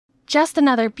Just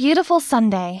another beautiful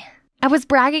Sunday. I was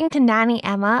bragging to Nanny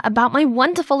Emma about my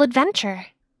wonderful adventure.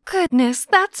 Goodness,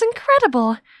 that's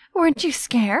incredible. Weren't you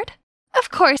scared? Of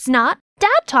course not. Dad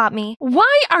taught me.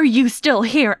 Why are you still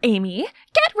here, Amy?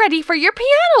 Get ready for your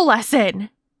piano lesson.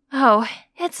 Oh,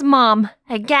 it's Mom.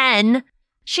 Again.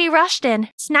 She rushed in,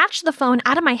 snatched the phone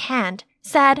out of my hand,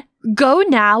 said, "Go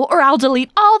now or I'll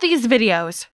delete all these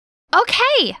videos."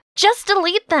 "Okay, just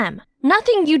delete them.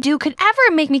 Nothing you do could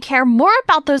ever make me care more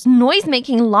about those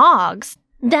noise-making logs."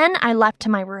 Then I left to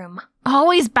my room.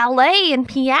 Always ballet and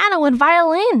piano and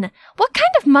violin. What kind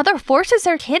of mother forces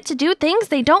her kid to do things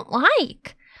they don't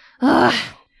like? Ugh,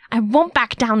 I won't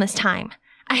back down this time.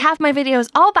 I have my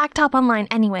videos all backed up online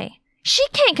anyway. She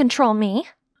can't control me.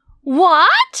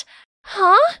 What?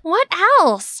 Huh? What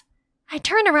else? I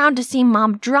turn around to see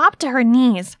Mom drop to her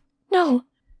knees. No,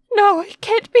 it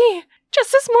can't be.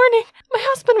 Just this morning, my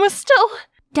husband was still...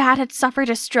 Dad had suffered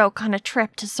a stroke on a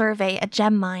trip to survey a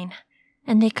gem mine,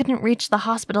 and they couldn't reach the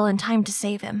hospital in time to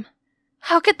save him.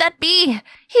 How could that be?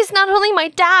 He's not only my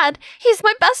dad, he's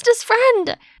my bestest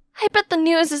friend. I bet the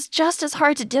news is just as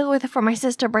hard to deal with for my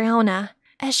sister Brianna,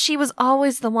 as she was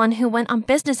always the one who went on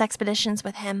business expeditions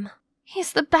with him.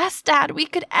 He's the best dad we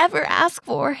could ever ask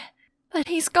for. But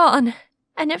he's gone,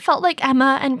 and it felt like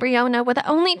Emma and Brianna were the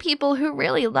only people who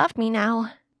really loved me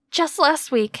now. Just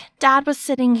last week, Dad was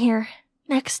sitting here,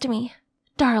 next to me.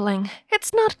 Darling,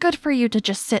 it's not good for you to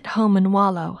just sit home and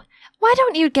wallow. Why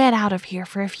don't you get out of here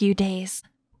for a few days?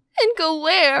 And go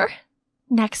where?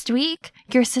 Next week,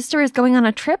 your sister is going on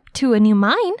a trip to a new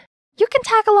mine. You can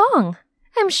tag along.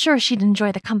 I'm sure she'd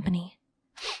enjoy the company.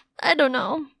 I don't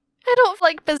know. I don't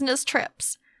like business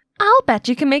trips. I'll bet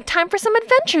you can make time for some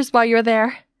adventures while you're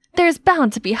there. There's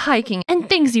bound to be hiking and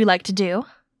things you like to do.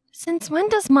 Since when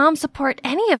does Mom support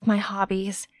any of my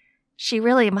hobbies? She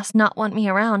really must not want me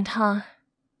around, huh?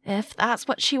 If that's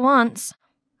what she wants.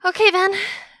 Okay then,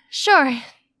 sure.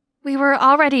 We were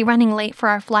already running late for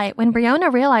our flight when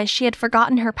Brianna realized she had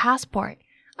forgotten her passport.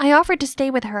 I offered to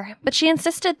stay with her, but she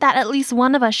insisted that at least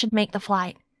one of us should make the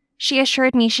flight. She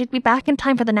assured me she'd be back in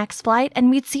time for the next flight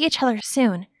and we'd see each other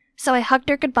soon, so I hugged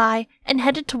her goodbye and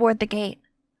headed toward the gate.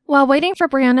 While waiting for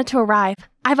Brianna to arrive,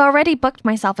 I've already booked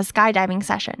myself a skydiving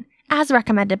session, as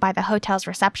recommended by the hotel's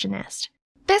receptionist.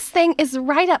 This thing is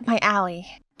right up my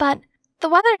alley, but the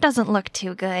weather doesn't look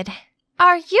too good.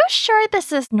 Are you sure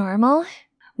this is normal?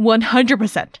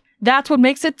 100%. That's what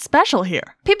makes it special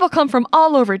here. People come from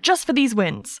all over just for these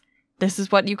winds. This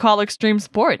is what you call extreme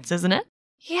sports, isn't it?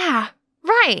 Yeah,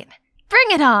 right. Bring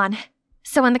it on.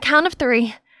 So on the count of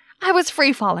 3, I was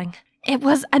free-falling. It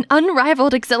was an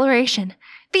unrivaled exhilaration,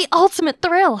 the ultimate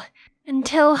thrill,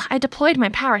 until I deployed my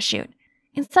parachute.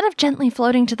 Instead of gently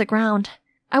floating to the ground,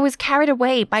 I was carried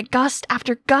away by gust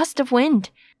after gust of wind.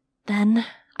 Then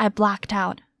I blacked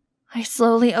out. I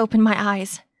slowly opened my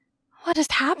eyes. What has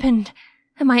happened?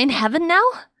 Am I in heaven now?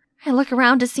 I look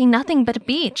around to see nothing but a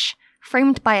beach,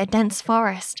 framed by a dense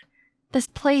forest. This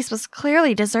place was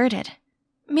clearly deserted.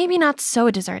 Maybe not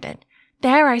so deserted.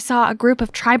 There I saw a group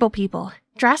of tribal people,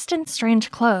 dressed in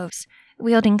strange clothes,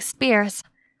 wielding spears.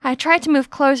 I tried to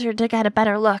move closer to get a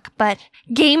better look, but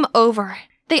game over.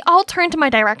 They all turned to my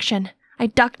direction. I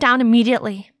ducked down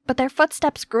immediately, but their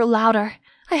footsteps grew louder.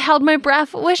 I held my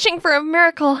breath, wishing for a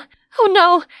miracle. Oh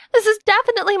no, this is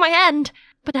definitely my end.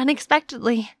 But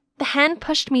unexpectedly, the hand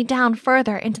pushed me down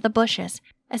further into the bushes,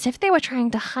 as if they were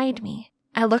trying to hide me.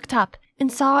 I looked up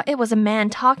and saw it was a man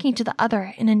talking to the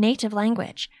other in a native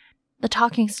language. The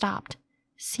talking stopped.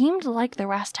 Seemed like the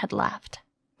rest had left.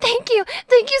 Thank you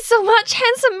so much,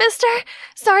 handsome mister.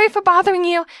 Sorry for bothering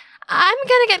you. I'm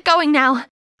gonna get going now.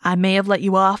 I may have let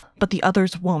you off, but the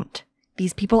others won't.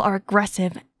 These people are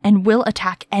aggressive and will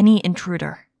attack any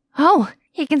intruder. Oh,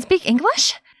 he can speak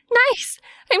English? Nice!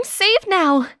 I'm safe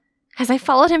now! As I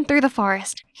followed him through the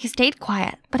forest, he stayed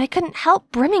quiet, but I couldn't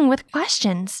help brimming with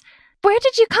questions. Where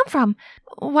did you come from?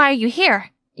 Why are you here?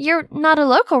 You're not a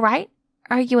local, right?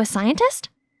 Are you a scientist?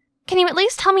 Can you at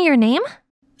least tell me your name?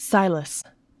 Silas.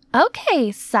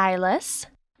 Okay, Silas.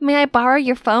 May I borrow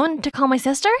your phone to call my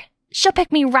sister? She'll pick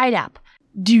me right up.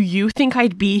 Do you think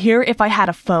I'd be here if I had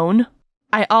a phone?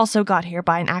 I also got here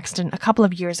by an accident a couple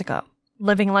of years ago.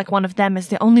 Living like one of them is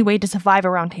the only way to survive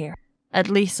around here. At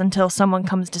least until someone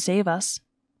comes to save us.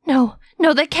 No,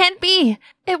 that can't be.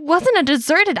 It wasn't a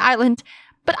deserted island,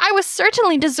 but I was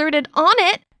certainly deserted on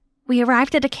it. We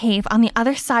arrived at a cave on the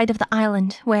other side of the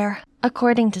island where,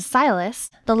 according to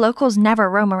Silas, the locals never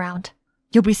roam around.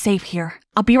 You'll be safe here.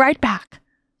 I'll be right back.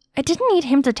 I didn't need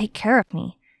him to take care of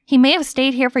me. He may have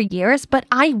stayed here for years, but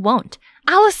I won't.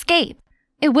 I'll escape.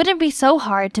 It wouldn't be so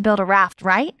hard to build a raft,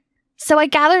 right? So I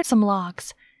gathered some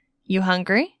logs. You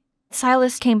hungry?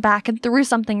 Silas came back and threw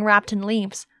something wrapped in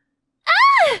leaves.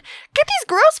 Ah! Get these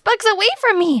gross bugs away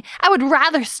from me! I would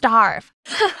rather starve.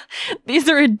 These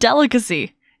are a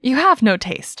delicacy. You have no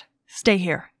taste. Stay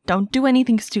here. Don't do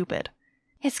anything stupid.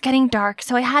 It's getting dark,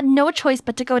 so I had no choice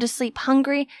but to go to sleep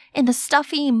hungry in the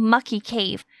stuffy, mucky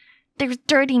cave. There's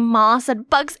dirty moss and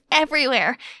bugs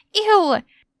everywhere. Ew!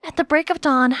 At the break of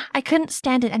dawn, I couldn't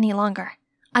stand it any longer.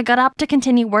 I got up to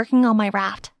continue working on my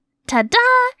raft. Ta-da!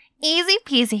 Easy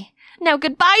peasy. Now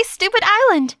goodbye, stupid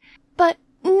island. But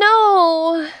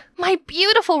no! My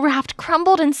beautiful raft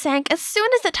crumbled and sank as soon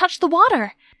as it touched the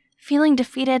water. Feeling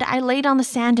defeated, I laid on the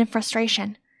sand in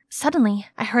frustration. Suddenly,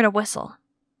 I heard a whistle.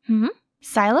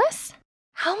 Silas?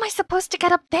 How am I supposed to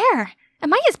get up there?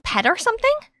 Am I his pet or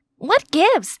something? What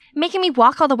gives? Making me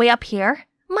walk all the way up here?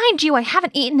 Mind you, I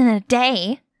haven't eaten in a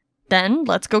day. Then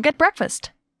let's go get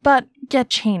breakfast. But get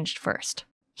changed first.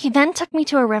 He then took me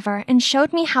to a river and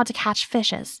showed me how to catch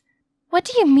fishes. What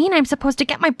do you mean I'm supposed to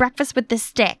get my breakfast with this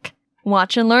stick?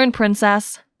 Watch and learn,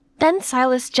 princess. Then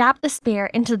Silas jabbed the spear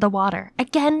into the water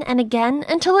again and again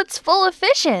until it's full of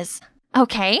fishes.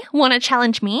 Okay, wanna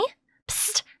challenge me?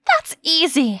 Psst, that's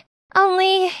easy.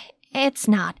 Only, it's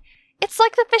not. It's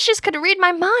like the fishes could read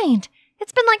my mind.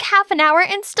 It's been like half an hour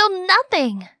and still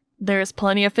nothing. There's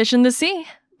plenty of fish in the sea,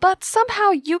 but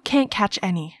somehow you can't catch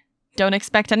any. Don't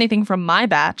expect anything from my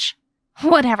batch.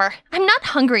 Whatever. I'm not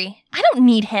hungry. I don't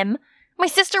need him. My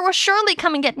sister will surely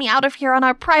come and get me out of here on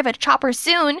our private chopper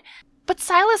soon. But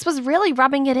Silas was really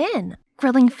rubbing it in,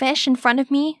 grilling fish in front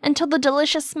of me until the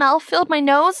delicious smell filled my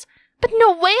nose. But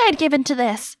no way I'd give in to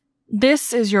this.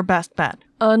 This is your best bet.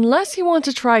 Unless you want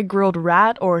to try grilled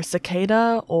rat or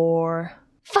cicada or...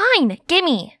 Fine,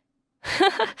 gimme.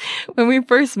 When we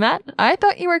first met, I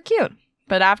thought you were cute.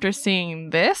 But after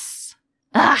seeing this...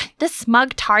 Ugh, this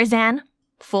smug Tarzan.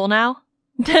 Full now?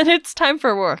 Then it's time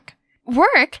for work.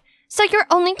 Work? So you're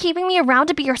only keeping me around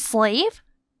to be your slave?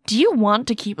 Do you want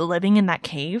to keep living in that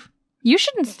cave? You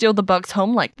shouldn't steal the bugs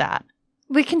home like that.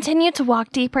 We continued to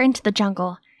walk deeper into the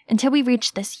jungle until we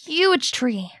reached this huge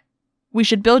tree. We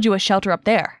should build you a shelter up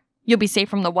there. You'll be safe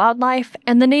from the wildlife,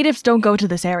 and the natives don't go to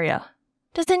this area.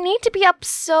 Does it need to be up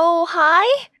so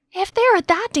high? If they are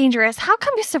that dangerous, how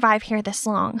come you survive here this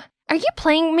long? Are you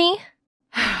playing me?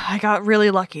 I got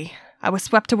really lucky. I was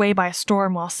swept away by a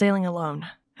storm while sailing alone.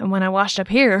 And when I washed up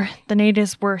here, the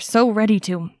natives were so ready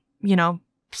to,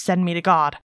 send me to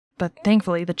God. But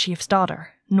thankfully, the chief's daughter,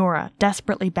 Nora,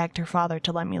 desperately begged her father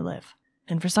to let me live.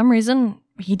 And for some reason,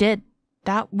 he did.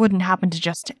 That wouldn't happen to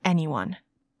just anyone.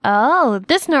 Oh,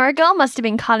 this Nora girl must have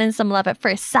been caught in some love at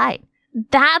first sight.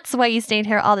 That's why you stayed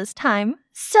here all this time.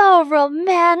 So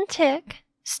romantic.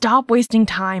 Stop wasting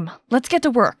time. Let's get to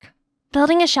work.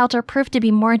 Building a shelter proved to be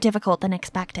more difficult than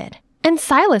expected. And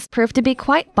Silas proved to be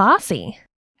quite bossy.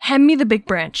 Hand me the big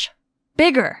branch.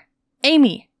 Bigger.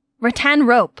 Amy. Rattan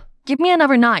rope. Give me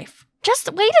another knife.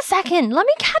 Just wait a second. Let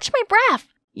me catch my breath.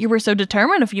 You were so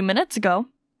determined a few minutes ago.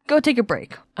 Go take a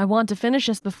break. I want to finish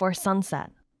this before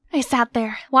sunset. I sat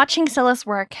there, watching Silas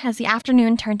work as the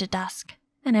afternoon turned to dusk.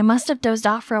 And I must have dozed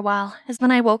off for a while, as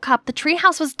when I woke up, the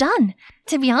treehouse was done.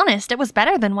 To be honest, it was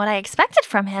better than what I expected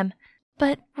from him.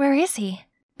 But where is he?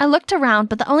 I looked around,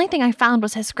 but the only thing I found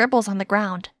was his scribbles on the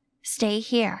ground. Stay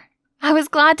here. I was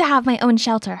glad to have my own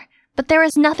shelter, but there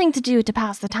was nothing to do to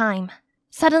pass the time.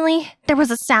 Suddenly, there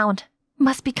was a sound.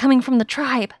 Must be coming from the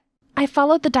tribe. I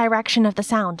followed the direction of the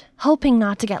sound, hoping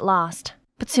not to get lost.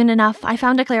 But soon enough, I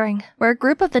found a clearing where a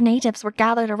group of the natives were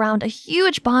gathered around a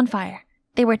huge bonfire.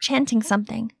 They were chanting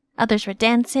something. Others were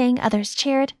dancing, others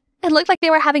cheered. It looked like they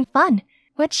were having fun,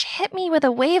 which hit me with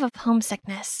a wave of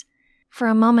homesickness. For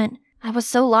a moment, I was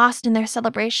so lost in their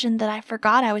celebration that I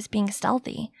forgot I was being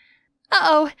stealthy.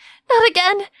 Uh-oh, not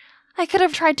again! I could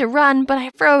have tried to run, but I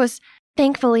froze.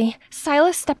 Thankfully,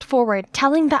 Silas stepped forward,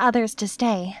 telling the others to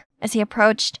stay. As he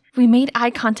approached, we made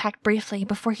eye contact briefly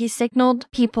before he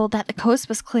signaled people that the coast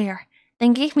was clear,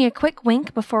 then gave me a quick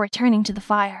wink before returning to the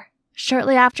fire.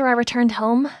 Shortly after I returned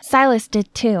home, Silas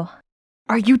did too.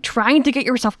 Are you trying to get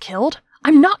yourself killed?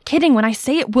 I'm not kidding when I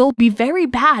say it will be very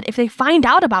bad if they find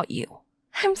out about you.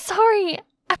 I'm sorry.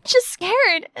 I'm just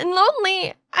scared and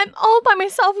lonely. I'm all by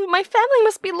myself and my family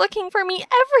must be looking for me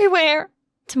everywhere.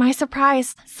 To my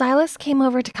surprise, Silas came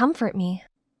over to comfort me.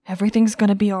 Everything's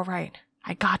gonna be all right.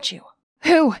 I got you.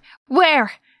 Who?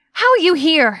 Where? How are you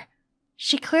here?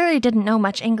 She clearly didn't know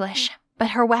much English, but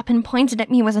her weapon pointed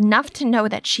at me was enough to know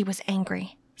that she was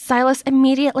angry. Silas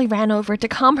immediately ran over to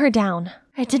calm her down.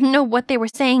 I didn't know what they were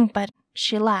saying, but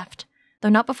she left, though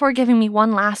not before giving me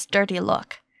one last dirty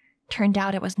look. Turned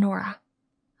out it was Nora.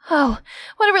 Oh,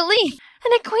 what a relief!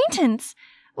 An acquaintance!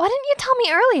 Why didn't you tell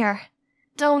me earlier?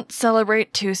 Don't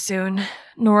celebrate too soon.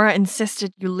 Nora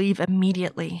insisted you leave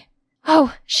immediately.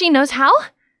 Oh, she knows how?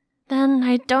 Then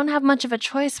I don't have much of a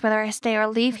choice whether I stay or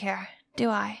leave here,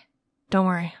 do I? Don't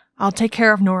worry. I'll take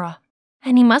care of Nora.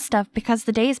 And he must have, because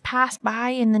the days passed by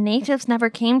and the natives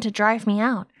never came to drive me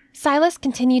out. Silas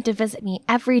continued to visit me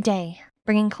every day,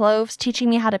 bringing cloves, teaching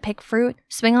me how to pick fruit,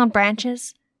 swing on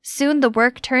branches. Soon the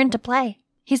work turned to play.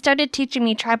 He started teaching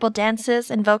me tribal dances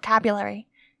and vocabulary,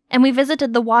 and we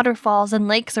visited the waterfalls and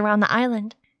lakes around the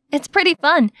island. It's pretty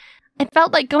fun. It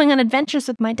felt like going on adventures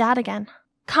with my dad again.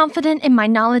 Confident in my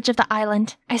knowledge of the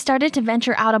island, I started to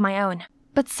venture out on my own.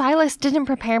 But Silas didn't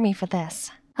prepare me for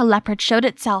this. A leopard showed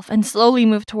itself and slowly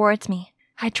moved towards me.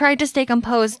 I tried to stay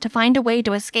composed to find a way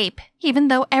to escape, even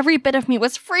though every bit of me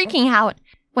was freaking out.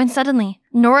 When suddenly,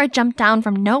 Nora jumped down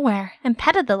from nowhere and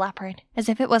petted the leopard as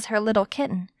if it was her little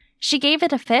kitten. She gave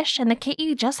it a fish and the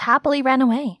kitty just happily ran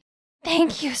away.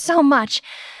 Thank you so much.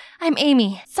 I'm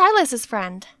Amy, Silas's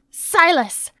friend.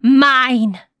 Silas,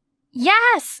 mine!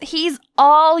 Yes, he's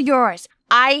all yours.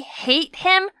 I hate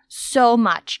him so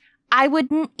much. I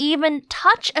wouldn't even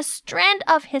touch a strand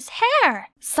of his hair.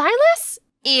 Silas?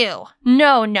 Ew.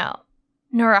 No.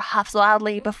 Nora huffed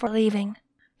loudly before leaving.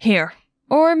 Here.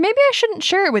 Or maybe I shouldn't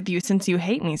share it with you since you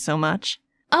hate me so much.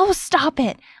 Oh, stop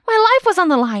it. My life was on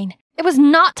the line. It was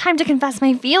not time to confess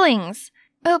my feelings.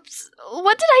 Oops,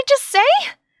 what did I just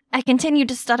say? I continued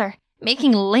to stutter,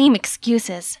 making lame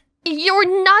excuses.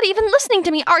 You're not even listening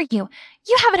to me, are you?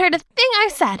 You haven't heard a thing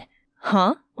I've said.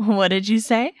 Huh? What did you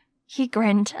say? He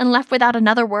grinned and left without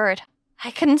another word.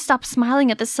 I couldn't stop smiling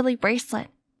at the silly bracelet.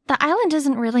 The island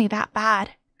isn't really that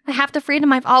bad. I have the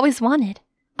freedom I've always wanted.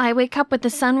 I wake up with the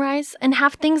sunrise and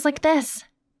have things like this.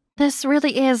 This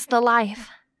really is the life.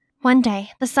 One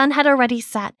day, the sun had already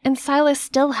set and Silas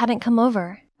still hadn't come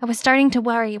over. I was starting to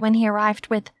worry when he arrived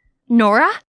with,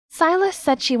 Nora? Silas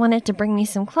said she wanted to bring me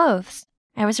some clothes.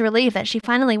 I was relieved that she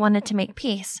finally wanted to make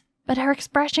peace, but her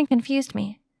expression confused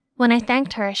me. When I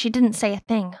thanked her, she didn't say a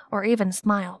thing or even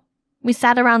smile. We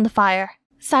sat around the fire.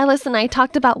 Silas and I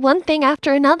talked about one thing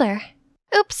after another.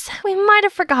 Oops, we might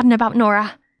have forgotten about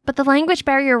Nora. But the language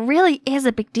barrier really is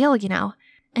a big deal, you know.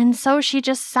 And so she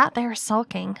just sat there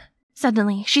sulking.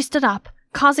 Suddenly, she stood up,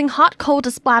 causing hot coal to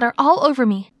splatter all over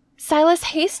me. Silas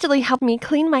hastily helped me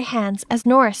clean my hands as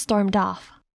Nora stormed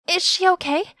off. Is she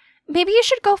okay? Maybe you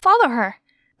should go follow her.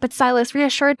 But Silas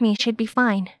reassured me she'd be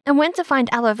fine and went to find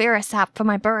aloe vera sap for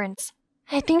my burns.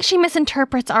 I think she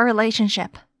misinterprets our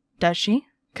relationship. Does she?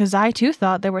 'Cause I too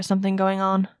thought there was something going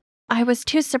on. I was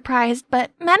too surprised, but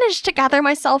managed to gather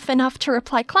myself enough to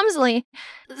reply clumsily.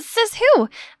 Says who?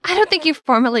 I don't think you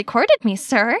formally courted me,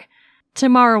 sir.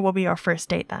 Tomorrow will be our first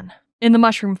date then. In the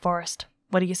mushroom forest.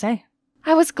 What do you say?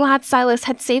 I was glad Silas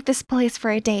had saved this place for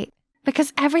a date,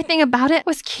 because everything about it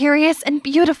was curious and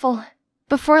beautiful.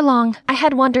 Before long, I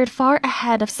had wandered far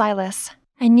ahead of Silas.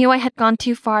 I knew I had gone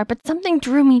too far, but something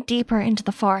drew me deeper into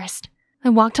the forest. I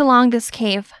walked along this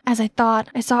cave as I thought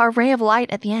I saw a ray of light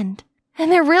at the end.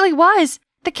 And there really was.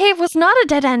 The cave was not a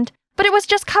dead end, but it was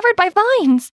just covered by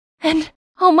vines. And,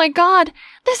 oh my god,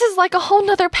 this is like a whole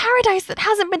nother paradise that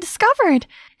hasn't been discovered.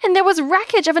 And there was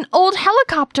wreckage of an old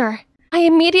helicopter. I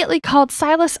immediately called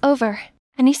Silas over,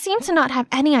 and he seemed to not have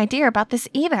any idea about this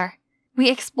either. We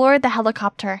explored the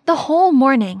helicopter the whole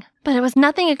morning, but it was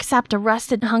nothing except a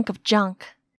rusted hunk of junk.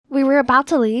 We were about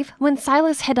to leave when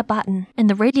Silas hit a button, and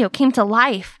the radio came to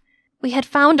life. We had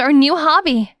found our new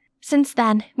hobby. Since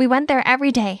then, we went there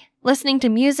every day, listening to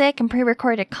music and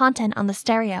pre-recorded content on the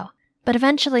stereo. But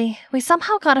eventually, we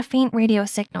somehow got a faint radio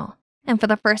signal, and for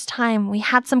the first time, we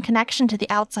had some connection to the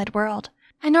outside world.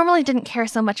 I normally didn't care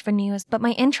so much for news, but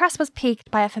my interest was piqued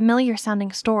by a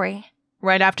familiar-sounding story.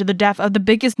 Right after the death of the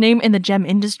biggest name in the gem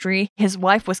industry, his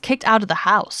wife was kicked out of the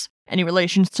house. Any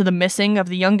relations to the missing of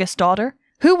the youngest daughter?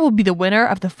 Who will be the winner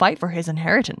of the fight for his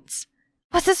inheritance?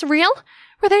 Was this real?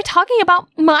 Were they talking about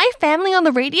my family on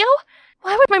the radio?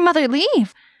 Why would my mother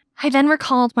leave? I then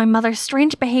recalled my mother's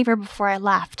strange behavior before I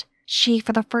left. She,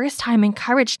 for the first time,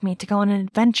 encouraged me to go on an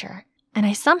adventure, and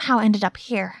I somehow ended up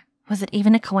here. Was it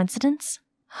even a coincidence?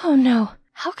 Oh no,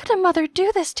 how could a mother do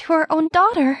this to her own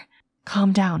daughter?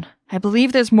 Calm down. I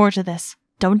believe there's more to this.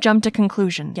 Don't jump to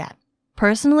conclusion yet.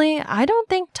 Personally, I don't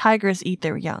think tigers eat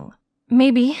their young.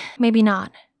 Maybe, maybe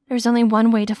not. There's only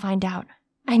one way to find out.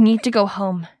 I need to go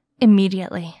home.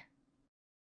 Immediately.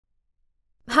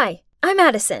 Hi, I'm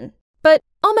Addison, but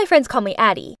all my friends call me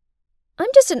Addie. I'm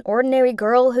just an ordinary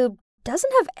girl who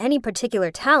doesn't have any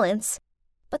particular talents,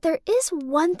 but there is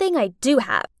one thing I do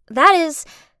have. That is...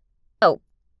 Oh,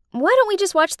 why don't we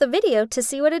just watch the video to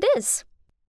see what it is?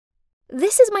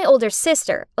 This is my older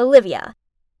sister, Olivia.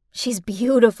 She's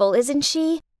beautiful, isn't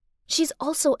she? She's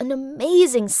also an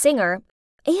amazing singer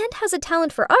and has a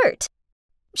talent for art.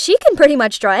 She can pretty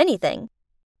much draw anything.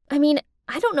 I mean,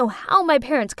 I don't know how my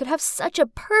parents could have such a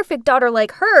perfect daughter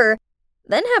like her,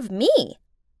 then have me.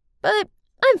 But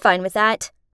I'm fine with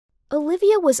that.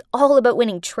 Olivia was all about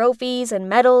winning trophies and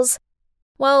medals,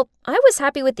 while I was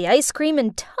happy with the ice cream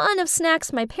and ton of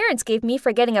snacks my parents gave me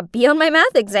for getting a B on my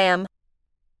math exam.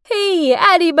 Hey,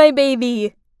 Addie, my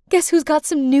baby! Guess who's got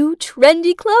some new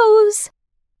trendy clothes?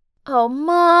 Oh,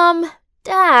 Mom,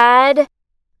 Dad,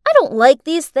 I don't like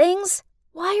these things.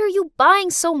 Why are you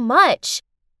buying so much?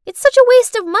 It's such a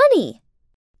waste of money.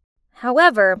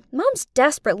 However, Mom's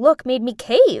desperate look made me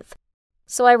cave,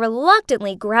 so I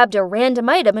reluctantly grabbed a random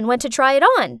item and went to try it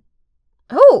on.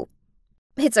 Oh,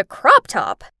 it's a crop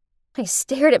top. I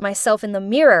stared at myself in the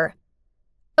mirror.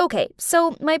 Okay,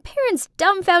 so my parents'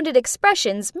 dumbfounded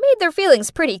expressions made their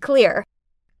feelings pretty clear.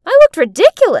 I looked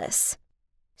ridiculous.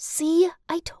 See,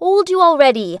 I told you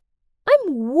already.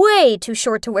 I'm way too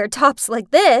short to wear tops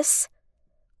like this.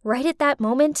 Right at that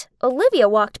moment, Olivia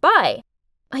walked by.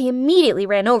 I immediately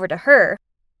ran over to her.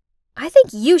 I think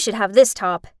you should have this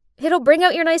top. It'll bring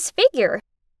out your nice figure.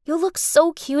 You'll look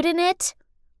so cute in it.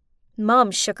 Mom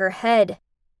shook her head.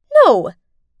 No.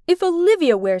 If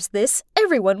Olivia wears this,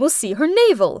 everyone will see her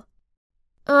navel.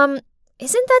 Isn't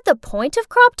that the point of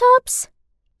crop tops?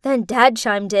 Then Dad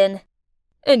chimed in.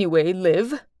 Anyway,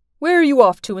 Liv, where are you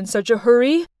off to in such a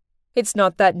hurry? It's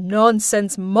not that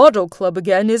nonsense model club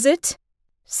again, is it?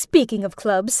 Speaking of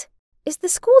clubs, is the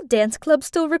school dance club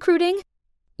still recruiting?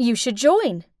 You should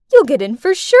join. You'll get in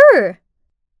for sure.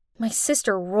 My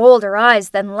sister rolled her eyes,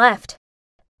 then left,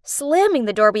 slamming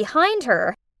the door behind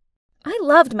her. I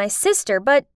loved my sister,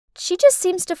 but she just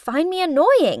seems to find me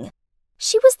annoying.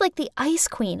 She was like the ice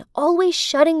queen, always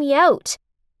shutting me out.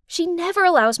 She never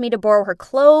allows me to borrow her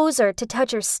clothes or to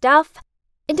touch her stuff,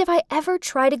 and if I ever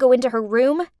try to go into her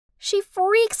room, she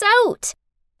freaks out.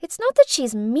 It's not that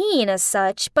she's mean as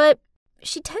such, but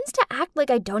she tends to act like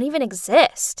I don't even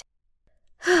exist.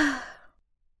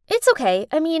 It's okay.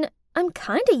 I mean, I'm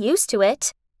kinda used to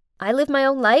it. I live my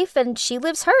own life and she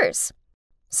lives hers.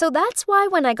 So that's why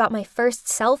when I got my first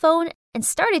cell phone and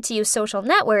started to use social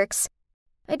networks,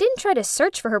 I didn't try to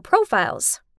search for her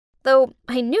profiles, though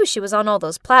I knew she was on all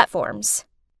those platforms.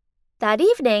 That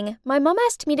evening, my mom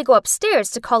asked me to go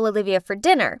upstairs to call Olivia for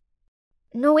dinner.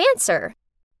 No answer.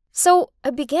 So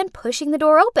I began pushing the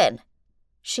door open.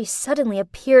 She suddenly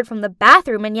appeared from the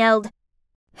bathroom and yelled,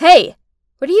 "Hey,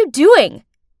 what are you doing?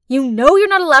 You know you're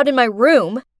not allowed in my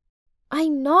room." I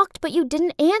knocked, but you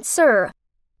didn't answer.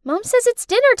 Mom says it's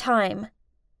dinner time.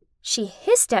 She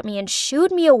hissed at me and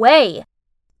shooed me away.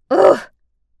 Ugh,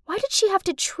 why did she have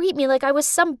to treat me like I was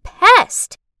some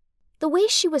pest? The way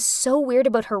she was so weird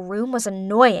about her room was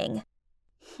annoying.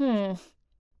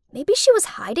 Maybe she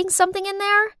was hiding something in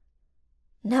there?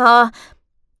 Nah,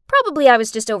 probably I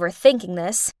was just overthinking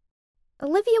this.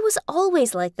 Olivia was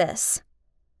always like this.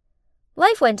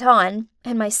 Life went on,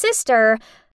 and my sister,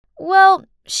 well,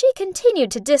 she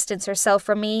continued to distance herself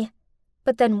from me.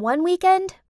 But then one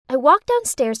weekend, I walked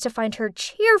downstairs to find her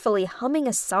cheerfully humming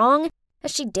a song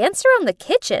as she danced around the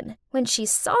kitchen. When she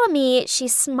saw me, she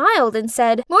smiled and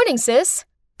said, "Morning, sis.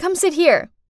 Come sit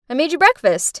here. I made you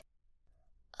breakfast."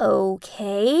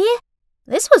 Okay,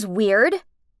 this was weird.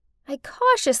 I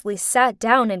cautiously sat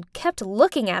down and kept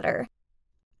looking at her.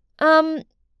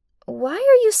 Why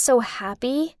are you so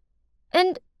happy?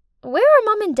 And where are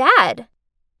Mom and Dad?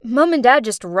 Mom and Dad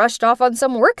just rushed off on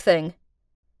some work thing.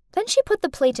 Then she put the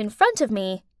plate in front of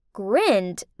me,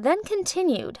 grinned, then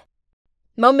continued.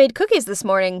 Mom made cookies this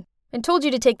morning and told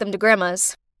you to take them to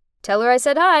Grandma's. Tell her I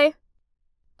said hi.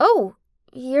 Oh,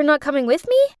 you're not coming with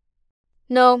me?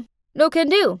 No can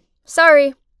do.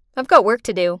 Sorry, I've got work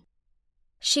to do.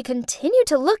 She continued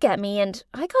to look at me, and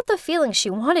I got the feeling she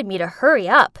wanted me to hurry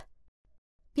up.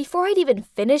 Before I'd even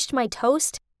finished my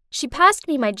toast, she passed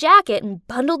me my jacket and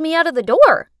bundled me out of the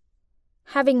door.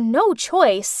 Having no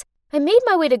choice, I made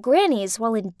my way to Granny's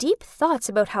while in deep thoughts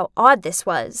about how odd this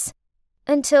was.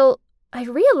 Until I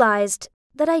realized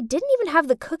that I didn't even have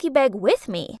the cookie bag with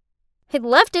me. I'd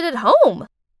left it at home.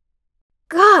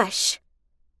 Gosh!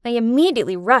 I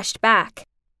immediately rushed back.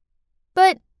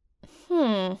 But,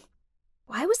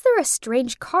 why was there a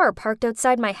strange car parked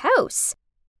outside my house?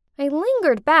 I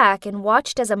lingered back and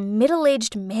watched as a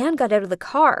middle-aged man got out of the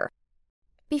car.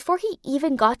 Before he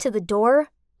even got to the door,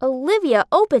 Olivia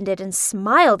opened it and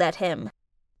smiled at him.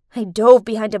 I dove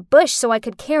behind a bush so I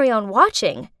could carry on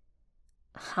watching.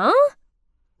 Huh?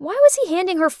 Why was he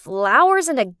handing her flowers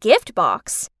and a gift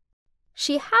box?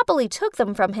 She happily took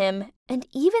them from him and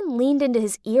even leaned into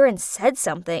his ear and said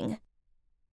something.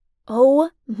 Oh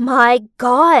my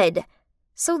god!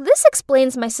 So this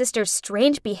explains my sister's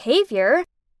strange behavior.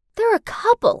 They're a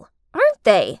couple, aren't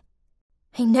they?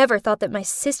 I never thought that my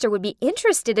sister would be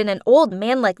interested in an old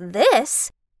man like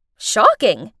this.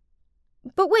 Shocking.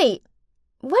 But wait,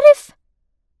 what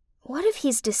if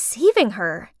he's deceiving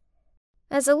her?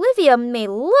 As Olivia may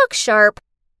look sharp,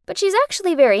 but she's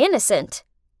actually very innocent.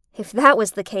 If that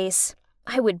was the case,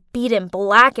 I would beat him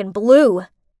black and blue.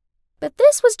 But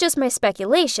this was just my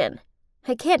speculation.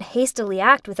 I can't hastily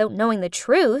act without knowing the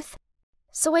truth.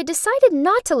 So I decided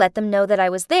not to let them know that I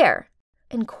was there,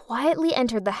 and quietly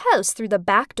entered the house through the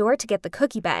back door to get the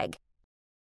cookie bag.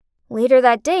 Later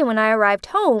that day when I arrived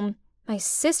home, my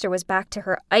sister was back to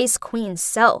her Ice Queen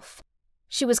self.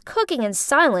 She was cooking in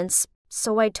silence,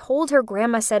 so I told her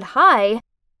Grandma said hi,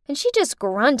 and she just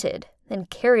grunted, then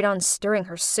carried on stirring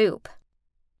her soup.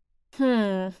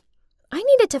 I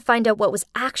needed to find out what was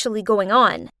actually going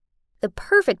on. The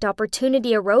perfect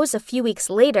opportunity arose a few weeks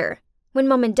later, when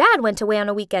Mom and Dad went away on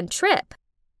a weekend trip.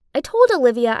 I told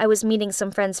Olivia I was meeting some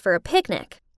friends for a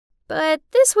picnic, but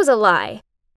this was a lie.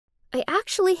 I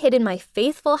actually hid in my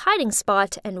faithful hiding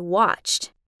spot and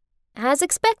watched. As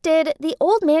expected, the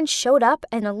old man showed up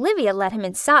and Olivia let him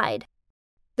inside.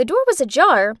 The door was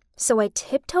ajar, so I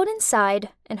tiptoed inside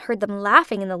and heard them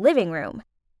laughing in the living room.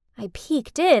 I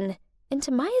peeked in, and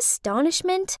to my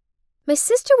astonishment, my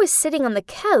sister was sitting on the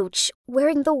couch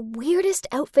wearing the weirdest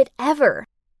outfit ever.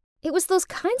 It was those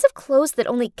kinds of clothes that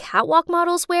only catwalk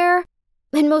models wear,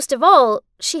 and most of all,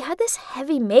 she had this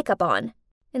heavy makeup on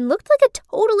and looked like a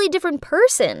totally different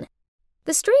person.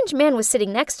 The strange man was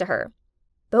sitting next to her.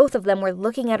 Both of them were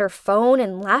looking at her phone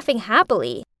and laughing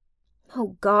happily.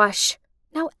 Oh gosh,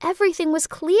 now everything was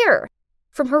clear.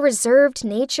 From her reserved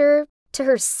nature to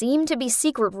her seemed-to-be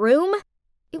secret room,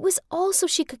 it was all so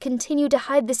she could continue to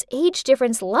hide this age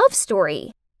difference love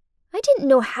story. I didn't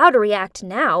know how to react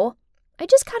now. I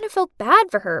just kind of felt bad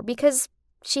for her because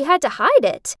she had to hide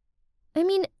it. I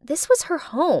mean, this was her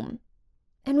home,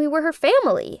 and we were her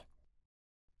family.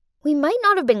 We might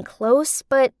not have been close,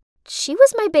 but she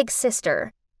was my big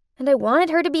sister, and I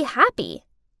wanted her to be happy.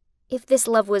 If this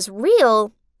love was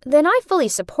real, then I fully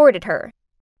supported her.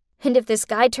 And if this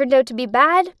guy turned out to be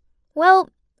bad, well,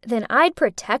 then I'd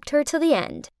protect her to the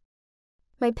end.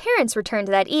 My parents returned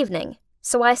that evening,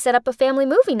 so I set up a family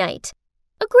movie night.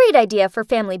 A great idea for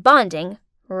family bonding,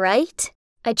 right?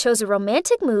 I chose a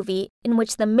romantic movie in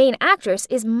which the main actress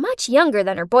is much younger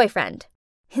than her boyfriend.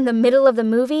 In the middle of the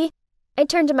movie, I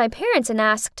turned to my parents and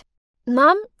asked,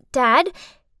 "Mom, Dad,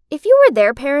 if you were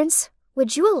their parents,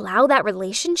 would you allow that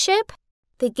relationship?"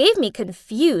 They gave me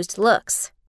confused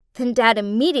looks. Then Dad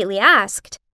immediately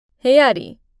asked, "Hey,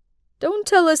 Addie, don't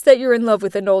tell us that you're in love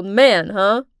with an old man,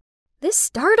 huh?" This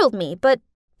startled me, but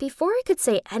before I could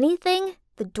say anything,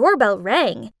 the doorbell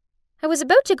rang. I was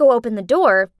about to go open the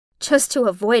door, just to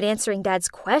avoid answering Dad's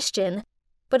question,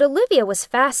 but Olivia was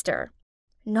faster.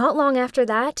 Not long after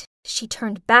that, she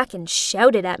turned back and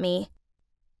shouted at me,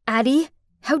 "Addie,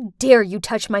 how dare you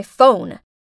touch my phone?"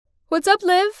 "What's up,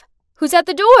 Liv? Who's at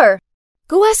the door?"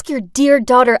 "Go ask your dear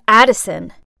daughter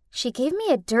Addison." She gave me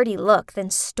a dirty look,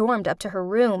 then stormed up to her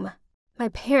room. My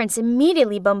parents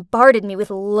immediately bombarded me with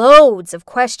loads of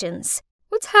questions.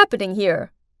 "What's happening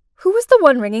here? Who was the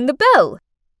one ringing the bell?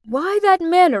 Why that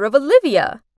manner of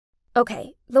Olivia?"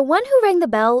 Okay, the one who rang the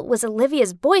bell was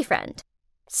Olivia's boyfriend.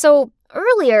 So,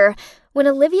 earlier, when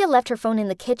Olivia left her phone in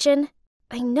the kitchen,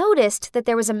 I noticed that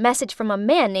there was a message from a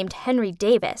man named Henry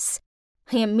Davis.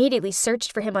 I immediately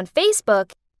searched for him on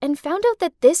Facebook and found out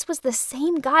that this was the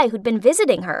same guy who'd been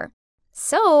visiting her.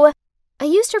 So, I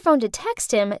used her phone to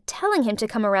text him, telling him to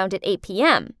come around at 8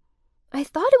 p.m. I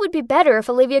thought it would be better if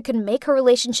Olivia could make her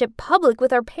relationship public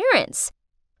with our parents.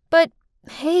 But,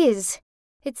 Hayes,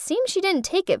 it seems she didn't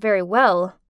take it very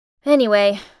well.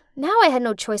 Anyway, now I had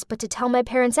no choice but to tell my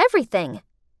parents everything.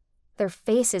 Their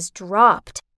faces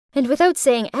dropped, and without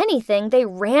saying anything, they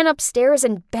ran upstairs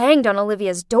and banged on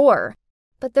Olivia's door.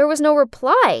 But there was no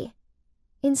reply.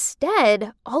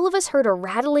 Instead, all of us heard a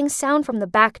rattling sound from the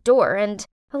back door, and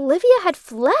Olivia had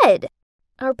fled.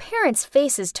 Our parents'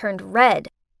 faces turned red,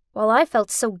 while I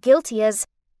felt so guilty as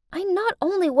I not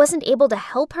only wasn't able to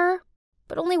help her,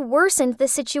 but only worsened the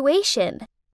situation.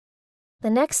 The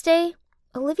next day,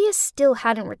 Olivia still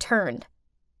hadn't returned.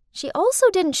 She also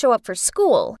didn't show up for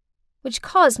school, which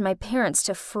caused my parents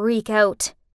to freak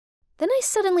out. Then I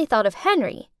suddenly thought of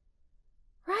Henry.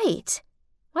 Right.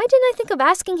 Why didn't I think of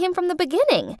asking him from the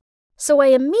beginning? So I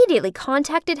immediately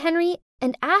contacted Henry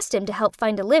and asked him to help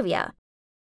find Olivia.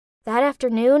 That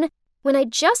afternoon, when I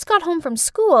just got home from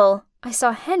school, I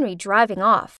saw Henry driving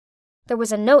off. There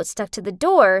was a note stuck to the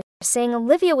door saying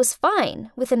Olivia was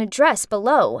fine with an address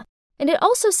below, and it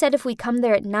also said if we come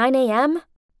there at 9 a.m.,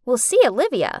 we'll see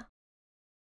Olivia.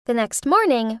 The next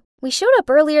morning, we showed up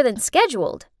earlier than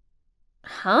scheduled.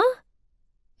 Huh?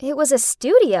 It was a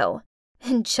studio,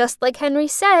 and just like Henry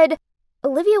said,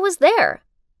 Olivia was there.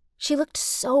 She looked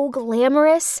so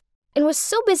glamorous and was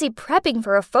so busy prepping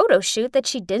for a photo shoot that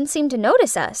she didn't seem to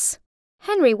notice us.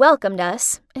 Henry welcomed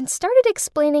us and started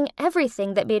explaining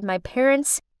everything that made my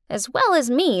parents, as well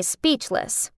as me,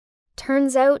 speechless.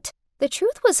 Turns out, the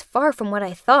truth was far from what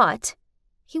I thought.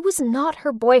 He was not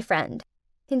her boyfriend.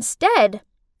 Instead,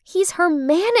 he's her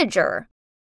manager.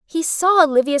 He saw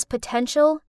Olivia's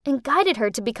potential and guided her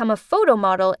to become a photo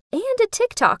model and a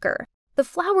TikToker. The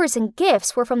flowers and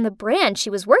gifts were from the brand she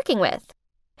was working with.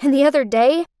 And the other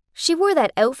day, she wore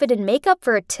that outfit and makeup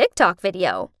for a TikTok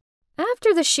video.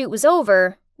 After the shoot was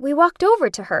over, we walked over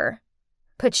to her.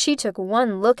 But she took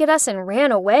one look at us and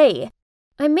ran away.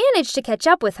 I managed to catch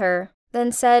up with her,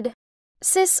 then said,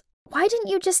 "Sis, why didn't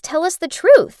you just tell us the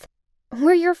truth?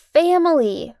 We're your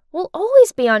family. We'll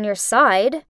always be on your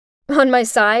side." "On my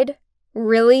side?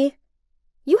 Really?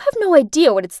 You have no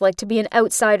idea what it's like to be an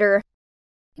outsider.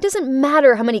 It doesn't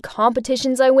matter how many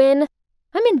competitions I win.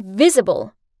 I'm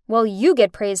invisible, while you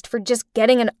get praised for just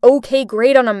getting an okay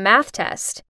grade on a math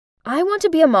test. I want to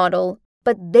be a model,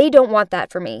 but they don't want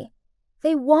that for me.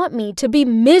 They want me to be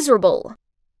miserable.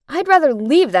 I'd rather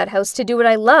leave that house to do what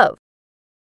I love."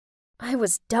 I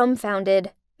was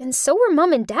dumbfounded, and so were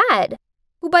Mom and Dad,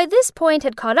 who by this point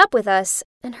had caught up with us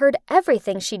and heard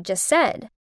everything she'd just said.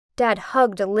 Dad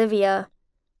hugged Olivia,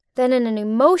 then in an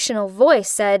emotional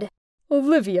voice said,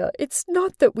 "Olivia, it's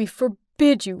not that we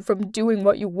forbid you from doing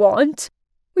what you want.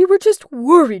 We were just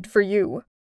worried for you.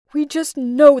 We just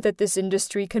know that this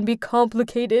industry can be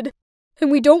complicated, and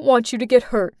we don't want you to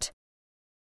get hurt."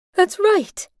 "That's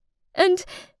right. And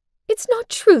it's not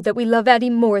true that we love Addie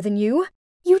more than you.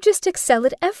 You just excel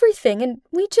at everything, and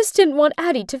we just didn't want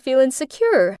Addie to feel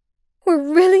insecure. We're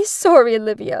really sorry,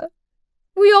 Olivia.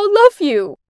 We all love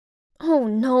you." "Oh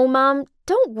no, Mom,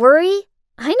 don't worry.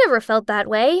 I never felt that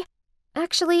way.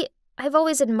 Actually, I've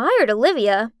always admired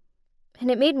Olivia, and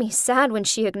it made me sad when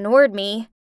she ignored me."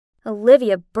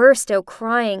 Olivia burst out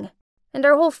crying, and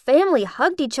our whole family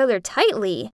hugged each other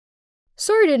tightly.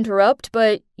 "Sorry to interrupt,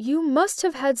 but you must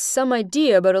have had some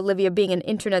idea about Olivia being an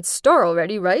internet star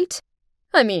already, right?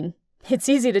 I mean, it's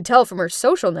easy to tell from her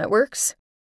social networks."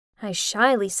 I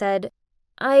shyly said,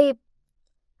 I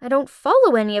don't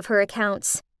follow any of her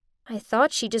accounts. I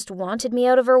thought she just wanted me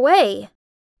out of her way."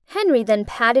 Henry then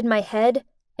patted my head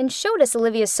and showed us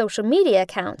Olivia's social media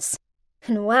accounts.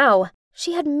 And wow,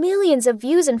 she had millions of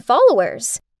views and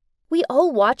followers. We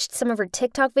all watched some of her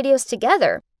TikTok videos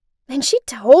together, and she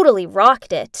totally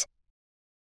rocked it.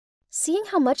 Seeing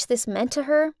how much this meant to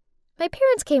her, my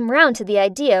parents came round to the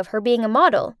idea of her being a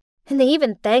model, and they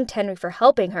even thanked Henry for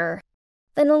helping her.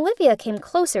 Then Olivia came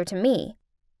closer to me.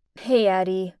 "Hey,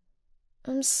 Addie.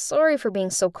 I'm sorry for being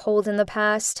so cold in the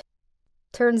past.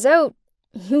 Turns out,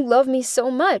 you love me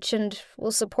so much and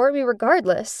will support me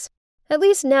regardless. At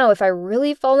least now if I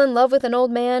really fall in love with an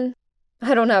old man,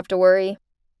 I don't have to worry,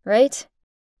 right?"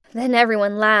 Then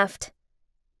everyone laughed.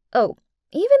 Oh,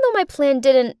 even though my plan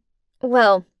didn't,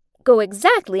 well, go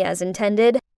exactly as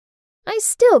intended, I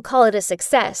still call it a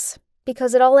success,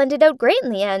 because it all ended out great in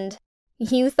the end.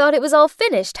 You thought it was all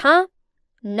finished, huh?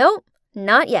 Nope,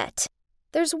 not yet.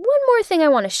 There's one more thing I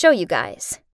want to show you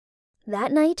guys.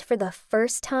 That night, for the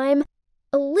first time,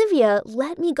 Olivia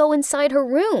let me go inside her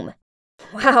room.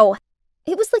 Wow,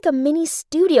 it was like a mini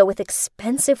studio with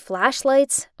expensive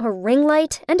flashlights, a ring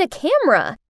light, and a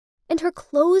camera. And her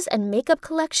clothes and makeup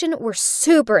collection were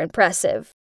super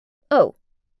impressive. Oh,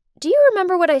 do you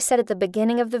remember what I said at the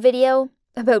beginning of the video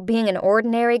about being an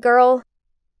ordinary girl?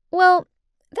 Well,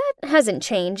 that hasn't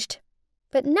changed.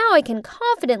 But now I can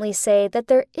confidently say that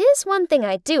there is one thing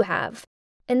I do have,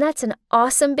 and that's an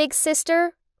awesome big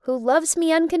sister who loves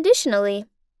me unconditionally.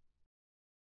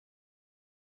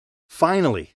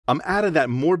 Finally, I'm out of that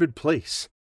morbid place.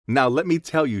 Now let me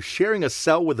tell you, sharing a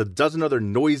cell with a dozen other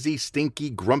noisy, stinky,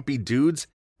 grumpy dudes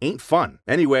ain't fun.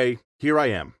 Anyway, here I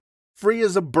am, free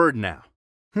as a bird now.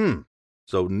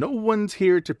 So no one's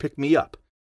here to pick me up.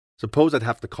 Suppose I'd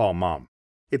have to call Mom.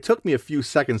 It took me a few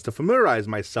seconds to familiarize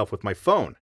myself with my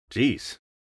phone. Jeez,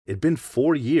 it'd been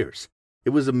 4 years.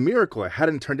 It was a miracle I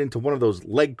hadn't turned into one of those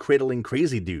leg-cradling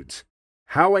crazy dudes.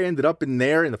 How I ended up in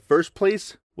there in the first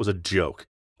place was a joke.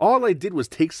 All I did was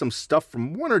take some stuff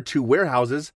from 1 or 2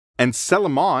 warehouses and sell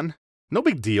them on. No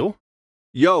big deal.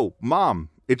 Yo, Mom,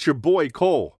 it's your boy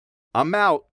Cole. I'm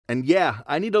out, and yeah,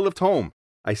 I need a lift home.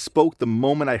 I spoke the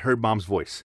moment I heard Mom's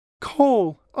voice.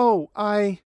 Cole,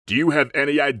 Do you have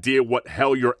any idea what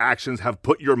hell your actions have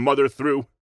put your mother through?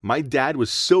 My dad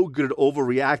was so good at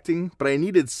overreacting, but I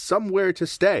needed somewhere to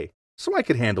stay, so I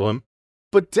could handle him.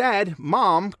 But Dad,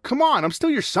 Mom, come on, I'm still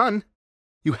your son.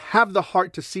 You have the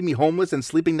heart to see me homeless and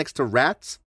sleeping next to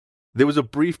rats? There was a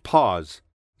brief pause.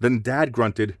 Then Dad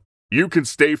grunted, You can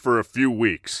stay for a few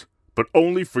weeks, but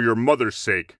only for your mother's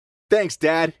sake. Thanks,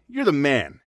 Dad. You're the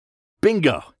man.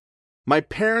 Bingo. My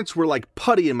parents were like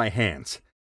putty in my hands.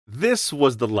 This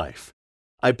was the life.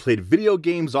 I played video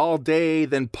games all day,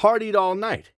 then partied all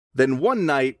night. Then one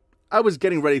night, I was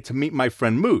getting ready to meet my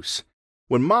friend Moose,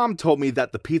 when Mom told me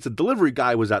that the pizza delivery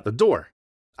guy was at the door.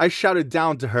 I shouted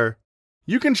down to her,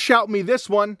 You can shout me this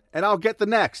one, and I'll get the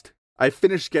next. I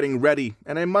finished getting ready,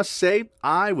 and I must say,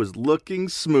 I was looking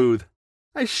smooth.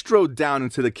 I strode down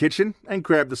into the kitchen and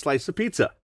grabbed a slice of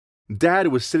pizza. Dad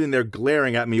was sitting there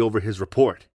glaring at me over his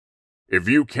report. If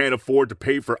you can't afford to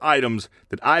pay for items,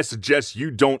 then I suggest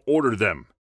you don't order them.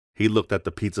 He looked at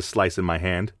the pizza slice in my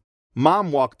hand.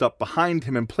 Mom walked up behind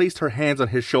him and placed her hands on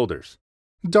his shoulders.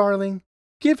 Darling,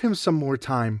 give him some more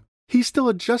time. He's still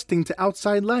adjusting to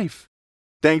outside life.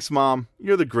 Thanks, Mom.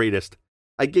 You're the greatest.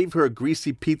 I gave her a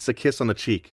greasy pizza kiss on the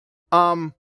cheek.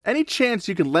 Any chance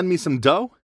you can lend me some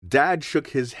dough? Dad shook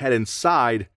his head and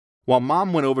sighed, while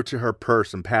Mom went over to her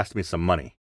purse and passed me some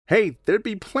money. Hey, there'd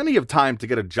be plenty of time to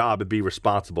get a job and be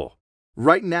responsible.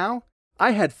 Right now,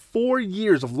 I had 4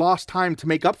 years of lost time to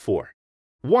make up for.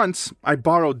 Once, I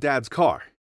borrowed Dad's car.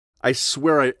 I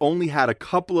swear I only had a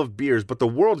couple of beers, but the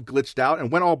world glitched out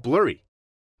and went all blurry.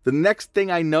 The next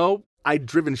thing I know, I'd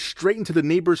driven straight into the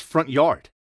neighbor's front yard.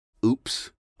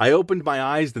 Oops. I opened my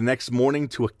eyes the next morning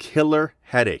to a killer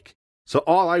headache, so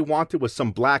all I wanted was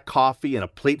some black coffee and a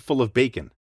plate full of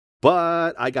bacon.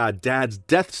 But I got Dad's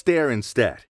death stare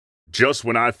instead. Just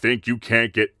when I think you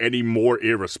can't get any more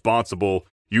irresponsible,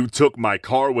 you took my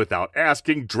car without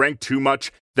asking, drank too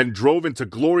much, then drove into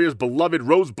Gloria's beloved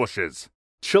rose bushes.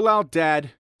 Chill out,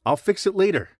 Dad. I'll fix it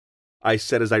later, I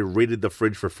said as I raided the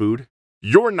fridge for food.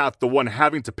 You're not the one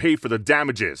having to pay for the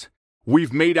damages.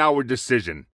 We've made our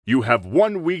decision. You have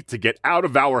 1 week to get out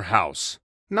of our house.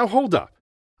 Now hold up.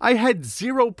 I had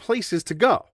 0 places to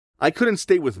go. I couldn't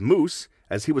stay with Moose,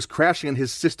 as he was crashing in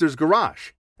his sister's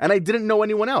garage, and I didn't know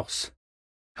anyone else.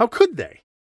 How could they?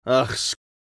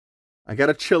 I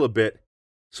gotta chill a bit,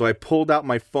 so I pulled out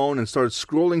my phone and started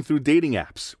scrolling through dating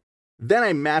apps. Then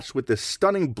I matched with this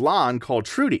stunning blonde called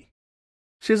Trudy.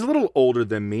 She's a little older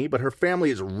than me, but her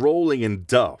family is rolling in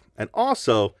dough, and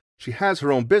also, she has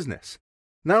her own business.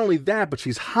 Not only that, but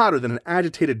she's hotter than an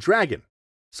agitated dragon.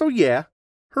 So yeah,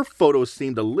 her photos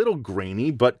seemed a little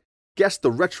grainy, but guess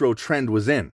the retro trend was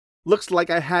in. Looks like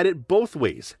I had it both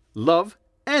ways, love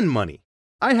and money.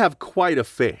 I have quite a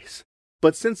face,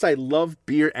 but since I love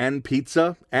beer and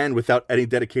pizza, and without any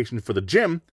dedication for the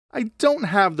gym, I don't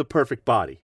have the perfect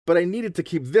body. But I needed to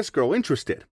keep this girl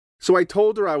interested. So I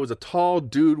told her I was a tall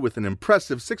dude with an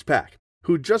impressive six-pack,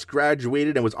 who just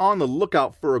graduated and was on the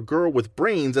lookout for a girl with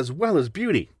brains as well as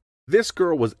beauty. This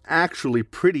girl was actually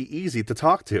pretty easy to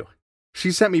talk to.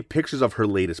 She sent me pictures of her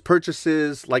latest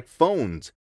purchases, like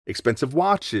phones, expensive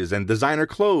watches, and designer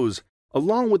clothes,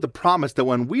 along with the promise that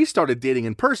when we started dating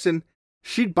in person,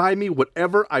 she'd buy me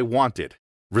whatever I wanted.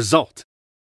 Result: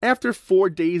 after 4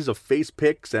 days of face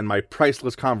pics and my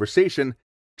priceless conversation,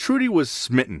 Trudy was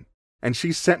smitten, and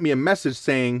she sent me a message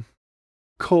saying,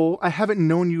 Cole, I haven't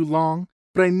known you long,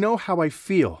 but I know how I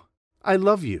feel. I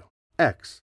love you.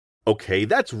 X. Okay,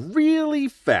 that's really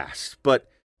fast, but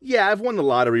yeah, I've won the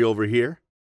lottery over here.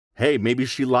 Hey, maybe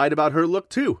she lied about her look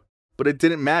too, but it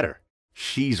didn't matter.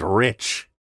 She's rich.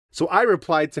 So I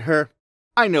replied to her,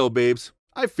 I know, babes.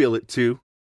 I feel it too.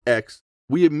 X.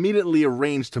 We immediately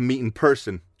arranged to meet in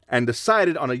person and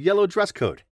decided on a yellow dress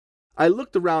code. I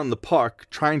looked around the park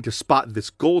trying to spot this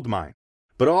gold mine,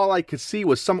 but all I could see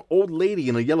was some old lady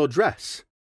in a yellow dress.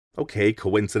 Okay,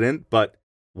 coincident, but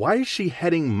why is she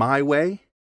heading my way?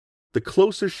 The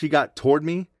closer she got toward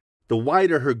me, the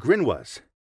wider her grin was.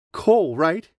 Cole,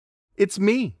 right? It's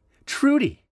me,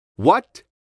 Trudy. What?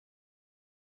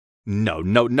 No.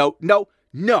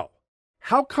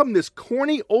 How come this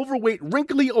corny, overweight,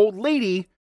 wrinkly old lady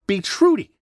be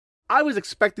Trudy? I was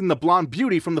expecting the blonde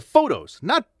beauty from the photos,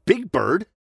 not Big Bird.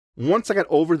 Once I got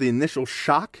over the initial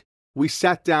shock, we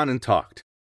sat down and talked.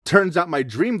 Turns out my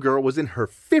dream girl was in her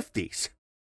 50s.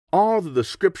 All the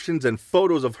descriptions and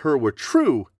photos of her were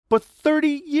true, but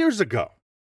 30 years ago.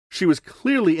 She was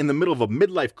clearly in the middle of a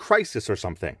midlife crisis or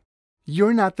something.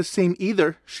 You're not the same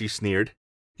either, she sneered.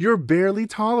 You're barely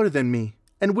taller than me.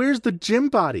 And where's the gym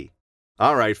body?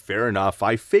 All right, fair enough.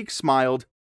 I fake smiled.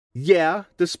 Yeah,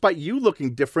 despite you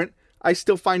looking different, I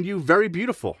still find you very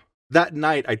beautiful. That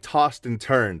night, I tossed and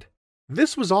turned.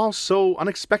 This was all so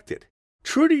unexpected.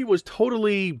 Trudy was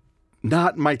totally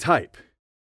not my type.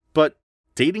 But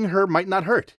dating her might not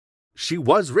hurt. She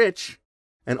was rich.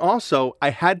 And also, I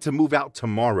had to move out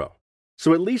tomorrow.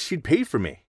 So at least she'd pay for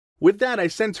me. With that, I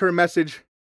sent her a message.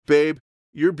 Babe,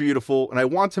 you're beautiful, and I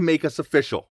want to make us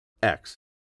official. X.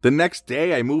 The next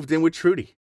day, I moved in with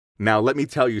Trudy. Now, let me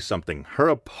tell you something. Her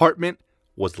apartment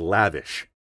was lavish.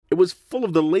 It was full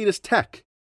of the latest tech.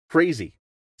 Crazy.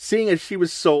 Seeing as she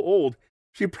was so old,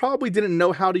 she probably didn't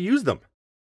know how to use them.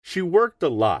 She worked a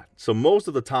lot, so most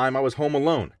of the time I was home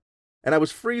alone. And I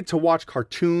was free to watch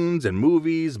cartoons and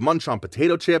movies, munch on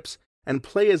potato chips, and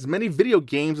play as many video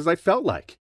games as I felt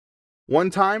like. One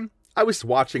time, I was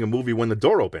watching a movie when the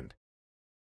door opened.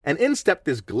 And in stepped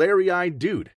this glary-eyed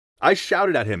dude. I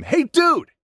shouted at him, "Hey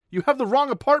dude, you have the wrong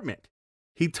apartment."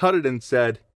 He tutted and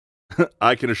said,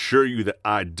 "I can assure you that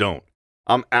I don't.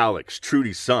 I'm Alex,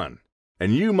 Trudy's son,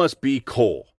 and you must be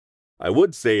Cole. I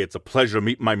would say it's a pleasure to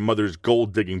meet my mother's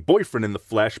gold-digging boyfriend in the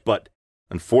flesh, but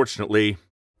unfortunately,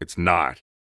 it's not."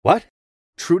 What?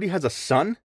 Trudy has a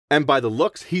son? And by the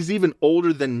looks, he's even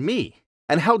older than me.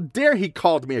 And how dare he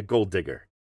called me a gold digger?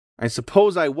 I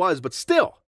suppose I was, but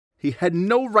still, he had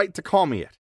no right to call me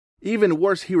it. Even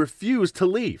worse, he refused to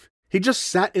leave. He just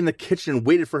sat in the kitchen and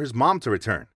waited for his mom to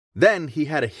return. Then he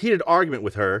had a heated argument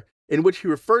with her in which he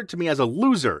referred to me as a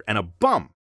loser and a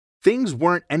bum. Things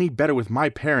weren't any better with my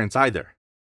parents either.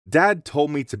 Dad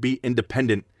told me to be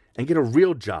independent and get a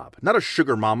real job, not a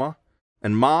sugar mama.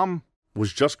 And Mom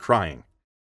was just crying.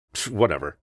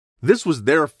 Whatever. This was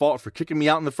their fault for kicking me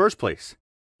out in the first place.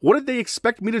 What did they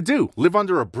expect me to do? Live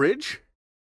under a bridge?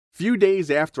 Few days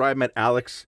after I met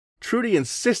Alex, Trudy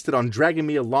insisted on dragging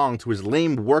me along to his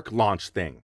lame work launch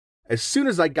thing. As soon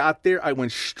as I got there, I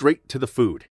went straight to the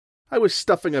food. I was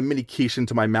stuffing a mini quiche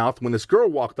into my mouth when this girl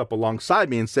walked up alongside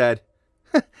me and said,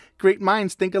 "Great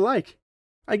minds think alike."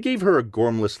 I gave her a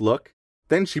gormless look.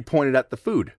 Then she pointed at the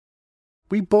food.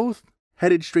 We both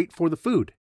headed straight for the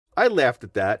food. I laughed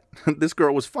at that. This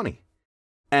girl was funny.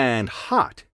 And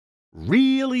hot.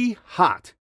 Really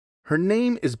hot. Her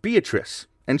name is Beatrice,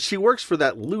 and she works for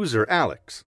that loser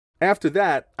Alex. After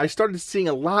that, I started seeing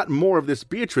a lot more of this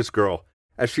Beatrice girl,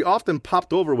 as she often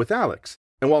popped over with Alex.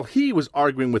 And while he was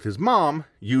arguing with his mom,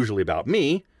 usually about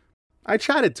me, I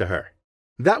chatted to her.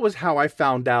 That was how I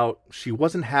found out she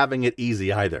wasn't having it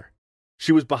easy either.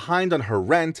 She was behind on her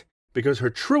rent because her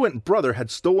truant brother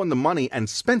had stolen the money and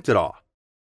spent it all.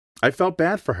 I felt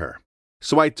bad for her,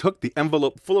 so I took the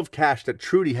envelope full of cash that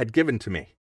Trudy had given to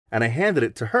me, and I handed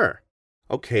it to her.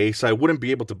 Okay, so I wouldn't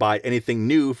be able to buy anything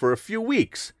new for a few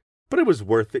weeks, but it was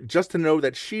worth it just to know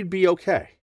that she'd be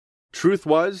okay. Truth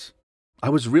was, I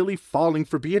was really falling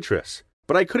for Beatrice,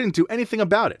 but I couldn't do anything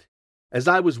about it, as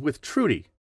I was with Trudy,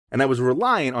 and I was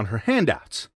relying on her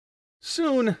handouts.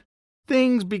 Soon,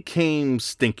 things became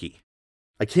stinky.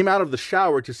 I came out of the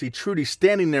shower to see Trudy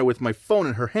standing there with my phone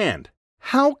in her hand.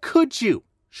 "How could you?"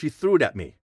 She threw it at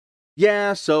me.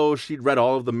 Yeah, so she'd read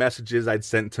all of the messages I'd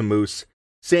sent to Moose,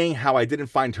 saying how I didn't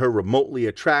find her remotely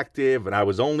attractive and I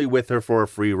was only with her for a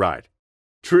free ride.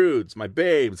 "Trudes, my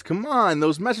babes, come on,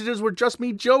 those messages were just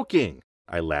me joking."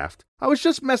 I laughed. "I was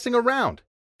just messing around."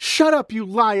 "Shut up, you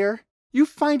liar! You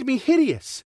find me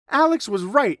hideous. Alex was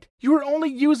right. You were only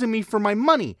using me for my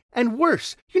money. And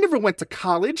worse, you never went to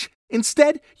college.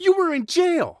 Instead, you were in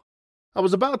jail." I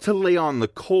was about to lay on the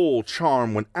Cole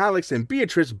charm when Alex and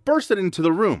Beatrice bursted into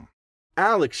the room.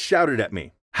 Alex shouted at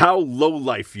me, "How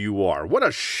lowlife you are. What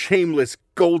a shameless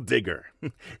gold digger."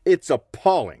 "It's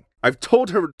appalling. I've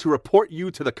told her to report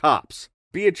you to the cops."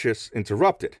 Beatrice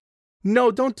interrupted. "No,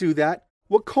 don't do that.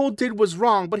 What Cole did was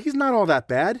wrong, but he's not all that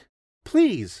bad.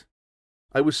 Please."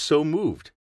 I was so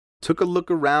moved. Took a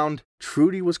look around.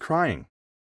 Trudy was crying.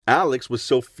 Alex was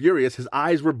so furious his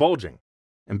eyes were bulging.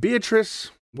 And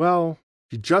Beatrice, well,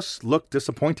 she just looked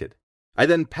disappointed. I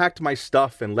then packed my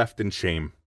stuff and left in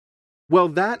shame. Well,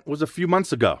 that was a few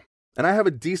months ago, and I have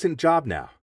a decent job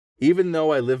now. Even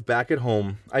though I live back at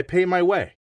home, I pay my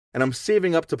way, and I'm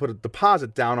saving up to put a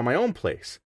deposit down on my own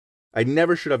place. I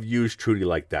never should have used Trudy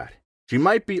like that. She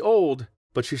might be old,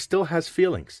 but she still has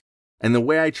feelings, and the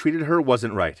way I treated her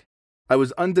wasn't right. I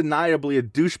was undeniably a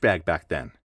douchebag back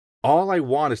then. All I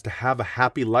want is to have a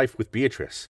happy life with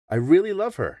Beatrice. I really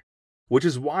love her, which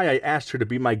is why I asked her to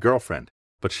be my girlfriend,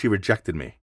 but she rejected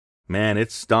me. Man,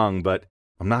 it stung, but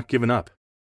I'm not giving up.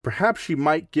 Perhaps she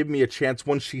might give me a chance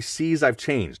once she sees I've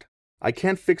changed. I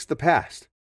can't fix the past.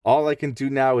 All I can do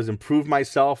now is improve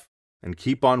myself and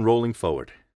keep on rolling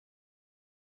forward.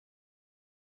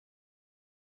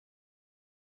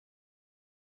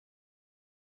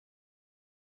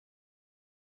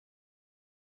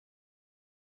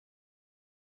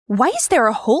 Why is there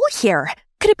a hole here?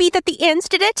 Could it be that the ants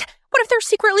did it? What if they're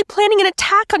secretly planning an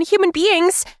attack on human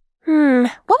beings?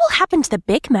 What will happen to the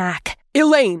Big Mac?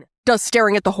 Elaine, does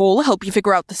staring at the hole help you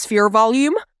figure out the sphere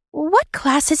volume? What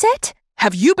class is it?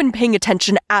 Have you been paying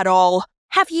attention at all?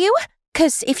 Have you?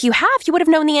 'Cause if you have, you would have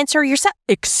known the answer yourself.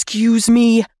 Excuse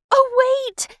me? Oh,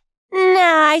 wait.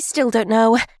 Nah, I still don't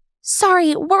know.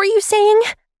 Sorry, what were you saying?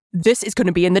 This is going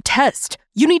to be in the test.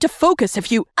 You need to focus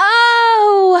if you...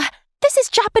 Oh, this is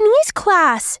Japanese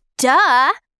class.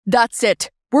 Duh. That's it.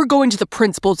 We're going to the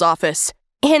principal's office.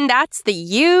 And that's the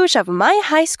huge of my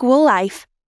high school life.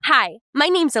 Hi, my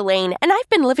name's Elaine, and I've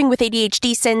been living with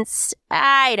ADHD since,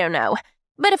 I don't know.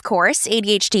 But of course,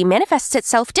 ADHD manifests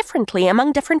itself differently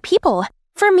among different people.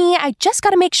 For me, I just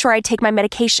gotta make sure I take my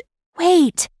medication.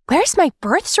 Wait, where's my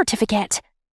birth certificate?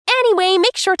 Anyway,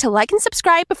 make sure to like and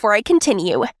subscribe before I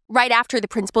continue. Right after the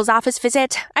principal's office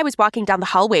visit, I was walking down the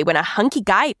hallway when a hunky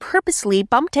guy purposely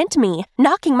bumped into me,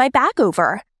 knocking my bag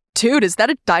over. Dude, is that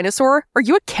a dinosaur? Are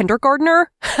you a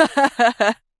kindergartner?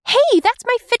 Hey, that's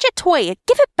my fidget toy.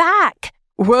 Give it back.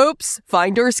 Whoops,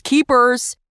 finders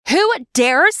keepers. Who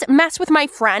dares mess with my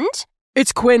friend?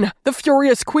 It's Quinn, the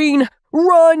Furious Queen.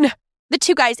 Run! The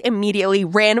two guys immediately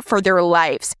ran for their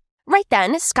lives. Right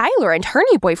then, Skylar and her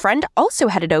new boyfriend also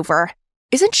headed over.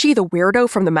 Isn't she the weirdo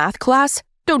from the math class?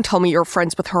 Don't tell me you're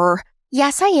friends with her.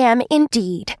 Yes, I am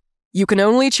indeed. You can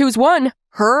only choose one,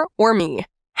 her or me.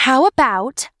 How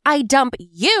about I dump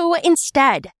you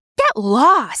instead? Get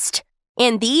lost.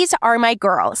 And these are my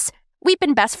girls. We've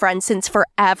been best friends since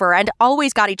forever and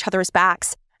always got each other's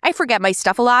backs. I forget my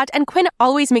stuff a lot, and Quinn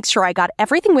always makes sure I got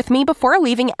everything with me before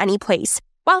leaving any place,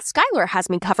 while Skylar has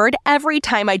me covered every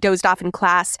time I dozed off in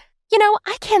class. You know,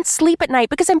 I can't sleep at night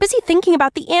because I'm busy thinking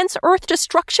about the ants' Earth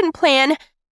destruction plan.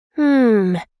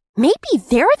 Maybe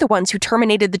they're the ones who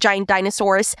terminated the giant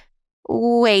dinosaurs.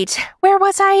 Wait, where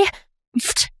was I?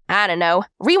 I don't know.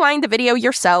 Rewind the video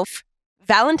yourself.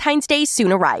 Valentine's Day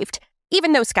soon arrived.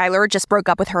 Even though Skylar just broke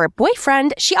up with her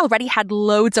boyfriend, she already had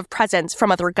loads of presents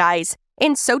from other guys.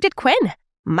 And so did Quinn.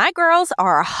 My girls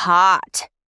are hot.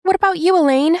 What about you,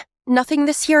 Elaine? Nothing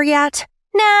this year yet?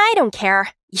 Nah, I don't care.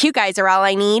 You guys are all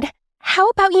I need. How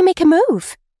about you make a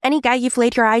move? Any guy you've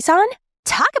laid your eyes on?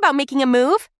 Talk about making a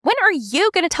move. When are you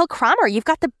gonna tell Cromer you've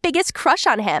got the biggest crush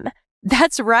on him?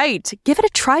 That's right. Give it a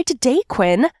try today,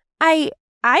 Quinn. I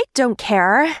don't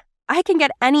care. I can get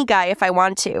any guy if I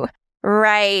want to.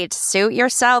 Right, suit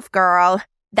yourself, girl.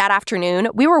 That afternoon,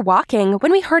 we were walking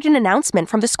when we heard an announcement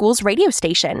from the school's radio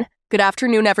station. Good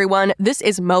afternoon, everyone. This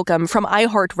is Malcolm from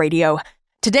iHeartRadio.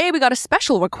 Today, we got a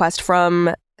special request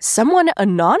from someone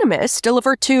anonymous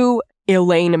delivered to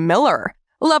Elaine Miller.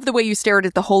 Love the way you stared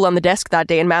at the hole on the desk that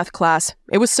day in math class.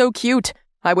 It was so cute.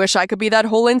 I wish I could be that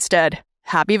hole instead.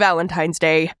 Happy Valentine's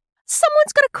Day.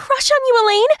 Someone's got a crush on you,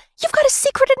 Elaine. You've got a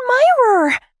secret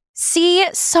admirer. See,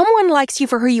 someone likes you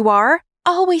for who you are.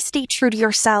 Always stay true to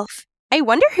yourself. I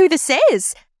wonder who this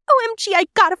is. OMG, I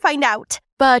gotta find out.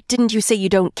 But didn't you say you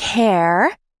don't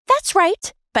care? That's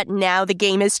right. But now the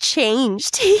game has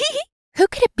changed. Who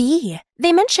could it be?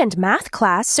 They mentioned math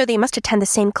class, so they must attend the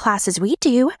same class as we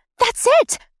do. That's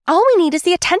it. All we need is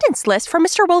the attendance list from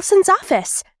Mr. Wilson's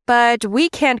office. But we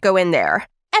can't go in there.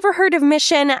 Ever heard of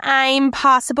Mission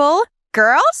Impossible?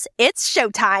 Girls, it's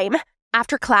showtime.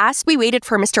 After class, we waited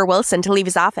for Mr. Wilson to leave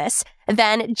his office.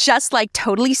 Then, just like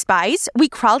totally spies, we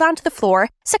crawled onto the floor,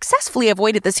 successfully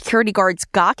avoided the security guard's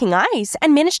gawking eyes,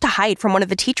 and managed to hide from one of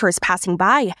the teachers passing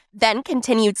by. Then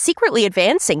continued secretly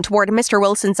advancing toward Mr.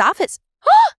 Wilson's office.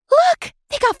 Oh, look!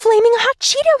 They got flaming hot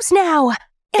Cheetos now!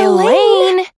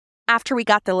 Elaine! After we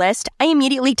got the list, I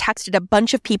immediately texted a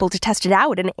bunch of people to test it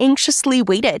out and anxiously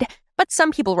waited. But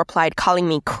some people replied calling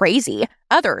me crazy.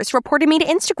 Others reported me to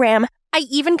Instagram. I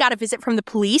even got a visit from the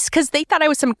police because they thought I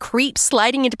was some creep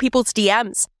sliding into people's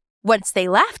DMs. Once they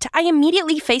left, I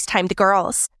immediately FaceTimed the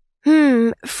girls.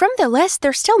 From the list,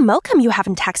 there's still Malcolm you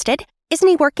haven't texted. Isn't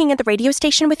he working at the radio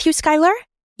station with you, Skylar?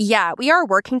 Yeah, we are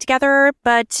working together,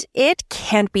 but it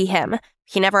can't be him.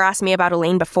 He never asked me about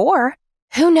Elaine before.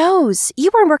 Who knows?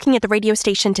 You weren't working at the radio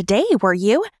station today, were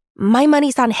you? My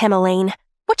money's on him, Elaine.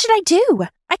 What should I do?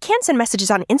 I can't send messages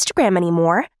on Instagram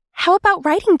anymore. How about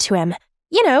writing to him?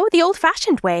 You know, the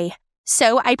old-fashioned way.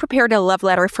 So I prepared a love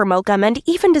letter for Malcolm and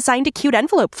even designed a cute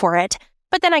envelope for it.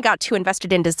 But then I got too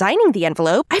invested in designing the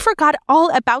envelope, I forgot all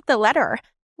about the letter.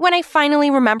 When I finally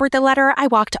remembered the letter, I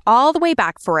walked all the way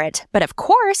back for it. But of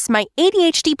course, my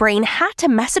ADHD brain had to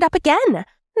mess it up again.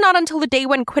 Not until the day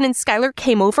when Quinn and Skylar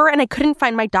came over and I couldn't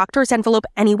find my doctor's envelope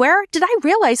anywhere did I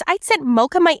realize I'd sent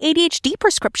Malcolm my ADHD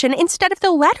prescription instead of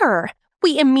the letter.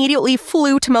 We immediately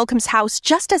flew to Malcolm's house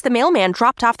just as the mailman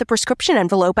dropped off the prescription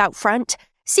envelope out front.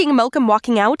 Seeing Malcolm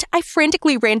walking out, I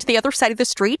frantically ran to the other side of the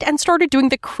street and started doing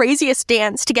the craziest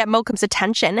dance to get Malcolm's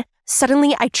attention.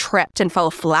 Suddenly, I tripped and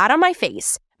fell flat on my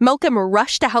face. Malcolm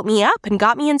rushed to help me up and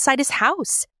got me inside his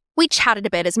house. We chatted a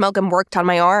bit as Malcolm worked on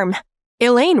my arm.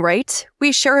 Elaine, right?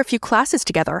 We share a few classes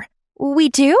together. We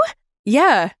do?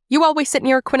 Yeah, you always sit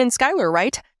near Quinn and Skylar,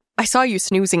 right? I saw you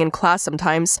snoozing in class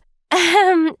sometimes.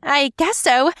 I guess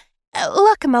so.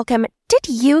 Look, Malcolm, did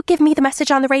you give me the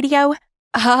message on the radio?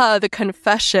 Ah, the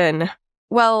confession.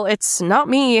 Well, it's not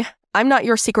me. I'm not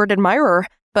your secret admirer,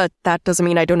 but that doesn't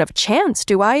mean I don't have a chance,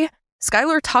 do I?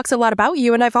 Skylar talks a lot about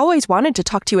you, and I've always wanted to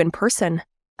talk to you in person.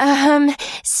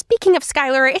 Speaking of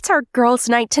Skylar, it's our girls'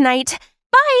 night tonight.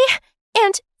 Bye!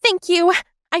 And thank you.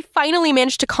 I finally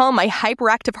managed to calm my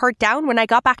hyperactive heart down when I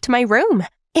got back to my room.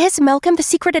 Is Malcolm the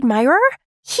secret admirer?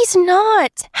 He's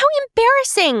not. How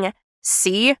embarrassing.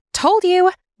 See? Told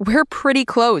you. We're pretty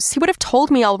close. He would have told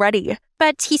me already.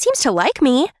 But he seems to like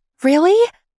me. Really?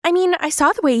 I mean, I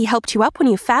saw the way he helped you up when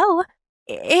you fell.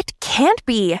 It can't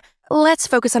be. Let's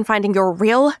focus on finding your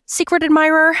real secret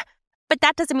admirer. But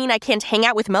that doesn't mean I can't hang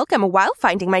out with Malcolm while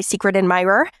finding my secret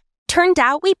admirer. Turned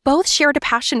out we both shared a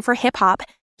passion for hip-hop.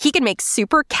 He can make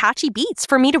super catchy beats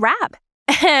for me to rap.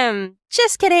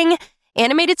 Just kidding.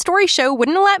 Animated Story Show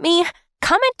wouldn't let me.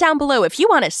 Comment down below if you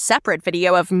want a separate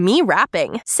video of me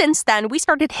rapping. Since then, we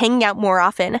started hanging out more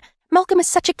often. Malcolm is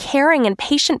such a caring and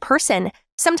patient person.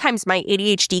 Sometimes my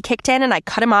ADHD kicked in and I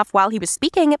cut him off while he was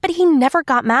speaking, but he never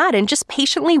got mad and just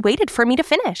patiently waited for me to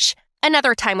finish.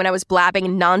 Another time when I was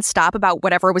blabbing nonstop about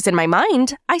whatever was in my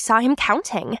mind, I saw him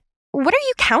counting. What are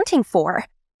you counting for?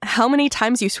 How many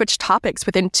times you switch topics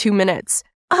within 2 minutes?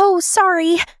 Oh,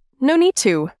 sorry. No need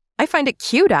to. I find it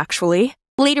cute, actually.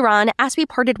 Later on, as we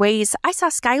parted ways, I saw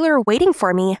Skylar waiting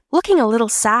for me, looking a little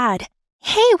sad.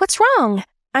 Hey, what's wrong?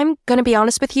 I'm gonna be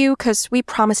honest with you, 'cause we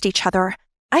promised each other.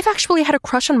 I've actually had a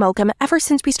crush on Malcolm ever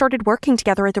since we started working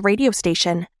together at the radio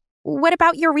station. What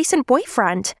about your recent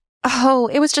boyfriend? Oh,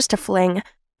 it was just a fling.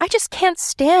 I just can't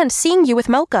stand seeing you with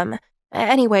Malcolm.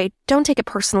 Anyway, don't take it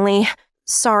personally.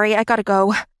 Sorry, I gotta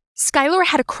go. Skylar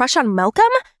had a crush on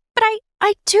Malcolm? But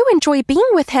I do enjoy being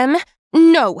with him.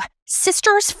 No,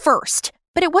 sisters first.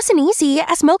 But it wasn't easy,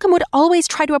 as Malcolm would always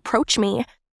try to approach me.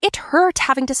 It hurt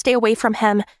having to stay away from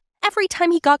him. Every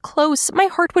time he got close, my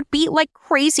heart would beat like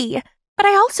crazy. But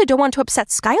I also don't want to upset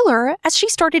Skylar, as she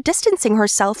started distancing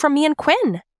herself from me and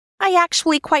Quinn. I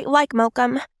actually quite like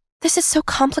Malcolm. This is so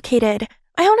complicated.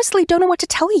 I honestly don't know what to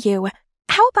tell you.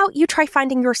 How about you try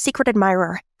finding your secret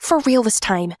admirer? For real this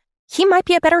time. He might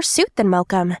be a better suit than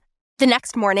Malcolm. The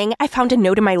next morning, I found a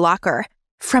note in my locker.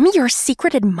 From your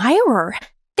secret admirer.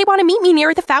 They want to meet me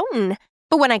near the fountain.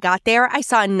 But when I got there, I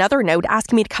saw another note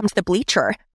asking me to come to the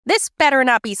bleacher. This better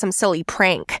not be some silly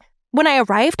prank. When I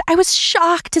arrived, I was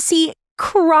shocked to see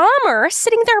Cromer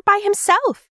sitting there by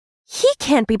himself. He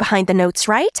can't be behind the notes,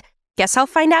 right? Guess I'll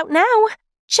find out now.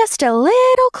 Just a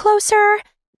little closer.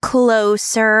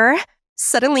 Closer.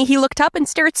 Suddenly he looked up and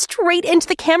stared straight into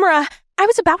the camera. I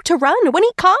was about to run when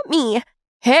he caught me.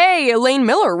 Hey, Elaine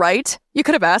Miller, right? You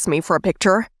could have asked me for a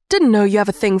picture. Didn't know you have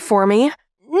a thing for me.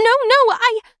 No,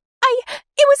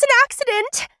 it was an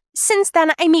accident. Since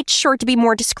then, I made sure to be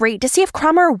more discreet to see if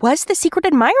Cromer was the secret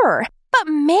admirer. But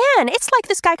man, it's like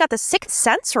this guy got the sixth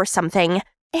sense or something.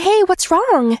 Hey, what's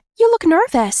wrong? You look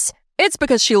nervous. It's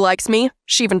because she likes me.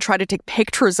 She even tried to take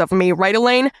pictures of me, right,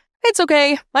 Elaine? It's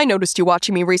okay. I noticed you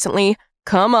watching me recently.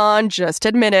 Come on, just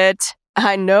admit it.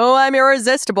 I know I'm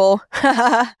irresistible.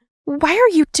 Why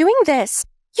are you doing this?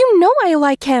 You know I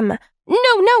like him.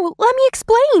 No, let me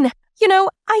explain. You know,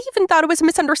 I even thought it was a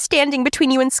misunderstanding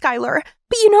between you and Skylar.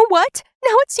 But you know what?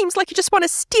 Now it seems like you just want to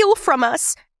steal from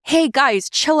us. Hey, guys,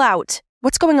 chill out.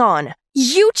 What's going on?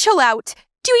 You chill out.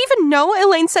 Do you even know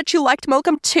Elaine said she liked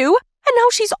Malcolm too? And now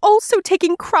she's also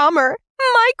taking Cromer.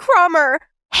 My Cromer.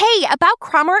 Hey, about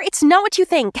Cromer, it's not what you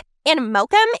think. And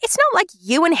Malcolm, it's not like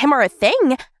you and him are a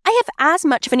thing. I have as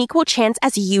much of an equal chance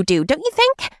as you do, don't you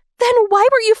think? Then why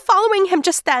were you following him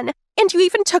just then? And you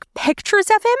even took pictures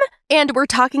of him? And we're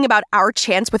talking about our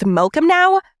chance with Malcolm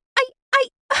now?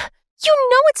 You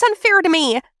know it's unfair to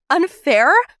me.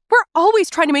 Unfair? We're always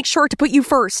trying to make sure to put you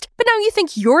first. But now you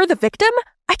think you're the victim?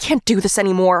 I can't do this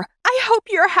anymore. I hope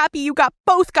you're happy you got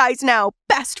both guys now,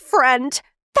 best friend.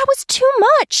 That was too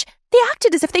much. They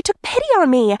acted as if they took pity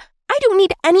on me. I don't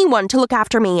need anyone to look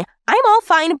after me. I'm all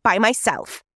fine by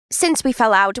myself. Since we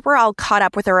fell out, we're all caught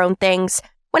up with our own things.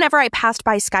 Whenever I passed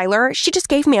by Skylar, she just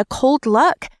gave me a cold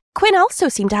look. Quinn also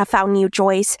seemed to have found new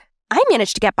joys. I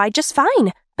managed to get by just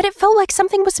fine, but it felt like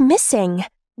something was missing.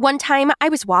 One time, I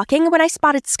was walking when I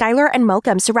spotted Skylar and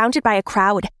Malcolm surrounded by a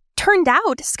crowd. Turned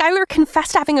out, Skylar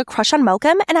confessed having a crush on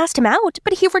Malcolm and asked him out,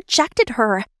 but he rejected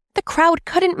her. The crowd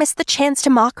couldn't miss the chance to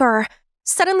mock her.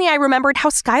 Suddenly, I remembered how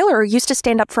Skylar used to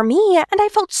stand up for me, and I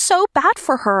felt so bad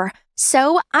for her.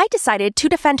 So I decided to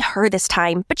defend her this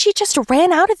time, but she just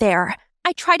ran out of there.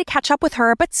 I tried to catch up with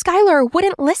her, but Skylar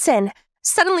wouldn't listen.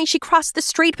 Suddenly, she crossed the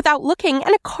street without looking,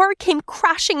 and a car came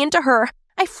crashing into her.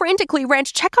 I frantically ran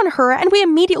to check on her, and we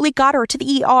immediately got her to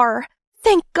the ER.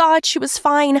 Thank God she was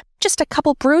fine, just a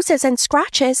couple bruises and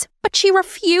scratches, but she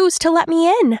refused to let me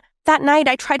in. That night,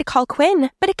 I tried to call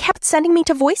Quinn, but it kept sending me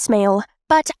to voicemail.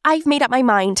 But I've made up my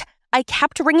mind. I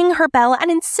kept ringing her bell and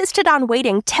insisted on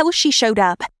waiting till she showed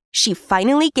up. She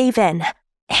finally gave in.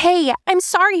 Hey, I'm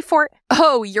sorry for—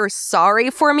 Oh, you're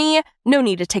sorry for me? No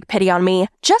need to take pity on me.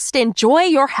 Just enjoy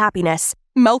your happiness.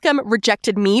 Malcolm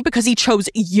rejected me because he chose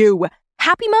you.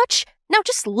 Happy much? Now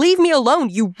just leave me alone,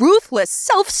 you ruthless,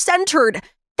 self-centered.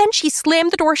 Then she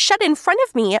slammed the door shut in front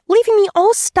of me, leaving me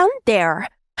all stunned there.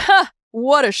 Ha!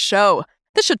 What a show.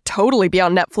 This should totally be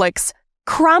on Netflix.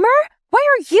 Cromer? Why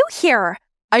are you here?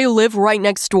 I live right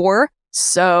next door,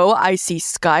 so I see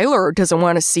Skylar doesn't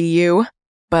want to see you.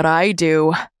 But I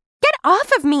do. Get off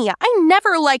of me! I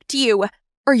never liked you!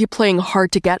 Are you playing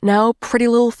hard to get now, pretty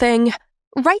little thing?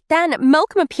 Right then,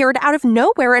 Malcolm appeared out of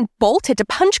nowhere and bolted to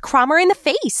punch Cromer in the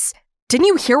face. Didn't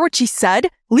you hear what she said?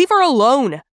 Leave her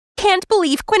alone. Can't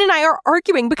believe Quinn and I are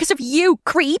arguing because of you,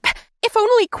 creep. If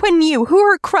only Quinn knew who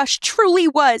her crush truly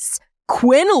was.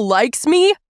 Quinn likes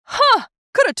me? Huh,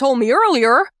 could have told me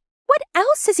earlier. What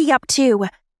else is he up to?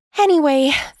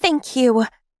 Anyway, thank you.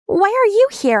 Why are you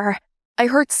here? I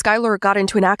heard Skylar got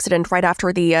into an accident right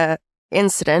after the,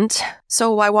 incident,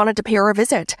 so I wanted to pay her a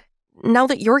visit. Now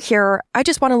that you're here, I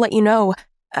just want to let you know,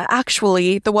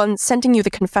 actually, the one sending you the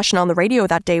confession on the radio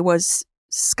that day was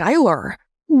Skylar.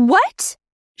 What?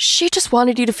 She just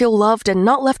wanted you to feel loved and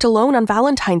not left alone on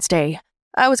Valentine's Day.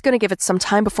 I was going to give it some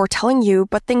time before telling you,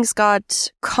 but things got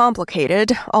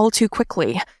complicated all too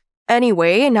quickly.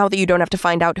 Anyway, now that you don't have to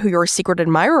find out who your secret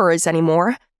admirer is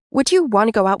anymore, would you want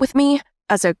to go out with me?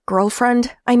 As a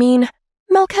girlfriend, I mean?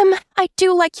 Malcolm, I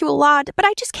do like you a lot, but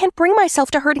I just can't bring myself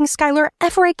to hurting Skylar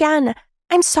ever again.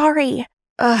 I'm sorry.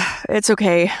 It's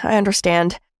okay. I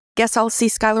understand. Guess I'll see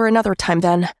Skylar another time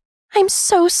then. I'm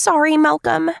so sorry,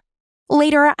 Malcolm.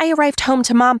 Later, I arrived home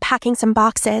to Mom packing some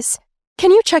boxes.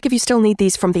 Can you check if you still need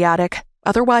these from the attic?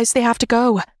 Otherwise, they have to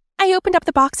go. I opened up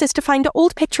the boxes to find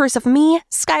old pictures of me,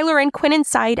 Skylar, and Quinn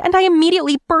inside, and I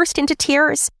immediately burst into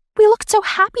tears. We looked so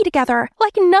happy together,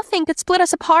 like nothing could split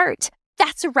us apart.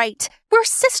 That's right. We're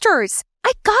sisters.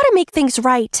 I gotta make things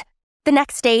right. The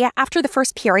next day, after the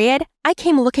first period, I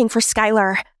came looking for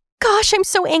Skylar. Gosh, I'm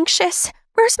so anxious.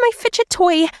 Where's my fidget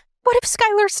toy? What if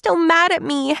Skylar's still mad at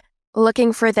me?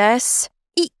 Looking for this?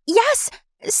 Yes!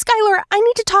 Skylar, I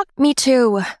need to talk— Me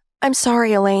too. I'm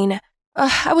sorry, Elaine.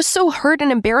 I was so hurt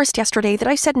and embarrassed yesterday that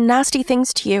I said nasty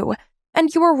things to you.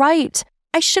 And you were right.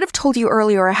 I should have told you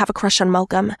earlier I have a crush on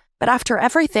Malcolm. But after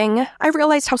everything, I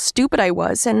realized how stupid I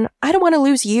was, and I don't want to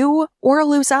lose you or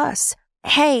lose us.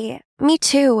 Hey, me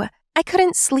too. I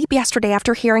couldn't sleep yesterday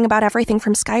after hearing about everything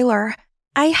from Skylar.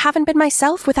 I haven't been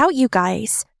myself without you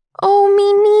guys. Oh,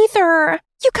 me neither.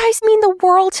 You guys mean the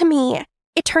world to me.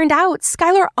 It turned out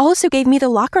Skylar also gave me the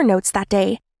locker notes that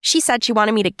day. She said she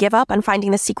wanted me to give up on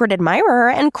finding the secret admirer,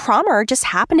 and Cromer just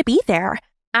happened to be there.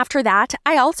 After that,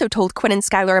 I also told Quinn and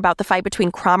Skylar about the fight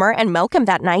between Cromer and Malcolm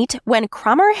that night when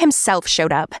Cromer himself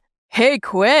showed up. Hey,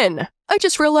 Quinn. I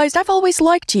just realized I've always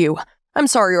liked you. I'm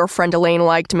sorry your friend Elaine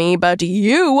liked me, but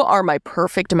you are my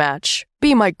perfect match.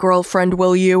 Be my girlfriend,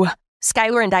 will you?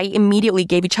 Skylar and I immediately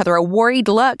gave each other a worried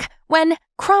look when,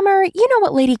 Cromer, you know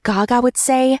what Lady Gaga would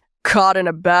say? Caught in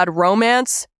a bad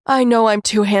romance? I know I'm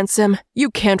too handsome. You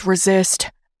can't resist.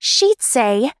 She'd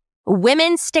say,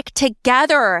 women stick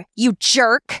together, you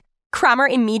jerk. Cromer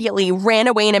immediately ran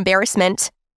away in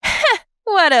embarrassment.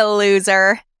 What a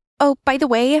loser. Oh, by the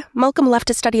way, Malcolm left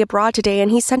to study abroad today and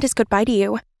he sent his goodbye to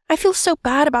you. I feel so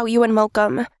bad about you and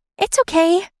Malcolm. It's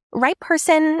okay. Right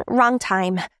person, wrong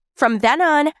time. From then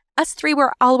on, us three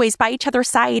were always by each other's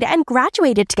side and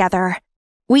graduated together.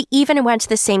 We even went to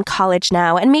the same college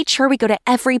now and made sure we go to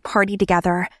every party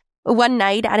together. One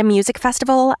night at a music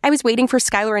festival, I was waiting for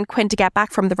Skylar and Quinn to get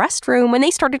back from the restroom when they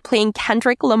started playing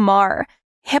Kendrick Lamar.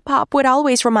 Hip-hop would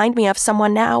always remind me of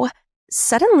someone now.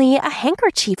 Suddenly, a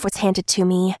handkerchief was handed to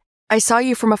me. I saw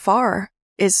you from afar.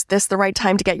 Is this the right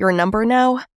time to get your number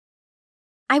now?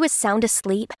 I was sound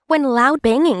asleep when loud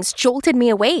bangings jolted me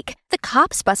awake. The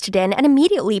cops busted in and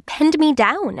immediately pinned me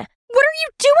down. What are you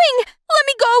doing? Let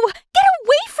me go! Get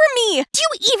away from me! Do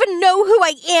you even know who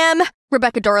I am?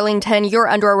 Rebecca Darlington, you're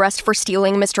under arrest for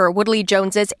stealing Mr. Woodley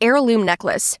Jones's heirloom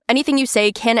necklace. Anything you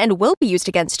say can and will be used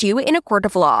against you in a court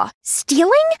of law.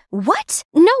 Stealing? What?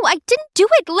 No, I didn't do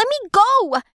it. Let me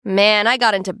go. Man, I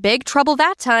got into big trouble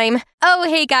that time. Oh,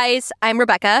 hey guys, I'm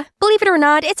Rebecca. Believe it or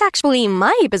not, it's actually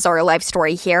my bizarre life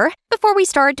story here. Before we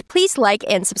start, please like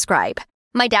and subscribe.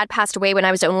 My dad passed away when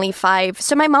I was only 5,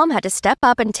 so my mom had to step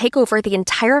up and take over the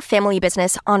entire family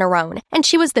business on her own. And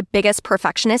she was the biggest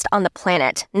perfectionist on the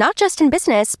planet, not just in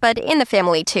business, but in the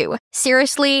family too.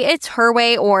 Seriously, it's her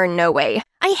way or no way.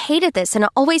 I hated this and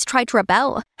always tried to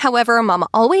rebel. However, Mom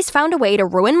always found a way to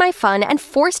ruin my fun and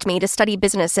forced me to study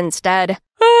business instead.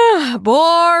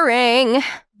 Boring.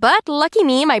 But lucky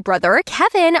me, my brother,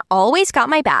 Kevin, always got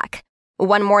my back.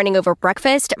 One morning over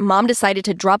breakfast, Mom decided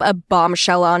to drop a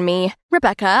bombshell on me.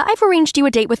 Rebecca, I've arranged you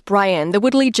a date with Brian, the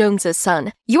Woodley Jones'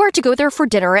 son. You are to go there for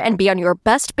dinner and be on your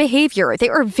best behavior. They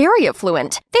are very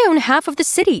affluent. They own half of the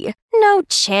city. No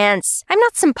chance. I'm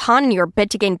not some pawn in your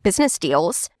bid to gain business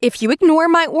deals. If you ignore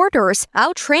my orders,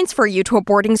 I'll transfer you to a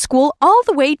boarding school all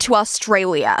the way to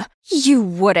Australia. You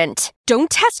wouldn't.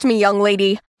 Don't test me, young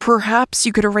lady. Perhaps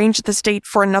you could arrange this date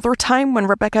for another time when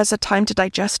Rebecca has had time to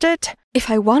digest it? If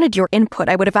I wanted your input,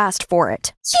 I would have asked for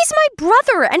it. He's my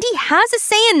brother, and he has a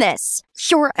say in this.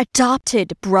 Your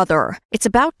adopted brother. It's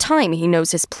about time he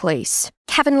knows his place.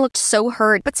 Kevin looked so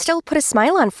hurt, but still put a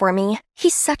smile on for me.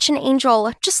 He's such an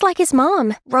angel, just like his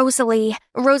mom, Rosalie.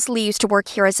 Rosalie used to work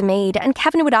here as a maid, and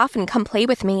Kevin would often come play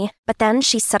with me. But then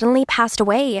she suddenly passed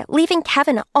away, leaving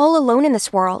Kevin all alone in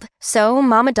this world. So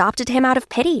Mom adopted him out of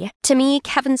pity. To me,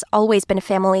 Kevin's always been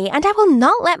family, and I will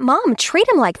not let Mom treat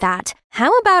him like that.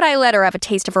 How about I let her have a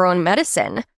taste of her own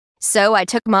medicine? So I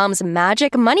took Mom's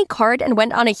magic money card and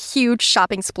went on a huge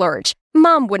shopping splurge.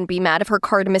 Mom wouldn't be mad if her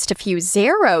card missed a few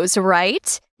zeros,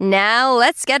 right? Now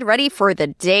let's get ready for the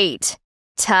date.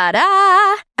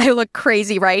 Ta-da! I look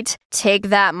crazy, right? Take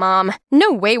that, Mom.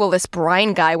 No way will this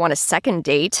Brian guy want a second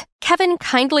date. Kevin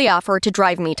kindly offered to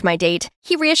drive me to my date.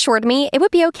 He reassured me it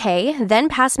would be okay, then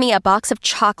passed me a box of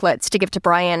chocolates to give to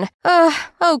Brian.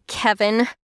 Oh, Kevin.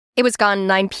 It was gone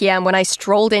 9 p.m. when I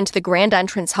strolled into the grand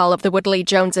entrance hall of the Woodley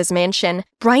Jones' mansion.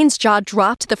 Brian's jaw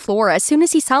dropped to the floor as soon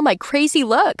as he saw my crazy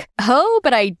look. Oh,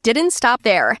 but I didn't stop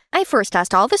there. I first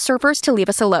asked all the servers to leave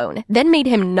us alone, then made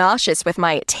him nauseous with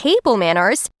my table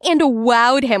manners, and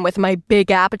wowed him with my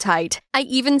big appetite. I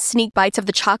even sneaked bites of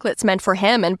the chocolates meant for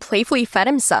him and playfully fed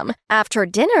him some. After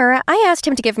dinner, I asked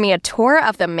him to give me a tour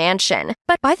of the mansion.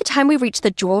 But by the time we reached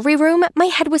the jewelry room, my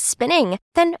head was spinning.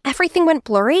 Then everything went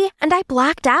blurry, and I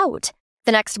blacked out.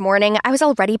 The next morning, I was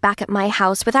already back at my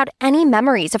house without any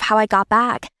memories of how I got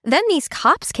back. Then these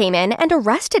cops came in and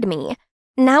arrested me.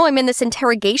 Now I'm in this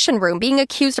interrogation room being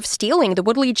accused of stealing the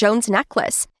Woodley Jones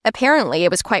necklace. Apparently,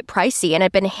 it was quite pricey and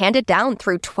had been handed down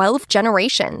through 12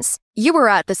 generations. You were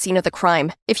at the scene of the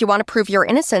crime. If you want to prove your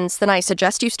innocence, then I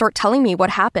suggest you start telling me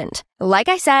what happened. Like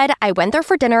I said, I went there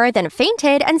for dinner, then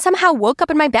fainted, and somehow woke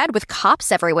up in my bed with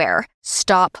cops everywhere.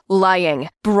 Stop lying.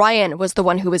 Brian was the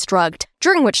one who was drugged,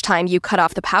 during which time you cut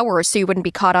off the power so you wouldn't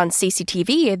be caught on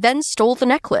CCTV, then stole the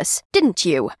necklace, didn't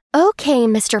you? Okay,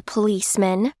 Mr.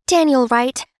 Policeman. Daniel,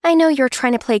 right? I know you're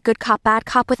trying to play good cop, bad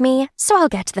cop with me, so I'll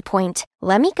get to the point.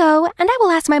 Let me go, and I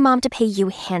will ask my mom to pay you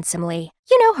handsomely.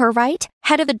 You know her, right?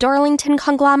 Head of the Darlington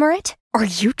conglomerate? Are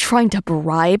you trying to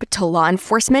bribe to law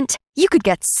enforcement? You could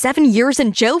get 7 years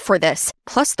in jail for this,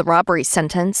 plus the robbery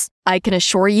sentence. I can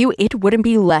assure you it wouldn't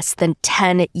be less than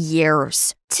 10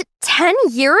 years. 10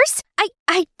 years?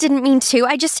 I didn't mean to.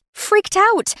 I just freaked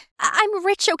out. I'm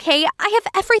rich, okay? I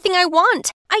have everything I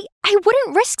want. I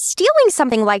wouldn't risk stealing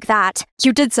something like that.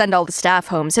 You did send all the staff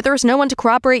home, so there was no one to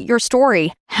corroborate your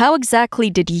story. How exactly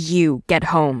did you get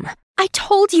home? I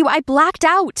told you I blacked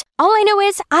out. All I know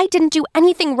is I didn't do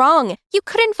anything wrong. You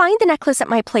couldn't find the necklace at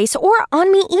my place or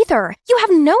on me either. You have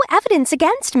no evidence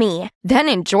against me. Then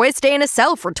enjoy a stay in a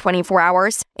cell for 24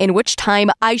 hours, in which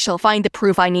time I shall find the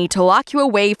proof I need to lock you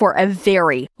away for a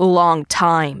very long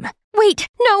time. Wait,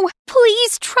 no,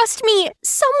 please trust me.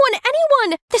 Someone,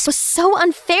 anyone. This was so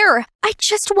unfair. I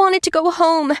just wanted to go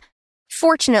home.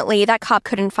 Fortunately, that cop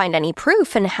couldn't find any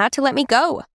proof and had to let me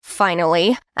go.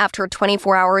 Finally, after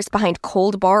 24 hours behind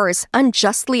cold bars,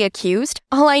 unjustly accused,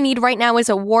 all I need right now is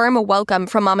a warm welcome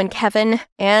from Mom and Kevin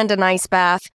and a nice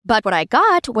bath. But what I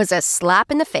got was a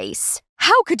slap in the face.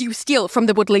 How could you steal from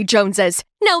the Woodley Joneses?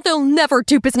 Now they'll never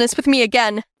do business with me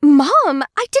again. Mom,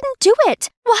 I didn't do it.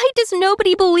 Why does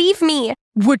nobody believe me?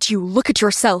 Would you look at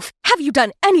yourself? Have you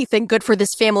done anything good for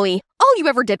this family? All you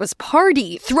ever did was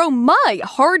party, throw my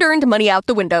hard-earned money out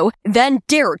the window, then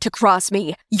dare to cross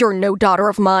me. You're no daughter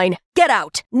of mine. Get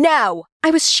out, now! I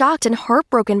was shocked and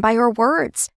heartbroken by her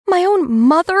words. My own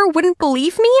mother wouldn't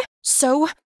believe me? So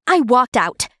I walked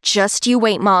out. Just you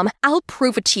wait, Mom. I'll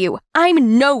prove it to you.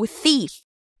 I'm no thief.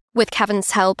 With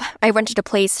Kevin's help, I rented a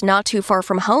place not too far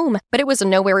from home, but it was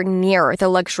nowhere near the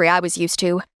luxury I was used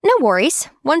to. No worries.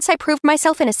 Once I proved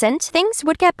myself innocent, things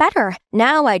would get better.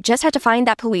 Now I just had to find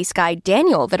that police guy,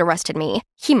 Daniel, that arrested me.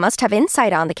 He must have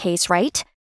insight on the case, right?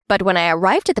 But when I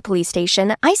arrived at the police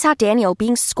station, I saw Daniel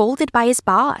being scolded by his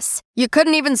boss. You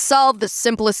couldn't even solve the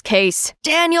simplest case.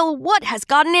 Daniel, what has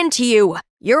gotten into you?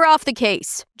 You're off the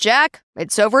case. Jack,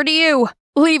 it's over to you.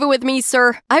 Leave it with me,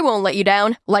 sir. I won't let you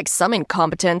down, like some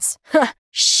incompetents.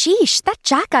 Sheesh, that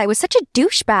Jack guy was such a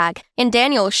douchebag. And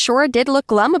Daniel sure did look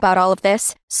glum about all of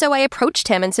this. So I approached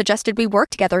him and suggested we work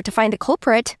together to find the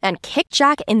culprit and kick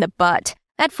Jack in the butt.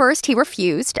 At first, he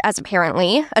refused, as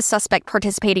apparently a suspect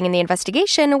participating in the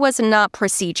investigation was not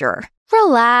procedure.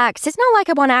 Relax, it's not like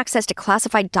I want access to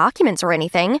classified documents or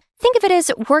anything. Think of it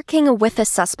as working with a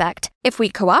suspect. If we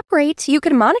cooperate, you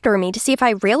could monitor me to see if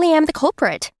I really am the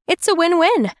culprit. It's a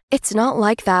win-win. It's not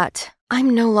like that.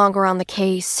 I'm no longer on the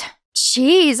case.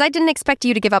 Jeez, I didn't expect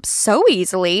you to give up so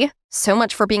easily. So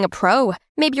much for being a pro.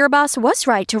 Maybe your boss was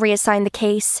right to reassign the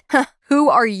case. Who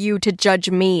are you to judge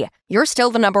me? You're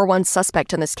still the #1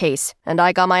 suspect in this case, and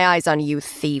I got my eyes on you,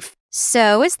 thief.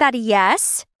 So, is that a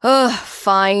yes? Ugh,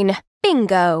 fine.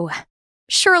 Bingo.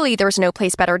 Surely there's no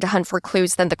place better to hunt for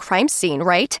clues than the crime scene,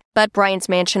 right? But Brian's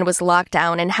mansion was locked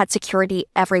down and had security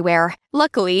everywhere.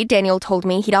 Luckily, Daniel told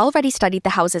me he'd already studied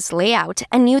the house's layout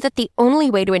and knew that the only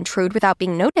way to intrude without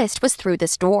being noticed was through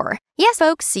this door. Yes,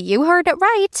 folks, you heard it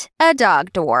right. A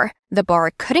dog door. The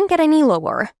bar couldn't get any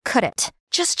lower, could it?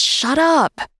 Just shut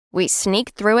up. We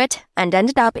sneaked through it and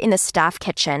ended up in the staff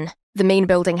kitchen. The main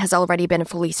building has already been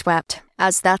fully swept,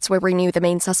 as that's where we knew the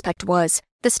main suspect was.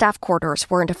 The staff quarters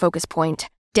weren't a focus point.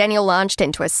 Daniel launched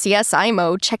into a CSI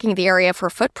mode, checking the area for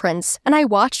footprints, and I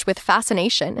watched with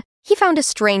fascination. He found a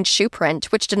strange shoe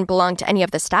print which didn't belong to any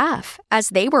of the staff, as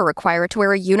they were required to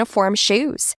wear uniform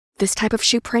shoes. This type of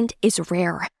shoe print is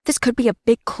rare. This could be a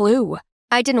big clue.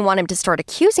 I didn't want him to start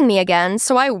accusing me again,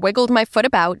 so I wiggled my foot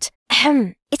about.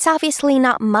 It's obviously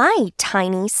not my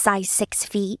tiny size 6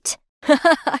 feet.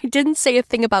 I didn't say a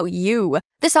thing about you.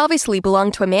 This obviously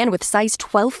belonged to a man with size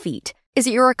 12 feet. Is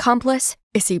it your accomplice?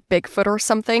 Is he Bigfoot or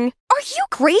something? Are you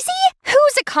crazy?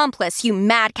 Whose accomplice, you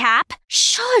madcap?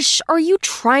 Shush! Are you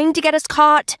trying to get us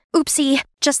caught? Oopsie.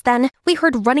 Just then, we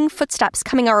heard running footsteps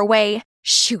coming our way.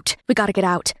 Shoot, we gotta get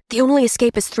out. The only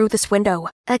escape is through this window.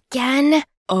 Again?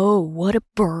 Oh, what a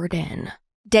burden.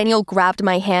 Daniel grabbed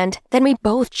my hand, then we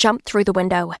both jumped through the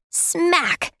window.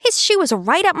 Smack! His shoe was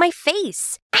right up my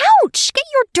face. Ouch! Get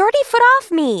your dirty foot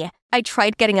off me! I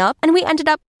tried getting up, and we ended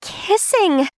up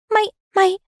kissing.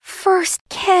 My first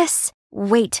kiss.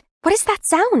 Wait, what is that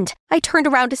sound? I turned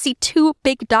around to see 2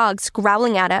 big dogs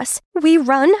growling at us. We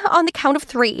run on the count of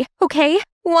 3, okay?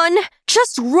 1,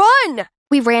 just run!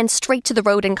 We ran straight to the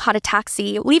road and caught a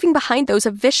taxi, leaving behind those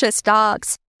vicious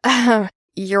dogs.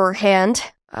 Your hand?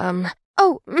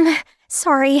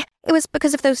 Sorry. It was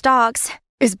because of those dogs.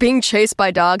 Is being chased by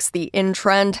dogs the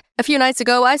in-trend? A few nights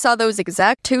ago, I saw those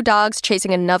exact 2 dogs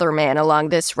chasing another man along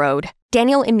this road.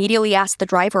 Daniel immediately asked the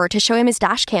driver to show him his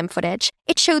dashcam footage.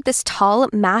 It showed this tall,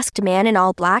 masked man in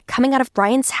all black coming out of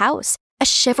Brian's house. A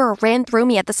shiver ran through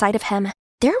me at the sight of him.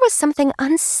 There was something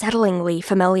unsettlingly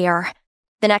familiar.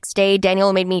 The next day,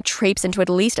 Daniel made me traipse into at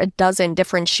least a dozen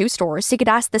different shoe stores so he could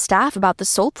ask the staff about the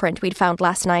sole print we'd found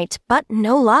last night, but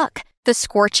no luck. The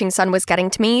scorching sun was getting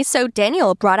to me, so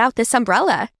Daniel brought out this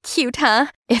umbrella. Cute,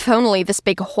 huh? If only this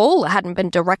big hole hadn't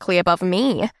been directly above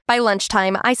me. By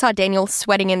lunchtime, I saw Daniel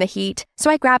sweating in the heat,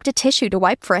 so I grabbed a tissue to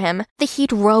wipe for him. The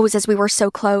heat rose as we were so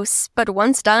close, but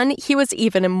once done, he was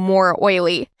even more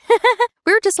oily.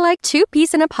 We were just like 2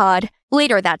 peas in a pod.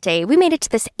 Later that day, we made it to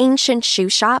this ancient shoe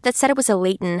shop that said it was a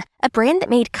Leighton, a brand that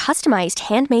made customized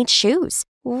handmade shoes.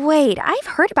 Wait, I've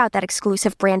heard about that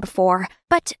exclusive brand before,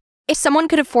 but if someone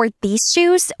could afford these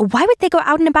shoes, why would they go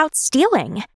out and about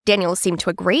stealing? Daniel seemed to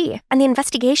agree, and the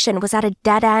investigation was at a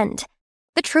dead end.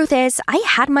 The truth is, I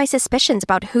had my suspicions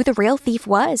about who the real thief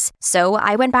was, so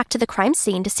I went back to the crime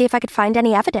scene to see if I could find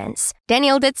any evidence.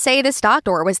 Daniel did say this dog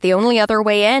door was the only other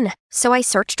way in, so I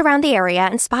searched around the area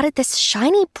and spotted this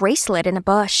shiny bracelet in a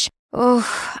bush.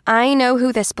 Oh, I know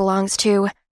who this belongs to.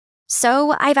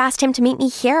 So I've asked him to meet me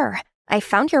here. I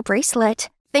found your bracelet.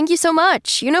 Thank you so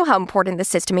much. You know how important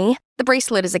this is to me. The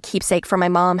bracelet is a keepsake from my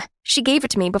mom. She gave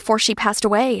it to me before she passed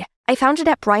away. I found it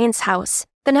at Brian's house.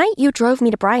 The night you drove me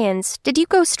to Brian's, did you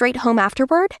go straight home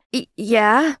afterward?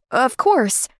 Yeah, of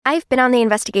course. I've been on the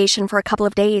investigation for a couple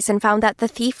of days and found that the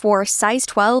thief wore size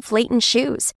 12 Leighton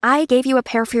shoes. I gave you a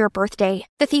pair for your birthday.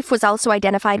 The thief was also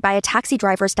identified by a taxi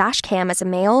driver's dash cam as a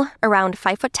male, around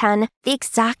 5'10", the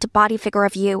exact body figure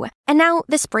of you. And now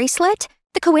this bracelet?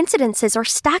 The coincidences are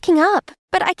stacking up,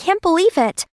 but I can't believe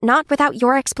it. Not without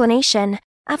your explanation.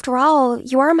 After all,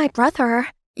 you are my brother.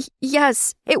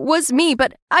 Yes, it was me,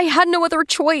 but I had no other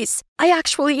choice. I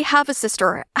actually have a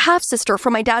sister, a half-sister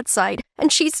from my dad's side,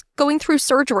 and she's going through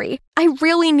surgery. I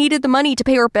really needed the money to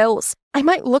pay her bills. I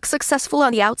might look successful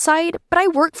on the outside, but I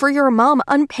work for your mom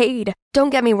unpaid. Don't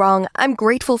get me wrong, I'm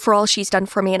grateful for all she's done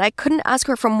for me, and I couldn't ask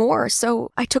her for more,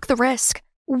 so I took the risk.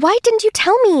 Why didn't you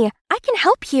tell me? I can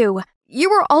help you. You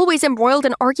were always embroiled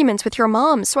in arguments with your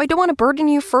mom, so I don't want to burden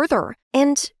you further.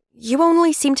 And you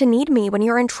only seem to need me when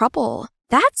you're in trouble.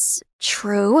 That's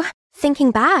true.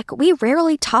 Thinking back, we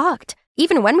rarely talked.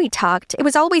 Even when we talked, it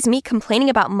was always me complaining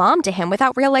about Mom to him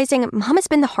without realizing Mom has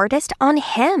been the hardest on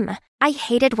him. I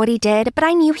hated what he did, but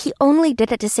I knew he only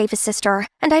did it to save his sister,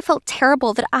 and I felt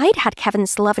terrible that I'd had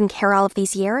Kevin's love and care all of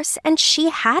these years, and she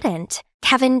hadn't.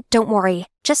 Kevin, don't worry.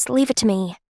 Just leave it to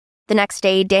me. The next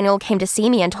day, Daniel came to see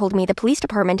me and told me the police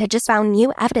department had just found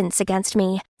new evidence against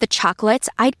me. The chocolates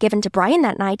I'd given to Brian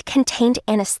that night contained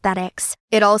anesthetics.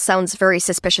 It all sounds very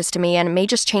suspicious to me and may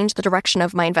just change the direction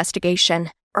of my investigation.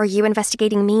 Are you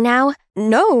investigating me now?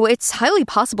 No, it's highly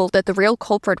possible that the real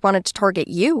culprit wanted to target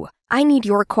you. I need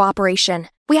your cooperation.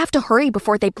 We have to hurry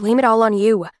before they blame it all on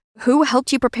you. Who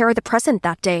helped you prepare the present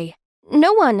that day?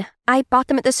 No one. I bought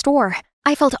them at the store.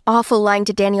 I felt awful lying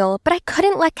to Daniel, but I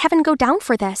couldn't let Kevin go down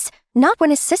for this. Not when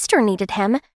his sister needed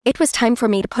him. It was time for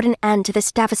me to put an end to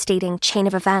this devastating chain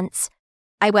of events.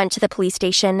 I went to the police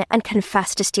station and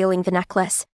confessed to stealing the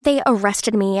necklace. They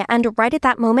arrested me, and right at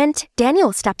that moment,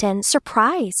 Daniel stepped in,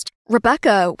 surprised.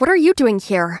 Rebecca, what are you doing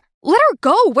here? Let her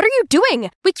go! What are you doing?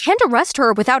 We can't arrest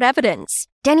her without evidence.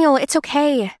 Daniel, it's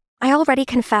okay. I already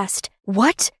confessed.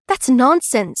 What? That's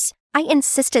nonsense. I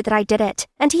insisted that I did it,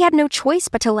 and he had no choice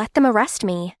but to let them arrest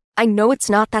me. I know it's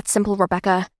not that simple,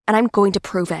 Rebecca, and I'm going to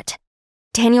prove it.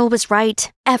 Daniel was right.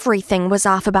 Everything was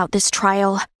off about this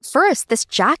trial. First, this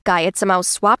Jack guy had somehow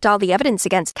swapped all the evidence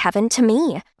against Kevin to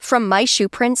me. From my shoe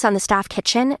prints on the staff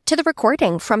kitchen to the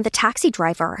recording from the taxi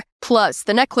driver. Plus,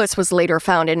 the necklace was later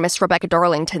found in Miss Rebecca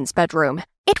Darlington's bedroom.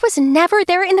 It was never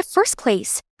there in the first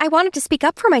place. I wanted to speak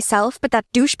up for myself, but that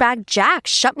douchebag Jack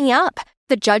shut me up.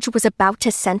 The judge was about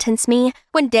to sentence me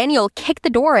when Daniel kicked the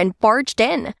door and barged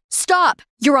in. Stop!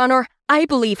 Your Honor, I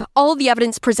believe all the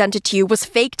evidence presented to you was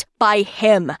faked by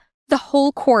him. The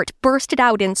whole court bursted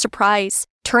out in surprise.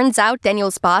 Turns out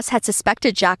Daniel's boss had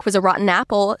suspected Jack was a rotten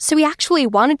apple, so he actually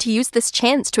wanted to use this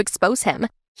chance to expose him.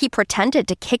 He pretended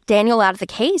to kick Daniel out of the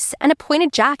case and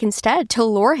appointed Jack instead to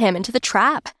lure him into the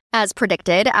trap. As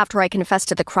predicted, after I confessed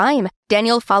to the crime,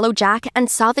 Daniel followed Jack and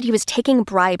saw that he was taking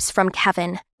bribes from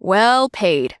Kevin. Well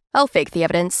paid. I'll fake the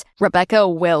evidence. Rebecca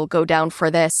will go down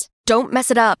for this. Don't mess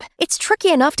it up. It's tricky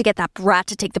enough to get that brat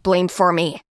to take the blame for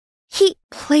me. He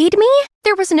played me?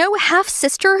 There was no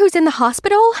half-sister who's in the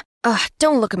hospital? Ugh,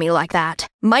 don't look at me like that.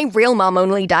 My real mom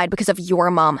only died because of your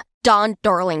mom, Dawn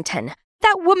Darlington.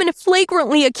 That woman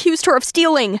flagrantly accused her of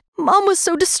stealing. Mom was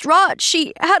so distraught,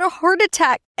 she had a heart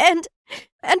attack and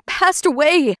passed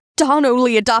away. Dawn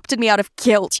only adopted me out of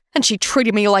guilt, and she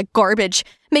treated me like garbage,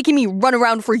 making me run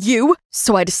around for you.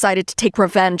 So I decided to take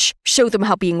revenge, show them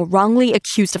how being wrongly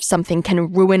accused of something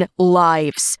can ruin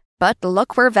lives. But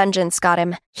look where vengeance got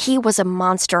him. He was a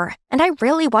monster, and I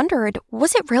really wondered,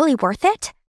 was it really worth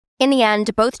it? In the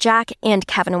end, both Jack and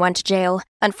Kevin went to jail.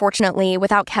 Unfortunately,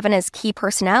 without Kevin as key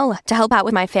personnel to help out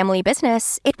with my family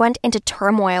business, it went into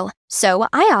turmoil. So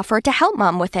I offered to help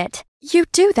Mom with it. You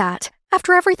do that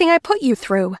after everything I put you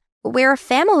through. We're a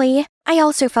family. I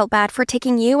also felt bad for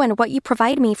taking you and what you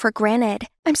provide me for granted.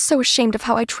 I'm so ashamed of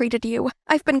how I treated you.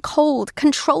 I've been cold,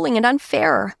 controlling, and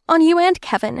unfair on you and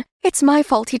Kevin. It's my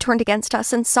fault he turned against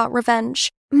us and sought revenge.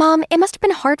 Mom, it must have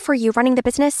been hard for you running the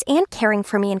business and caring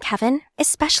for me and Kevin,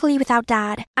 especially without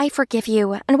Dad. I forgive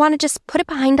you and want to just put it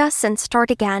behind us and start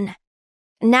again.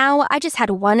 Now, I just had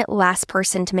one last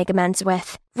person to make amends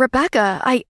with. Rebecca,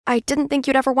 I didn't think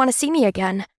you'd ever want to see me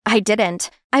again. I didn't.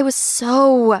 I was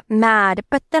so mad,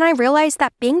 but then I realized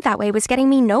that being that way was getting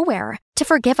me nowhere. To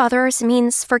forgive others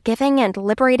means forgiving and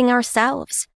liberating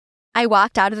ourselves. I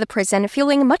walked out of the prison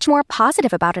feeling much more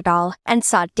positive about it all and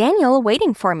saw Daniel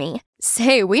waiting for me.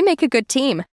 Say, we make a good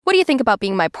team. What do you think about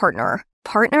being my partner?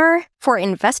 Partner? For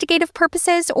investigative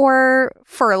purposes or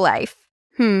for life?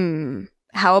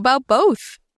 How about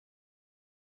both?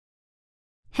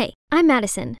 Hey, I'm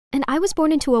Madison, and I was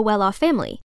born into a well-off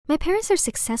family. My parents are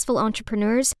successful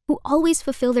entrepreneurs who always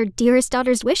fulfill their dearest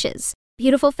daughter's wishes.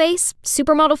 Beautiful face,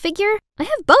 supermodel figure, I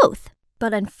have both.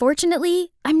 But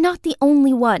unfortunately, I'm not the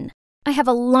only one. I have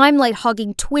a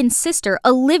limelight-hogging twin sister,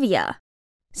 Olivia.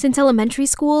 Since elementary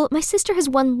school, my sister has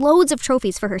won loads of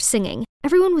trophies for her singing.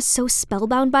 Everyone was so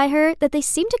spellbound by her that they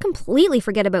seemed to completely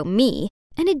forget about me.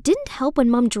 And it didn't help when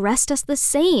Mom dressed us the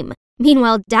same.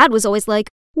 Meanwhile, Dad was always like,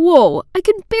 "Whoa, I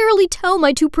can barely tell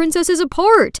my two princesses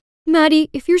apart. Maddie,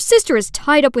 if your sister is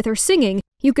tied up with her singing,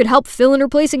 you could help fill in her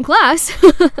place in class."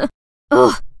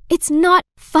 Ugh, it's not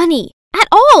funny at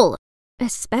all.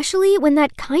 Especially when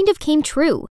that kind of came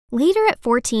true. Later at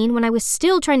 14, when I was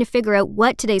still trying to figure out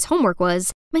what today's homework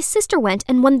was, my sister went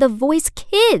and won The Voice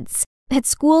Kids. At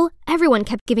school, everyone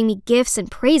kept giving me gifts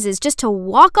and praises just to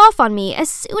walk off on me as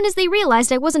soon as they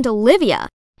realized I wasn't Olivia.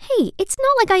 Hey, it's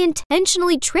not like I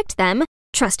intentionally tricked them.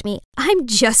 Trust me, I'm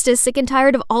just as sick and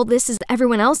tired of all this as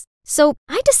everyone else, so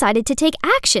I decided to take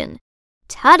action.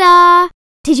 Ta-da!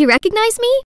 Did you recognize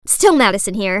me? Still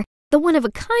Madison here. The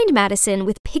one-of-a-kind Madison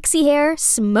with pixie hair,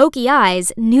 smoky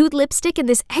eyes, nude lipstick, and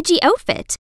this edgy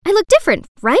outfit. I look different,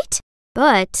 right?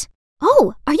 But...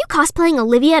 Oh, are you cosplaying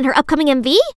Olivia in her upcoming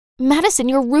MV? Madison,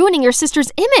 you're ruining your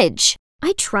sister's image.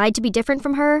 I tried to be different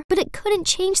from her, but it couldn't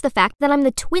change the fact that I'm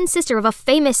the twin sister of a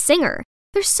famous singer.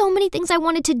 There's so many things I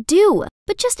wanted to do,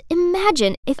 but just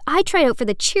imagine if I tried out for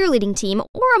the cheerleading team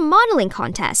or a modeling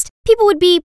contest. People would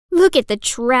be, "Look at the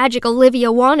tragic Olivia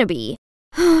wannabe."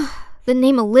 The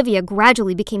name Olivia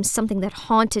gradually became something that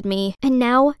haunted me, and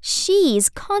now she's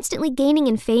constantly gaining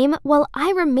in fame while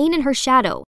I remain in her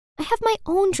shadow. I have my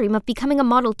own dream of becoming a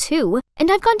model too, and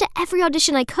I've gone to every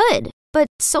audition I could, but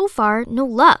so far, no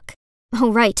luck.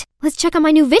 Oh right, let's check on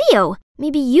my new video.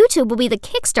 Maybe YouTube will be the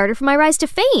Kickstarter for my rise to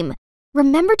fame.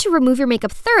 Remember to remove your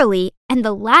makeup thoroughly, and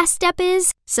the last step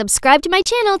is subscribe to my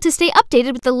channel to stay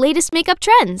updated with the latest makeup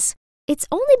trends. It's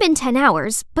only been 10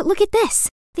 hours, but look at this.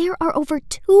 There are over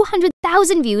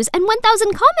 200,000 views and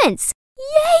 1,000 comments.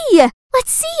 Yay!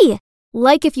 Let's see.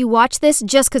 Like if you watch this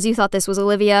just because you thought this was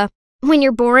Olivia. When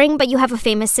you're boring but you have a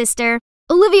famous sister.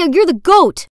 Olivia, you're the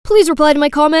GOAT. Please reply to my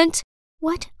comment.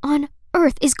 What on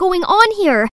earth is going on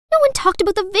here? No one talked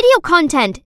about the video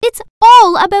content. It's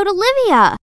all about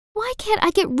Olivia. Why can't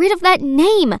I get rid of that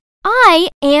name? I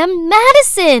am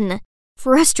Madison.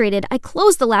 Frustrated, I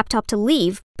closed the laptop to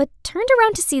leave, but turned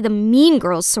around to see the mean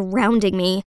girls surrounding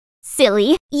me.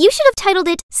 Silly, you should have titled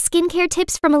it Skincare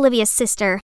Tips from Olivia's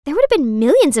Sister. There would have been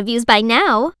millions of views by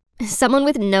now. Someone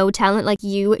with no talent like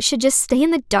you should just stay in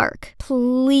the dark.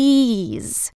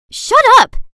 Please. Shut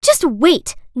up! Just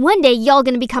wait. One day y'all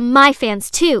gonna become my fans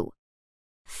too.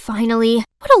 Finally,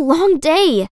 what a long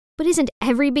day. But isn't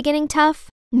every beginning tough?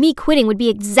 Me quitting would be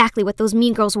exactly what those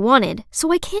mean girls wanted,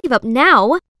 so I can't give up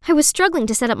now. I was struggling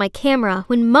to set up my camera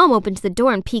when Mom opened the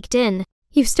door and peeked in.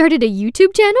 You started a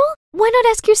YouTube channel? Why not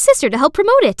ask your sister to help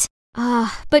promote it?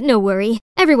 But no worry.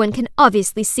 Everyone can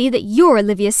obviously see that you're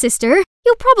Olivia's sister.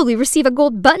 You'll probably receive a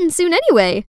gold button soon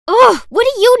anyway. Ugh, what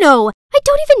do you know? I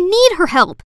don't even need her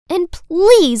help. And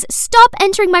please stop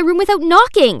entering my room without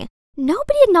knocking.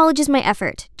 Nobody acknowledges my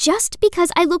effort just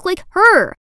because I look like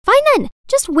her. Fine then,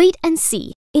 just wait and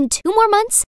see. In 2 more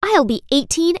months, I'll be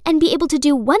 18 and be able to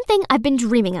do one thing I've been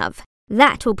dreaming of.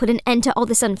 That will put an end to all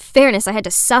this unfairness I had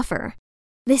to suffer.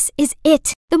 This is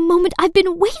it, the moment I've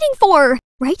been waiting for.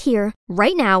 Right here,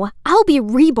 right now, I'll be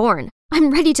reborn. I'm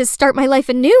ready to start my life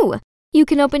anew. You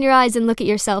can open your eyes and look at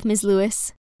yourself, Ms.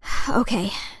 Lewis.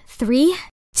 Okay, 3,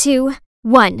 2,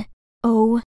 1.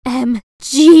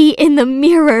 OMG in the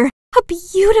mirror. A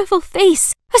beautiful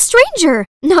face. A stranger.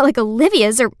 Not like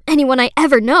Olivia's or anyone I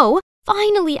ever know.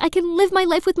 Finally, I can live my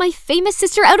life with my famous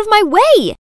sister out of my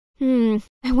way.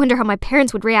 I wonder how my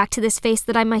parents would react to this face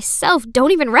that I myself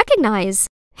don't even recognize.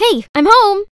 Hey, I'm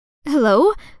home.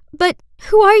 Hello? But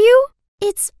who are you?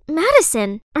 It's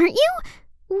Madison, aren't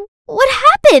you? What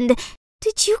happened?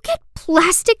 Did you get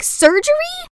plastic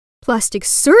surgery? Plastic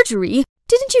surgery?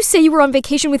 Didn't you say you were on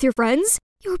vacation with your friends?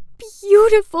 Your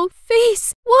beautiful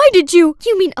face. Why did you?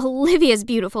 You mean Olivia's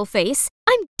beautiful face.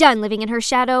 I'm done living in her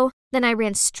shadow. Then I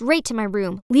ran straight to my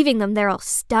room, leaving them there all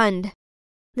stunned.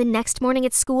 The next morning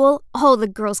at school, all the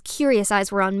girls' curious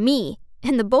eyes were on me.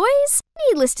 And the boys?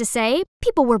 Needless to say,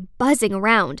 people were buzzing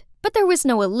around. But there was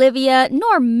no Olivia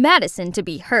nor Madison to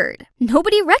be heard.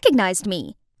 Nobody recognized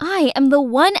me. I am the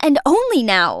one and only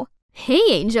now. Hey,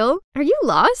 Angel. Are you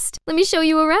lost? Let me show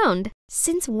you around.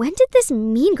 Since when did this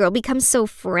mean girl become so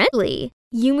friendly?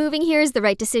 You moving here is the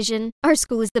right decision. Our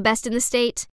school is the best in the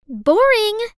state.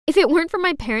 Boring. If it weren't for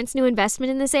my parents' new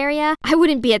investment in this area, I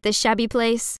wouldn't be at this shabby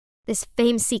place. This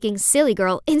fame-seeking silly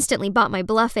girl instantly bought my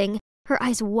bluffing. Her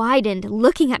eyes widened,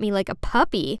 looking at me like a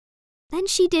puppy. Then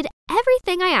she did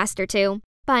everything I asked her to,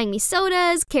 buying me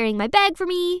sodas, carrying my bag for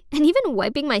me, and even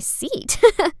wiping my seat.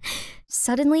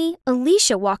 Suddenly,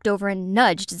 Alicia walked over and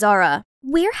nudged Zara.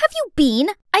 "Where have you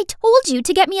been? I told you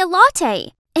to get me a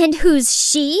latte." "And who's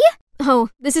she?" "Oh,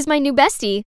 this is my new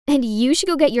bestie. And you should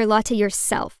go get your latte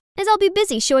yourself, as I'll be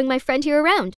busy showing my friend here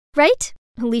around, right?"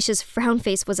 Alicia's frown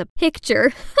face was a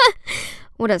picture.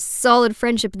 What a solid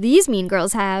friendship these mean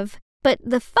girls have. But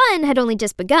the fun had only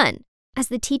just begun. As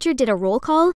the teacher did a roll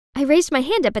call, I raised my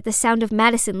hand up at the sound of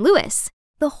Madison Lewis.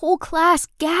 The whole class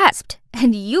gasped,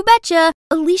 and you betcha,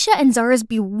 Alicia and Zara's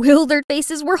bewildered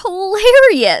faces were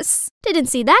hilarious. Didn't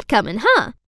see that coming,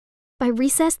 huh? By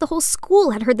recess, the whole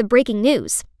school had heard the breaking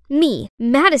news. Me,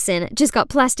 Madison, just got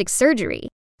plastic surgery.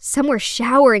 Some were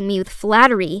showering me with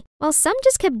flattery, while some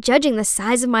just kept judging the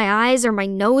size of my eyes or my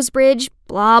nose bridge,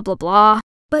 blah, blah, blah.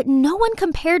 But no one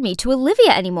compared me to Olivia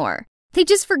anymore. They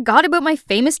just forgot about my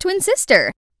famous twin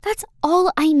sister. That's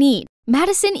all I need.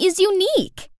 Madison is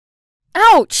unique.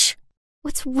 Ouch!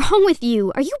 What's wrong with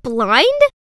you? Are you blind?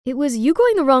 It was you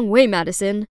going the wrong way,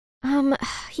 Madison.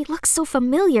 He looks so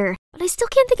familiar, but I still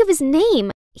can't think of his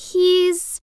name.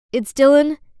 It's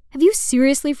Dylan. Have you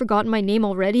seriously forgotten my name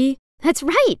already? That's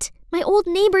right! My old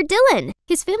neighbor Dylan.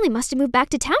 His family must have moved back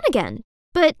to town again.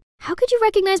 But how could you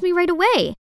recognize me right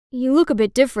away? You look a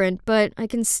bit different, but I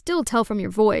can still tell from your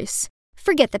voice.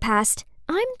 Forget the past.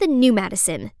 I'm the new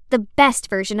Madison, the best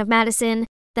version of Madison.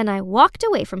 Then I walked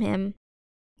away from him.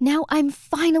 Now I'm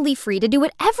finally free to do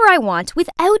whatever I want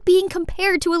without being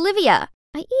compared to Olivia.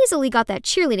 I easily got that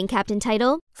cheerleading captain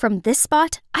title. From this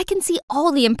spot, I can see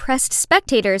all the impressed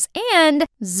spectators and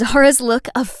Zara's look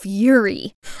of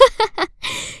fury.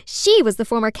 She was the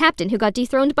former captain who got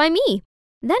dethroned by me.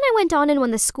 Then I went on and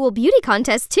won the school beauty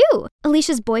contest too.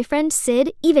 Alicia's boyfriend,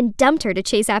 Sid, even dumped her to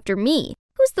chase after me.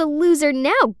 Who's the loser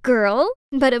now, girl?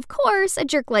 But of course, a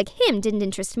jerk like him didn't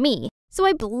interest me, so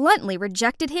I bluntly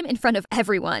rejected him in front of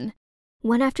everyone.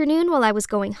 One afternoon while I was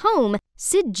going home,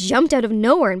 Sid jumped out of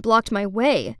nowhere and blocked my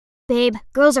way. "Babe,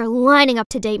 girls are lining up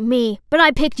to date me, but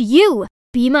I picked you.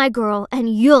 Be my girl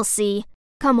and you'll see.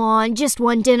 Come on, just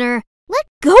one dinner. Let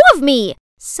go of me!"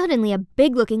 Suddenly, a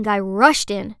big-looking guy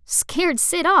rushed in, scared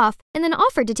Sid off, and then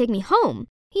offered to take me home.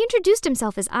 He introduced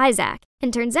himself as Isaac,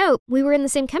 and turns out we were in the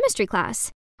same chemistry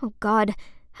class. Oh God,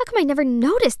 how come I never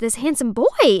noticed this handsome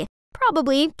boy?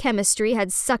 Probably chemistry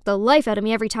had sucked the life out of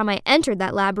me every time I entered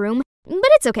that lab room. But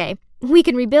it's okay. We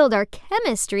can rebuild our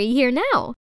chemistry here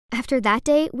now. After that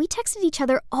day, we texted each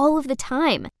other all of the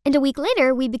time, and a week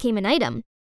later, we became an item.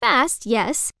 Fast,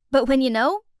 yes, but when you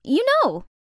know, you know.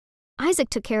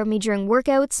 Isaac took care of me during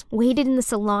workouts, waited in the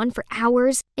salon for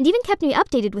hours, and even kept me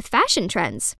updated with fashion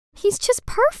trends. He's just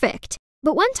perfect.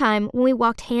 But one time, when we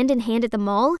walked hand in hand at the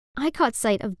mall, I caught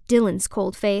sight of Dylan's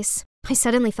cold face. I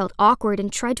suddenly felt awkward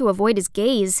and tried to avoid his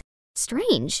gaze.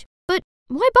 Strange, but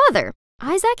why bother?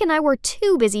 Isaac and I were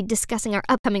too busy discussing our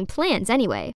upcoming plans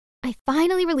anyway. I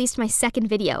finally released my second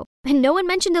video, and no one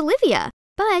mentioned Olivia.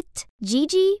 But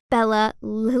Gigi, Bella,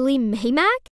 Lily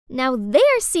Maymack? Now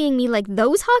they're seeing me like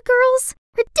those hot girls?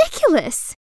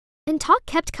 Ridiculous! And talk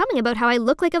kept coming about how I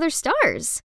look like other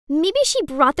stars. Maybe she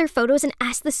brought their photos and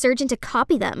asked the surgeon to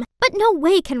copy them, but no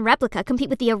way can replica compete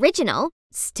with the original.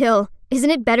 Still, isn't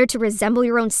it better to resemble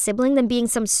your own sibling than being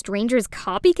some stranger's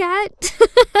copycat?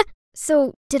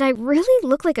 So, did I really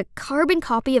look like a carbon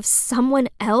copy of someone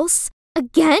else?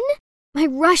 Again? I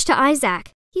rushed to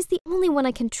Isaac. He's the only one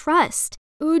I can trust.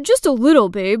 Just a little,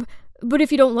 babe. But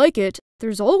if you don't like it,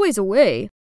 there's always a way.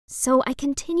 So I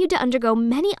continued to undergo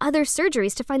many other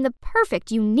surgeries to find the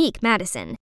perfect, unique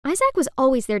Madison. Isaac was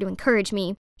always there to encourage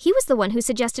me. He was the one who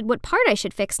suggested what part I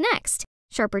should fix next.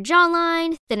 Sharper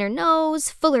jawline, thinner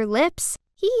nose, fuller lips.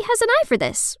 He has an eye for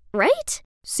this, right?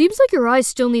 Seems like your eyes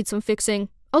still need some fixing.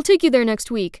 I'll take you there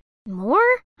next week. More?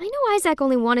 I know Isaac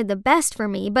only wanted the best for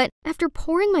me, but after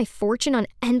pouring my fortune on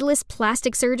endless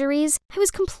plastic surgeries, I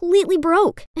was completely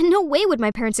broke, and no way would my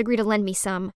parents agree to lend me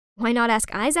some. Why not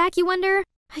ask Isaac, you wonder?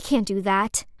 I can't do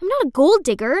that. I'm not a gold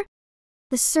digger.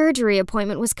 The surgery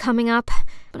appointment was coming up,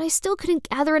 but I still couldn't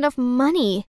gather enough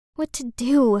money. What to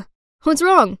do? What's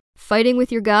wrong? Fighting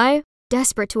with your guy?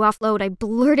 Desperate to offload, I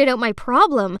blurted out my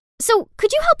problem. So,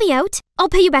 could you help me out? I'll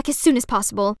pay you back as soon as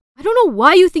possible. I don't know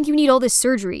why you think you need all this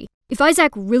surgery. If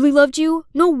Isaac really loved you,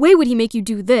 no way would he make you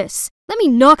do this. Let me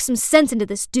knock some sense into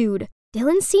this dude.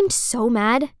 Dylan seemed so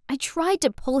mad. I tried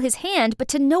to pull his hand, but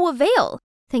to no avail.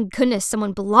 Thank goodness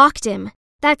someone blocked him.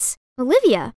 That's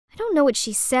Olivia. I don't know what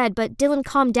she said, but Dylan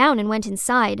calmed down and went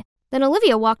inside. Then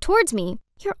Olivia walked towards me.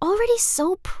 You're already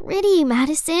so pretty,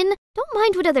 Madison. Don't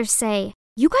mind what others say.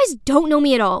 You guys don't know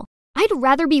me at all. I'd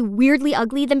rather be weirdly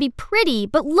ugly than be pretty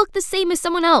but look the same as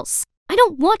someone else. I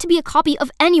don't want to be a copy of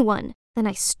anyone. Then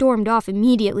I stormed off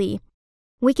immediately.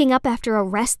 Waking up after a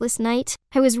restless night,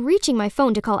 I was reaching my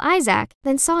phone to call Isaac,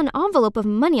 then saw an envelope of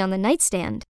money on the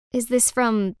nightstand. Is this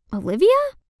from Olivia?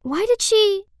 Why did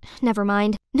she... Never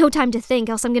mind. No time to think,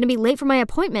 else I'm gonna be late for my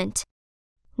appointment.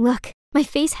 Look, my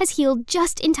face has healed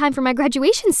just in time for my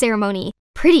graduation ceremony.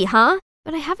 Pretty, huh?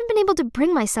 But I haven't been able to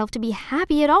bring myself to be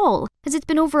happy at all, as it's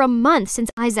been over a month since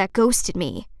Isaac ghosted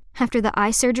me. After the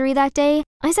eye surgery that day,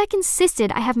 Isaac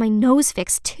insisted I have my nose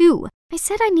fixed too. I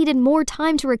said I needed more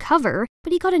time to recover,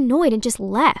 but he got annoyed and just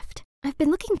left. I've been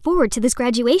looking forward to this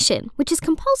graduation, which is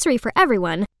compulsory for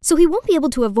everyone, so he won't be able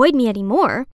to avoid me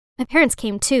anymore. My parents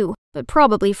came too, but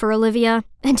probably for Olivia,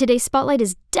 and today's spotlight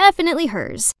is definitely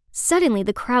hers. Suddenly,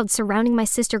 the crowd surrounding my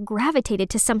sister gravitated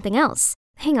to something else.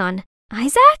 Hang on,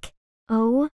 Isaac?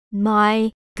 Oh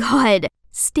my God.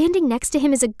 Standing next to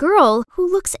him is a girl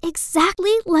who looks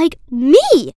exactly like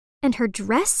me, and her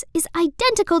dress is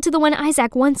identical to the one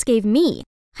Isaac once gave me.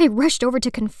 I rushed over to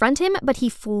confront him, but he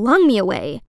flung me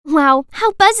away. Wow,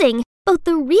 how buzzing! Both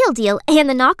the real deal and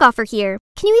the knockoff are here.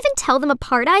 Can you even tell them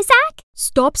apart, Isaac?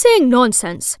 Stop saying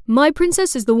nonsense. My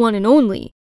princess is the one and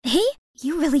only. Hey,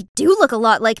 you really do look a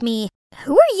lot like me.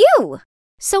 Who are you?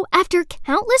 So after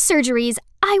countless surgeries,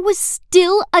 I was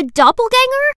still a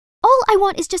doppelganger? All I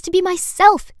want is just to be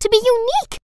myself, to be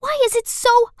unique. Why is it so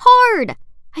hard?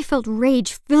 I felt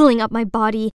rage filling up my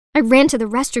body. I ran to the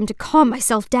restroom to calm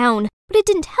myself down, but it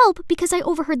didn't help because I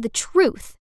overheard the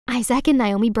truth. Isaac and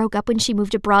Naomi broke up when she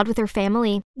moved abroad with her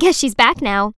family. Guess she's back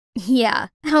now. Yeah,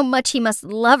 how much he must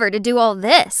love her to do all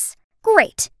this.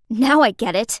 Great, now I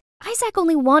get it. Isaac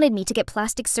only wanted me to get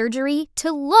plastic surgery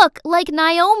to look like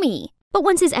Naomi. But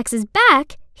once his ex is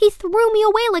back, he threw me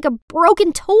away like a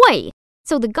broken toy.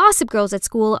 So the gossip girls at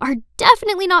school are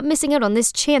definitely not missing out on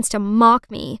this chance to mock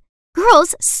me.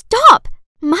 Girls, stop!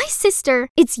 My sister,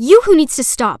 it's you who needs to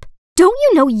stop. Don't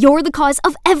you know you're the cause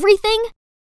of everything?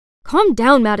 Calm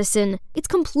down, Madison. It's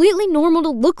completely normal to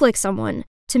look like someone.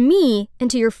 To me, and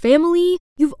to your family,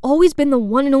 you've always been the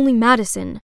one and only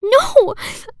Madison. No!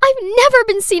 I've never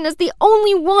been seen as the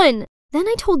only one! Then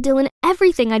I told Dylan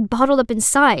everything I'd bottled up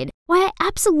inside, why I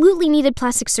absolutely needed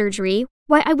plastic surgery,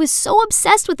 why I was so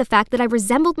obsessed with the fact that I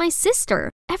resembled my sister.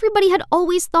 Everybody had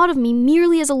always thought of me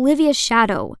merely as Olivia's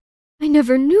shadow. I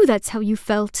never knew that's how you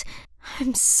felt.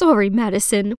 I'm sorry,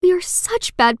 Madison. We are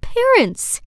such bad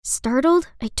parents. Startled,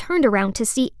 I turned around to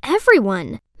see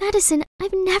everyone. Madison,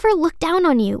 I've never looked down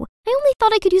on you. I only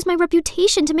thought I could use my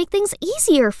reputation to make things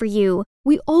easier for you.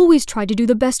 We always try to do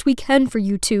the best we can for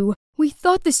you two. We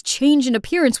thought this change in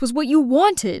appearance was what you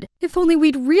wanted. If only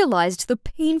we'd realized the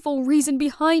painful reason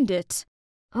behind it.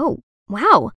 Oh,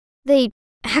 wow. They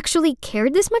actually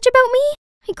cared this much about me?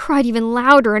 I cried even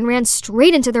louder and ran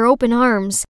straight into their open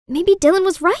arms. Maybe Dylan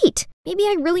was right. Maybe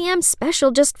I really am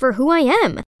special just for who I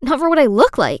am, not for what I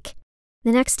look like.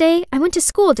 The next day, I went to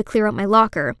school to clear out my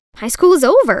locker. High school is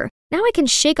over. Now I can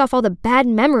shake off all the bad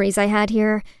memories I had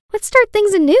here. Let's start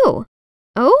things anew.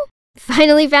 Oh,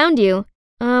 finally found you.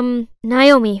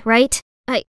 Naomi, right?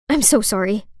 I'm so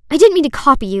sorry. I didn't mean to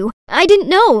copy you. I didn't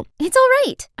know. It's all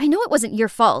right. I know it wasn't your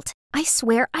fault. I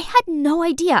swear I had no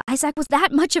idea Isaac was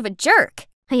that much of a jerk.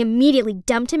 I immediately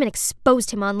dumped him and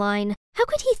exposed him online. How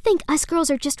could he think us girls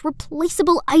are just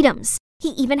replaceable items? He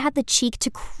even had the cheek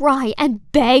to cry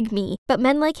and beg me, but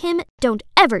men like him don't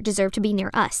ever deserve to be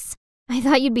near us. I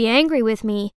thought you'd be angry with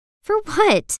me. For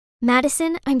what?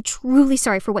 Madison, I'm truly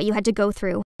sorry for what you had to go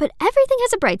through, but everything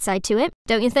has a bright side to it,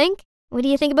 don't you think? What do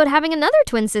you think about having another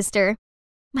twin sister?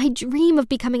 My dream of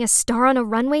becoming a star on a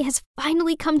runway has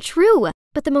finally come true,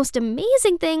 but the most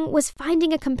amazing thing was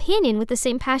finding a companion with the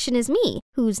same passion as me,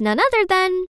 who's none other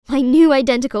than my new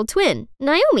identical twin,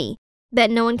 Naomi.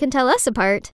 Bet no one can tell us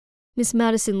apart. Miss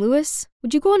Madison Lewis,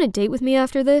 would you go on a date with me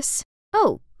after this?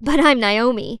 Oh, but I'm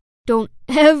Naomi. Don't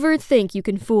ever think you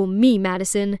can fool me,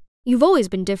 Madison. You've always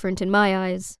been different in my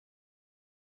eyes.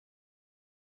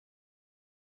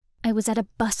 I was at a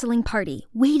bustling party,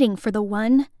 waiting for the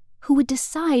one who would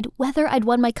decide whether I'd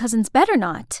won my cousin's bet or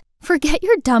not. Forget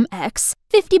your dumb ex.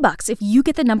 $50 if you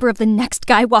get the number of the next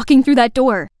guy walking through that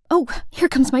door. Oh, here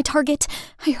comes my target.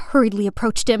 I hurriedly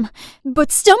approached him,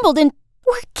 but stumbled and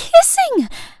we're kissing.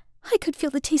 I could feel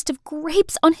the taste of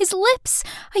grapes on his lips.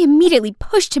 I immediately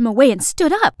pushed him away and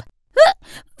stood up.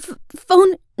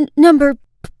 Phone number,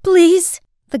 please.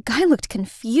 The guy looked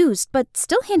confused, but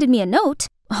still handed me a note.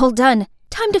 All done.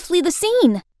 Time to flee the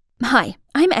scene. Hi,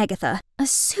 I'm Agatha, a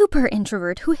super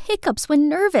introvert who hiccups when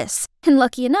nervous. And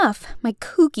lucky enough, my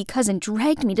kooky cousin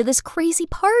dragged me to this crazy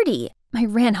party. I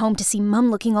ran home to see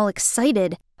Mum looking all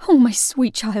excited. Oh, my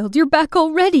sweet child, you're back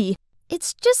already.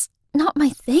 It's just not my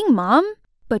thing, Mom.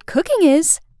 But cooking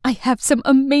is. I have some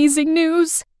amazing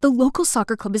news. The local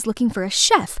soccer club is looking for a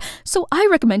chef, so I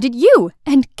recommended you.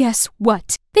 And guess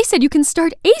what? They said you can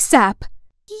start ASAP.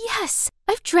 Yes,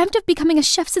 I've dreamt of becoming a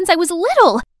chef since I was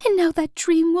little, and now that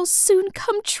dream will soon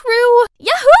come true.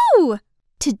 Yahoo!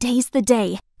 Today's the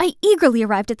day. I eagerly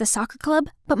arrived at the soccer club,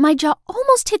 but my jaw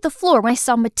almost hit the floor when I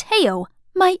saw Mateo,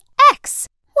 my ex.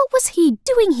 What was he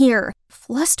doing here?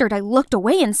 Flustered, I looked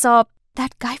away and saw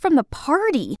that guy from the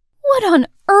party. What on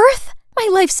earth? My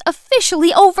life's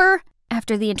officially over.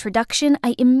 After the introduction,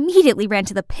 I immediately ran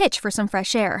to the pitch for some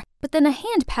fresh air, but then a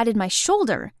hand patted my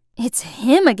shoulder. It's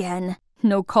him again.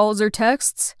 No calls or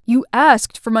texts? You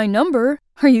asked for my number.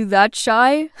 Are you that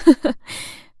shy?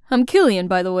 I'm Killian,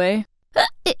 by the way.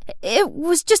 It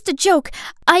was just a joke.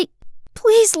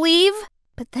 Please leave.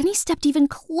 But then he stepped even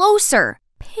closer.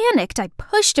 Panicked, I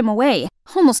pushed him away.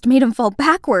 Almost made him fall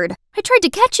backward. I tried to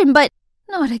catch him, but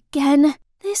not again.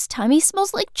 This time he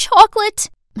smells like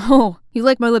chocolate. Oh, you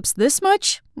like my lips this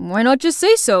much? Why not just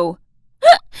say so?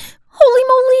 Holy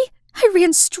moly! I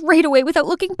ran straight away without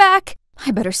looking back. I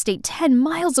better stay 10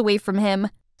 miles away from him.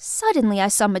 Suddenly, I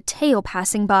saw Mateo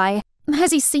passing by.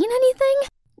 Has he seen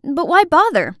anything? But why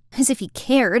bother? As if he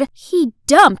cared. He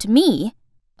dumped me.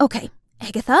 Okay,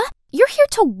 Agatha, you're here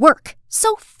to work,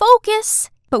 so focus.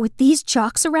 But with these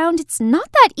jocks around, it's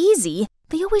not that easy.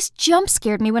 They always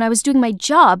jump-scared me when I was doing my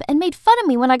job and made fun of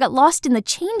me when I got lost in the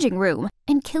changing room.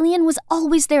 And Killian was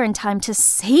always there in time to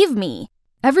save me.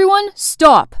 Everyone,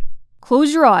 stop.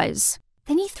 Close your eyes.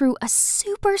 Then he threw a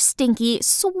super stinky,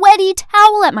 sweaty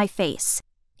towel at my face.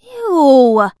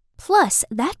 Ew. Plus,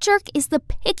 that jerk is the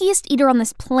pickiest eater on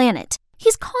this planet.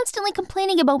 He's constantly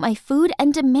complaining about my food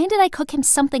and demanded I cook him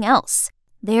something else.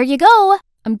 There you go.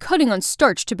 I'm cutting on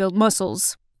starch to build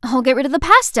muscles. I'll get rid of the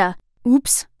pasta.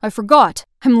 Oops, I forgot.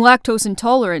 I'm lactose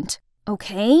intolerant.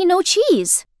 Okay, no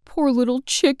cheese. Poor little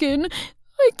chicken.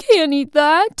 I can't eat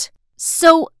that.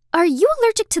 So, are you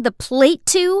allergic to the plate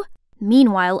too?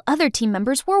 Meanwhile, other team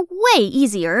members were way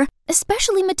easier,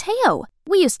 especially Mateo.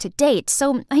 We used to date,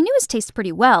 so I knew his taste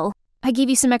pretty well. I gave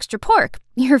you some extra pork,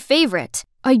 your favorite.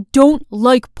 I don't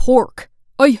like pork.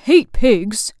 I hate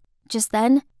pigs. Just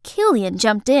then, Killian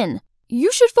jumped in.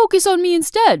 You should focus on me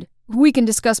instead. We can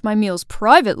discuss my meals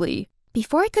privately.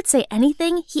 Before I could say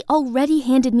anything, he already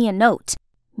handed me a note.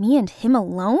 Me and him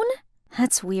alone?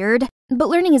 That's weird. But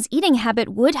learning his eating habit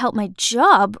would help my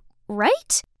job,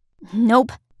 right?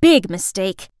 Nope. Big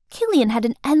mistake. Killian had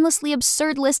an endlessly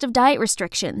absurd list of diet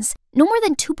restrictions. No more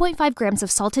than 2.5 grams of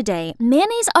salt a day,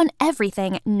 mayonnaise on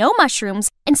everything, no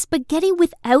mushrooms, and spaghetti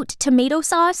without tomato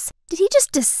sauce. Did he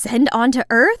just descend onto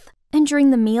Earth? And during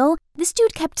the meal, this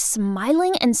dude kept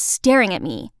smiling and staring at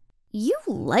me. You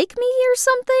like me or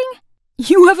something?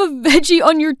 You have a veggie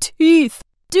on your teeth.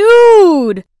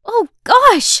 Dude! Oh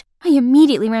gosh! I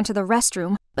immediately ran to the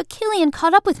restroom, but Killian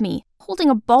caught up with me, holding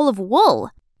a ball of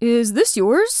wool. Is this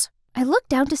yours? I looked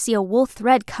down to see a wool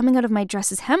thread coming out of my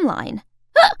dress's hemline.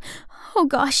 Oh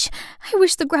gosh, I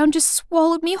wish the ground just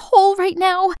swallowed me whole right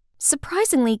now.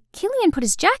 Surprisingly, Killian put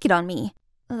his jacket on me.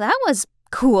 That was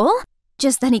cool.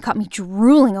 Just then he caught me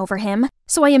drooling over him,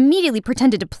 so I immediately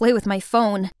pretended to play with my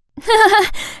phone.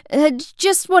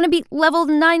 Just want to be level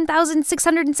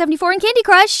 9,674 in Candy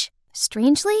Crush.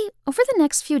 Strangely, over the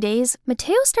next few days,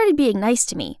 Mateo started being nice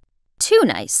to me. Too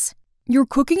nice. Your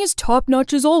cooking is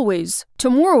top-notch as always.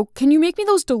 Tomorrow, can you make me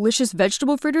those delicious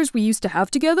vegetable fritters we used to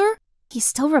have together? He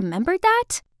still remembered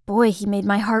that? Boy, he made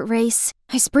my heart race.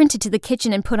 I sprinted to the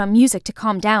kitchen and put on music to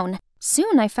calm down.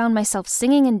 Soon I found myself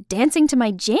singing and dancing to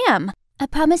my jam. I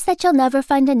promise that you'll never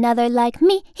find another like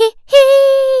me. Hee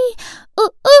hee! Ooh,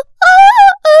 ooh,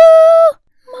 ooh,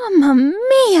 ooh! Mamma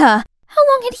mia! How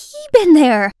long had he been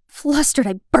there? Flustered,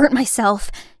 I burnt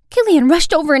myself. Killian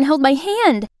rushed over and held my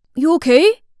hand. You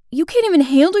okay? You can't even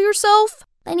handle yourself?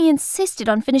 Then he insisted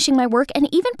on finishing my work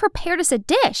and even prepared us a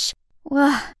dish.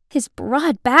 Well, his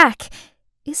broad back.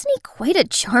 Isn't he quite a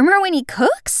charmer when he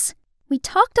cooks? We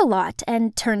talked a lot,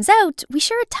 and turns out we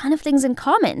share a ton of things in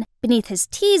common. Beneath his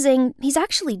teasing, he's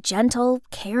actually gentle,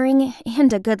 caring,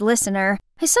 and a good listener.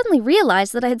 I suddenly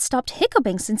realized that I had stopped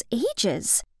hiccuping since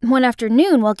ages. One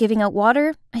afternoon, while giving out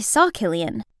water, I saw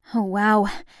Killian. Oh wow,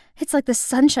 it's like the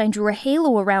sunshine drew a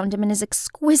halo around him and his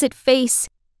exquisite face.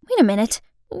 Wait a minute,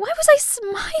 why was I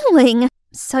smiling?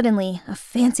 Suddenly, a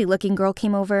fancy-looking girl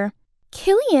came over.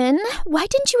 Killian, why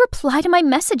didn't you reply to my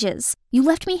messages? You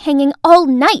left me hanging all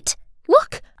night.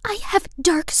 Look, I have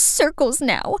dark circles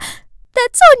now.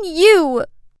 That's on you!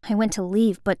 I went to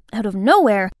leave, but out of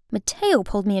nowhere, Mateo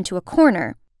pulled me into a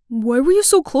corner. Why were you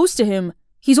so close to him?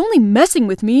 He's only messing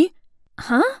with me.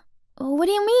 Huh? What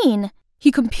do you mean?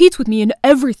 He competes with me in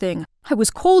everything. I was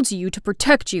called to you to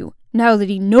protect you. Now that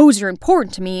he knows you're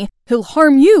important to me, he'll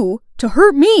harm you to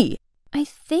hurt me. I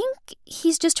think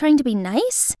he's just trying to be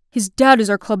nice. His dad is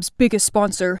our club's biggest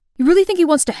sponsor. You really think he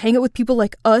wants to hang out with people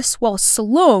like us while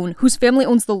Sloan, whose family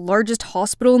owns the largest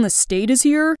hospital in the state, is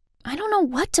here? I don't know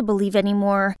what to believe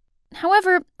anymore.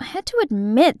 However, I had to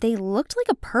admit they looked like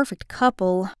a perfect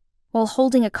couple. While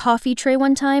holding a coffee tray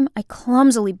one time, I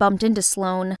clumsily bumped into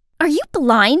Sloan. Are you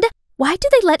blind? Why do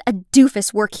they let a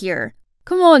doofus work here?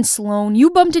 Come on, Sloan, you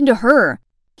bumped into her.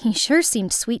 He sure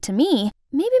seemed sweet to me.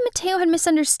 Maybe Mateo had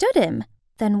misunderstood him.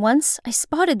 Then once, I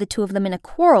spotted the two of them in a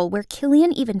quarrel where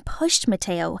Killian even pushed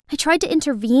Mateo. I tried to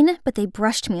intervene, but they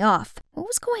brushed me off. What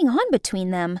was going on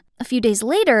between them? A few days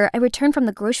later, I returned from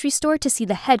the grocery store to see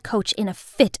the head coach in a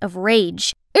fit of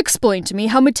rage. Explain to me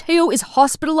how Mateo is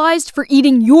hospitalized for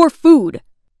eating your food.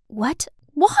 What?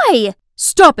 Why?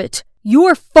 Stop it!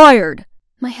 You're fired!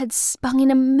 My head spun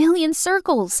in a million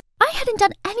circles. I hadn't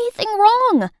done anything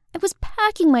wrong. I was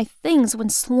packing my things when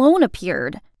Sloan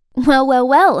appeared.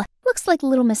 Well. Looks like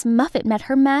Little Miss Muffet met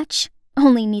her match.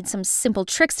 Only need some simple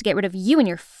tricks to get rid of you and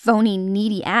your phony,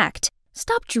 needy act.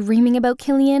 Stop dreaming about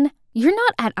Killian. You're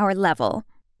not at our level.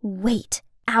 Wait,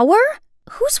 our?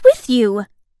 Who's with you?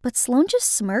 But Sloan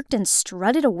just smirked and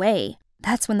strutted away.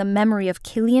 That's when the memory of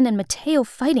Killian and Mateo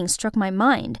fighting struck my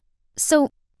mind. So,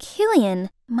 Killian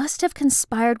must have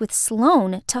conspired with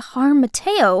Sloan to harm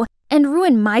Mateo and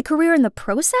ruin my career in the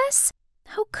process?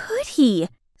 How could he?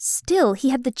 Still, he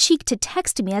had the cheek to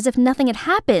text me as if nothing had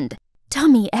happened.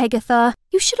 Dummy, Agatha.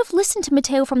 You should have listened to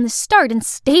Mateo from the start and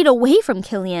stayed away from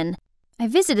Killian. I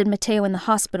visited Mateo in the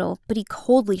hospital, but he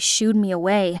coldly shooed me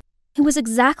away. It was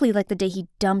exactly like the day he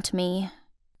dumped me.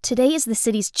 Today is the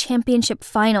city's championship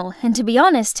final, and to be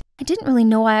honest, I didn't really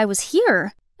know why I was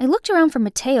here. I looked around for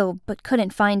Mateo, but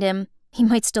couldn't find him. He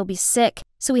might still be sick,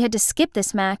 so we had to skip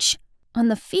this match. On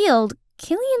the field,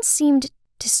 Killian seemed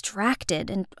distracted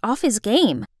and off his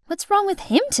game. What's wrong with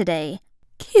him today?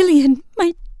 Killian,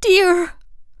 my dear.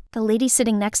 The lady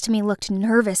sitting next to me looked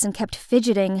nervous and kept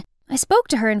fidgeting. I spoke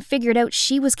to her and figured out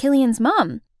she was Killian's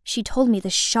mom. She told me the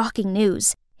shocking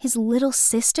news. His little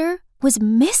sister was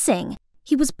missing.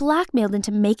 He was blackmailed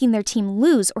into making their team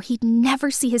lose or he'd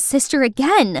never see his sister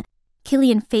again.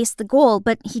 Killian faced the goal,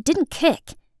 but he didn't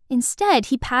kick. Instead,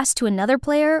 he passed to another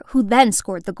player who then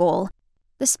scored the goal.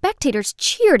 The spectators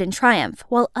cheered in triumph,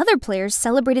 while other players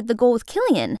celebrated the goal with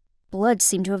Killian. Blood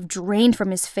seemed to have drained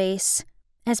from his face.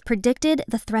 As predicted,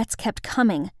 the threats kept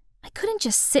coming. I couldn't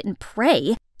just sit and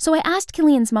pray, so I asked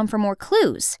Killian's mom for more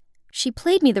clues. She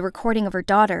played me the recording of her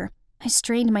daughter. I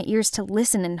strained my ears to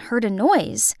listen and heard a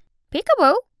noise.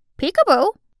 Peekaboo,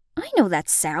 peekaboo. I know that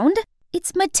sound.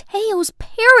 It's Mateo's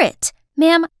parrot.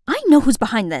 Ma'am, I know who's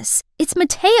behind this. It's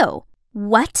Mateo.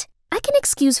 What? I can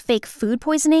excuse fake food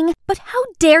poisoning, but how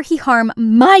dare he harm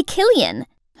my Killian?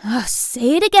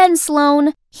 Say it again,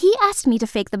 Sloan. He asked me to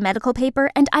fake the medical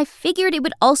paper, and I figured it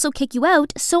would also kick you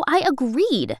out, so I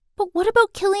agreed. But what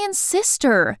about Killian's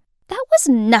sister? That was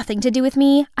nothing to do with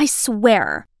me, I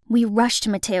swear. We rushed to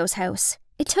Mateo's house.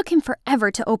 It took him forever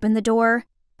to open the door.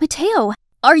 Mateo,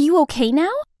 are you okay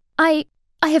now? I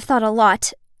have thought a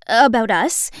lot about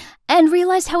us, and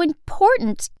realized how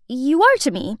important you are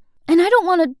to me, and I don't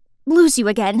want to lose you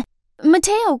again.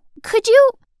 Mateo, could you?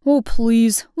 Oh,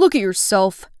 please, look at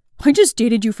yourself. I just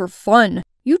dated you for fun.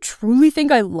 You truly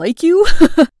think I like you?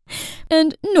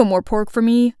 And no more pork for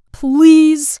me,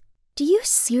 please. Do you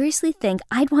seriously think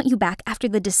I'd want you back after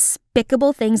the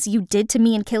despicable things you did to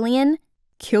me and Killian?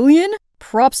 Killian?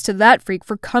 Props to that freak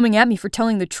for coming at me for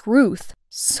telling the truth.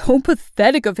 So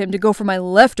pathetic of him to go for my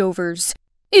leftovers.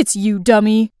 It's you,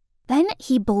 dummy. Then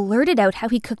he blurted out how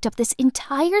he cooked up this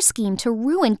entire scheme to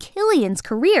ruin Killian's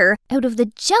career out of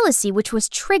the jealousy which was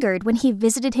triggered when he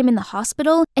visited him in the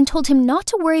hospital and told him not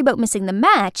to worry about missing the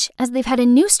match as they've had a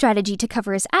new strategy to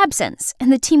cover his absence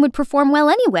and the team would perform well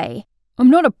anyway. I'm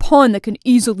not a pawn that can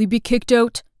easily be kicked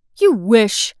out. You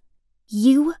wish.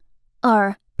 You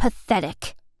are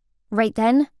pathetic. Right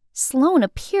then, Sloan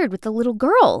appeared with the little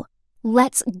girl.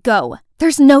 Let's go.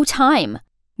 There's no time.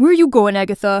 Where are you going,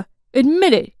 Agatha?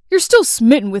 Admit it. You're still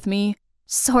smitten with me.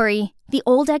 Sorry, the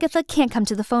old Agatha can't come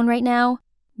to the phone right now.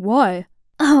 Why?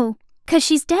 Oh, 'cause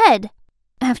she's dead.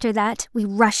 After that, we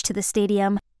rushed to the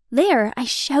stadium. There, I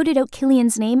shouted out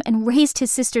Killian's name and raised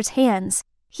his sister's hands.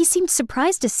 He seemed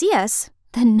surprised to see us,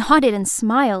 then nodded and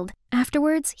smiled.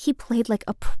 Afterwards, he played like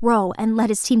a pro and led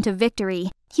his team to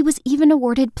victory. He was even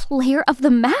awarded Player of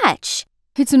the Match.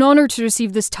 It's an honor to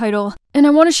receive this title, and I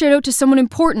want to shout out to someone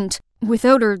important.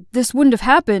 Without her, this wouldn't have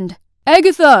happened.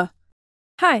 Agatha!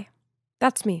 Hi,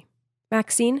 that's me,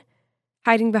 Maxine,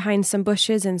 hiding behind some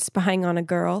bushes and spying on a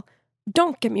girl.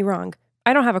 Don't get me wrong,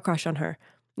 I don't have a crush on her,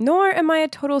 nor am I a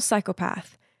total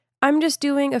psychopath. I'm just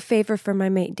doing a favor for my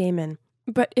mate Damon.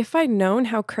 But if I'd known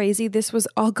how crazy this was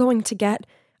all going to get,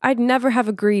 I'd never have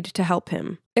agreed to help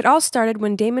him. It all started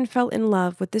when Damon fell in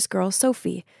love with this girl,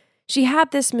 Sophie. She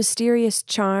had this mysterious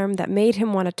charm that made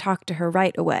him want to talk to her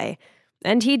right away.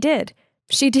 And he did.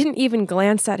 She didn't even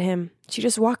glance at him. She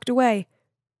just walked away.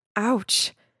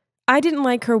 Ouch. I didn't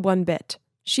like her one bit.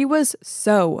 She was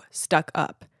so stuck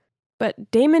up. But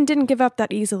Damon didn't give up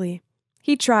that easily.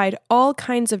 He tried all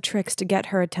kinds of tricks to get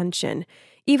her attention,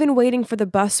 even waiting for the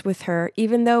bus with her,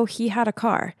 even though he had a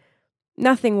car.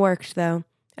 Nothing worked, though,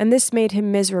 and this made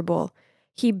him miserable.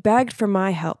 He begged for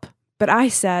my help, but I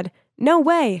said, "No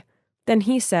way." Then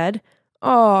he said,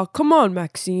 "Aw, come on,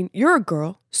 Maxine, you're a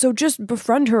girl, so just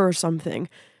befriend her or something.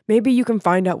 Maybe you can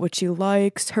find out what she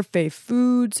likes, her fave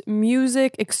foods,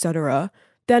 music, etc.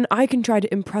 Then I can try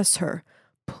to impress her.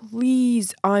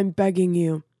 Please, I'm begging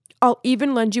you. I'll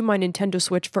even lend you my Nintendo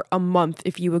Switch for a month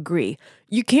if you agree.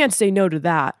 You can't say no to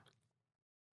that."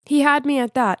 He had me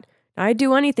at that. I'd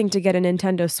do anything to get a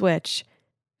Nintendo Switch.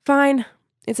 Fine,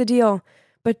 it's a deal,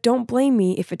 but don't blame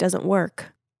me if it doesn't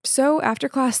work. So after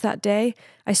class that day,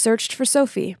 I searched for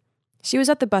Sophie. She was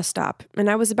at the bus stop, and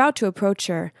I was about to approach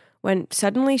her when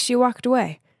suddenly she walked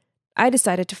away. I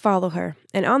decided to follow her,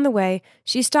 and on the way,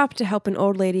 she stopped to help an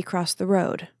old lady cross the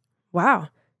road. Wow,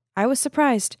 I was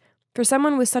surprised. For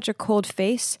someone with such a cold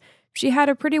face, she had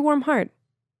a pretty warm heart.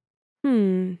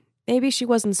 Maybe she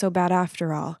wasn't so bad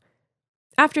after all.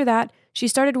 After that, she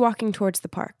started walking towards the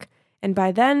park, and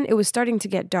by then it was starting to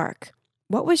get dark.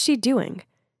 What was she doing?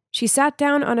 She sat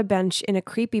down on a bench in a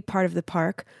creepy part of the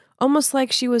park, almost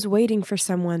like she was waiting for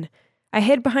someone. I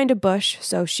hid behind a bush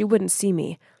so she wouldn't see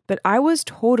me, but I was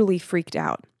totally freaked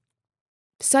out.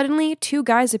 Suddenly, 2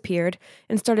 guys appeared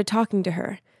and started talking to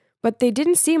her, but they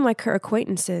didn't seem like her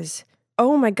acquaintances.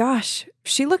 Oh my gosh,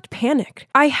 she looked panicked.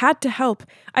 I had to help.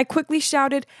 I quickly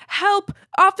shouted, "Help!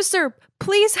 Officer,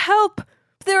 please help!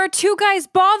 There are 2 guys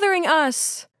bothering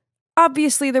us!"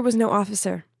 Obviously, there was no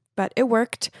officer, but it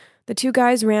worked. The 2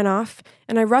 guys ran off,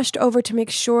 and I rushed over to make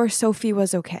sure Sophie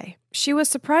was okay. She was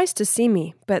surprised to see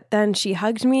me, but then she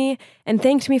hugged me and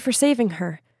thanked me for saving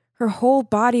her. Her whole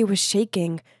body was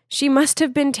shaking. She must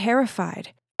have been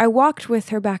terrified. I walked with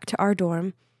her back to our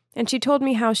dorm, and she told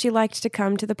me how she liked to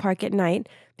come to the park at night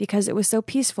because it was so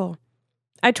peaceful.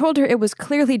 I told her it was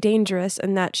clearly dangerous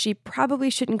and that she probably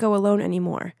shouldn't go alone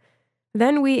anymore.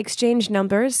 Then we exchanged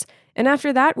numbers, and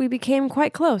after that we became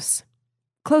quite close.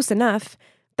 Close enough.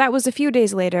 That was a few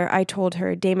days later. I told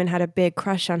her Damon had a big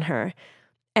crush on her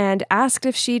and asked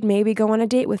if she'd maybe go on a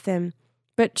date with him,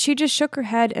 but she just shook her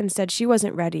head and said she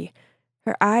wasn't ready.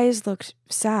 Her eyes looked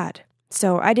sad,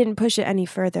 so I didn't push it any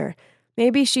further.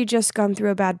 Maybe she'd just gone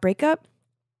through a bad breakup?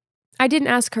 I didn't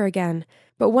ask her again,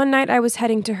 but one night I was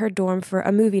heading to her dorm for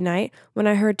a movie night when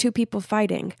I heard 2 people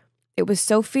fighting. It was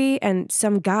Sophie and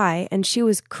some guy, and she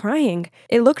was crying.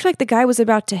 It looked like the guy was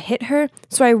about to hit her,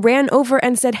 so I ran over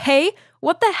and said, "Hey,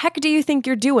 what the heck do you think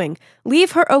you're doing?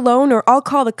 Leave her alone or I'll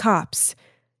call the cops."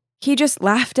 He just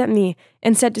laughed at me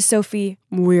and said to Sophie,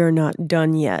 "We're not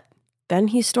done yet." Then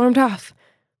he stormed off.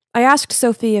 I asked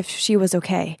Sophie if she was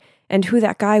okay and who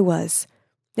that guy was.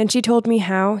 Then she told me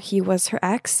how he was her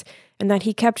ex and that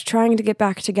he kept trying to get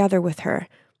back together with her,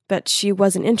 but she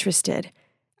wasn't interested.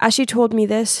 As she told me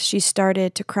this, she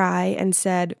started to cry and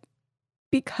said,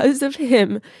 "Because of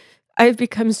him, I've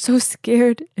become so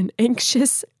scared and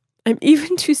anxious. I'm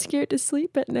even too scared to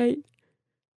sleep at night."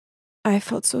 I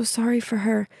felt so sorry for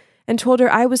her and told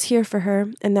her I was here for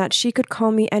her and that she could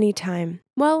call me anytime.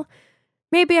 Well,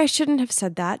 maybe I shouldn't have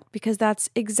said that because that's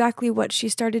exactly what she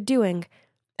started doing.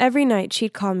 Every night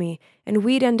she'd call me and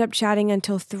we'd end up chatting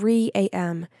until 3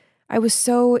 a.m. I was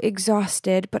so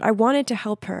exhausted, but I wanted to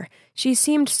help her. She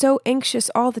seemed so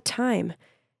anxious all the time.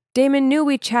 Damon knew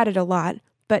we chatted a lot,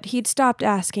 but he'd stopped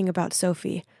asking about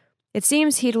Sophie. It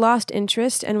seems he'd lost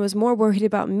interest and was more worried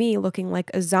about me looking like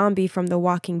a zombie from The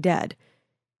Walking Dead.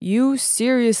 "You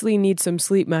seriously need some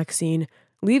sleep, Maxine.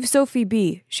 Leave Sophie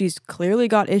be. She's clearly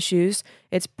got issues.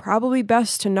 It's probably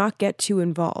best to not get too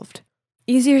involved."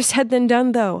 Easier said than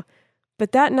done, though.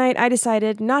 But that night I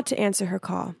decided not to answer her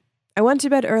call. I went to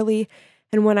bed early,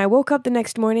 and when I woke up the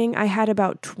next morning, I had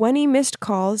about 20 missed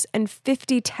calls and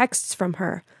 50 texts from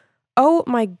her. Oh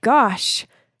my gosh!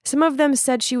 Some of them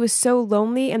said she was so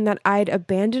lonely and that I'd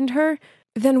abandoned her,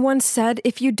 then once said,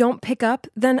 if you don't pick up,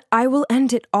 then I will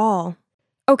end it all.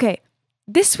 Okay,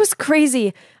 this was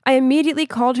crazy. I immediately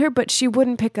called her, but she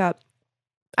wouldn't pick up.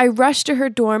 I rushed to her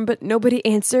dorm, but nobody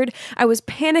answered. I was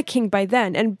panicking by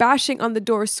then and bashing on the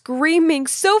door, screaming,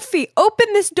 Sophie, open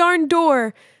this darn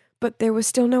door! But there was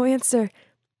still no answer.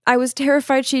 I was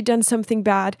terrified she'd done something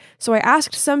bad, so I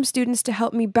asked some students to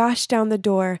help me bash down the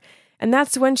door, and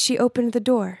that's when she opened the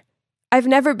door. I've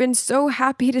never been so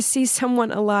happy to see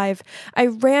someone alive. I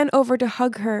ran over to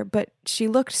hug her, but she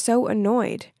looked so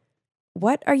annoyed.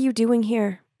 What are you doing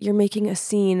here? You're making a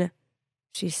scene,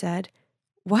 she said.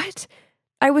 What?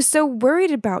 I was so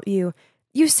worried about you.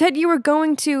 You said you were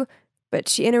going to... But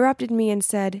she interrupted me and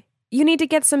said, you need to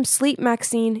get some sleep,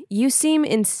 Maxine. You seem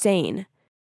insane.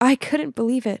 I couldn't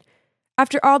believe it.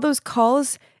 After all those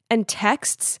calls and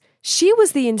texts, she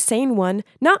was the insane one,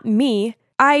 not me.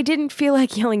 I didn't feel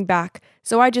like yelling back,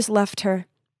 so I just left her.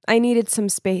 I needed some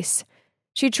space.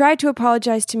 She tried to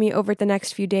apologize to me over the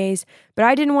next few days, but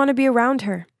I didn't want to be around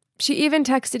her. She even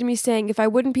texted me saying if I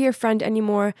wouldn't be her friend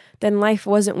anymore, then life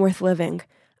wasn't worth living.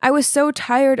 I was so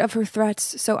tired of her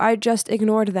threats, so I just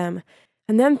ignored them.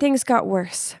 And then things got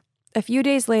worse. A few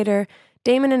days later,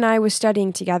 Damon and I were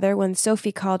studying together when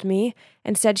Sophie called me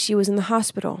and said she was in the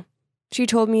hospital. She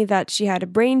told me that she had a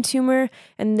brain tumor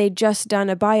and they'd just done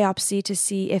a biopsy to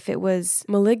see if it was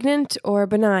malignant or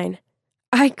benign.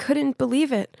 I couldn't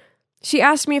believe it. She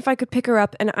asked me if I could pick her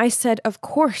up, and I said, of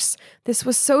course. This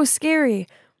was so scary.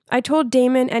 I told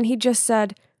Damon, and he just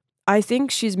said, I think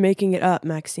she's making it up,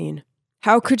 Maxine.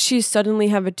 How could she suddenly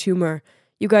have a tumor?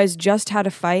 You guys just had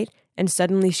a fight, and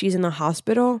suddenly she's in the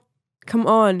hospital? Come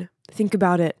on, think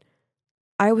about it.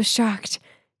 I was shocked.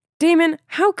 Damon,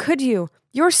 how could you?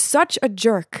 You're such a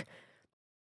jerk.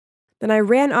 Then I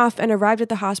ran off and arrived at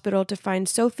the hospital to find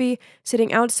Sophie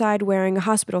sitting outside wearing a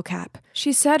hospital cap.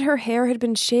 She said her hair had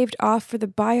been shaved off for the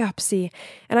biopsy,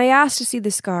 and I asked to see the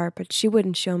scar, but she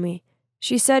wouldn't show me.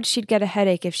 She said she'd get a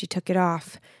headache if she took it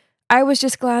off. I was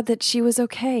just glad that she was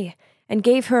okay, and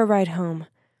gave her a ride home.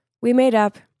 We made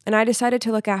up, and I decided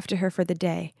to look after her for the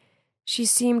day. She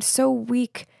seemed so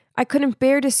weak. I couldn't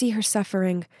bear to see her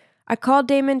suffering. I called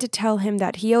Damon to tell him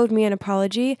that he owed me an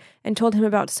apology and told him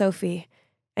about Sophie.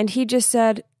 And he just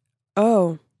said,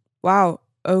 oh, wow,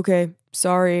 okay,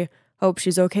 sorry, hope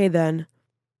she's okay then.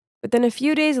 But then a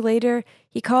few days later,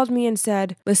 he called me and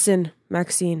said, listen,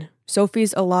 Maxine,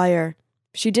 Sophie's a liar.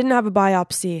 She didn't have a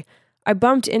biopsy. I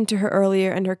bumped into her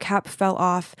earlier and her cap fell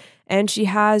off, and she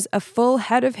has a full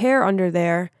head of hair under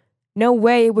there. No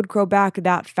way it would grow back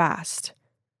that fast.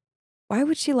 Why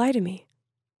would she lie to me?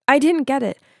 I didn't get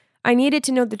it. I needed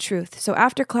to know the truth, so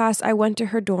after class I went to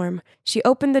her dorm. She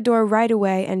opened the door right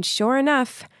away, and sure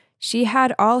enough, she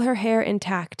had all her hair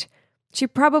intact. She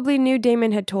probably knew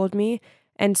Damon had told me,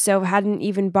 and so hadn't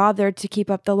even bothered to keep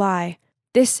up the lie.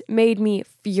 This made me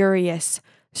furious.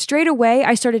 Straight away,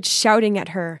 I started shouting at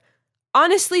her.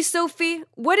 Honestly, Sophie,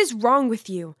 what is wrong with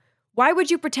you? Why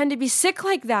would you pretend to be sick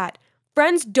like that?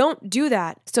 Friends don't do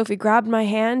that. Sophie grabbed my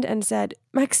hand and said,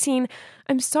 Maxine,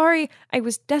 I'm sorry. I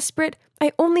was desperate.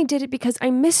 I only did it because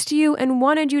I missed you and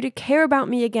wanted you to care about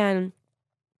me again.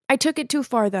 I took it too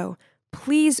far, though.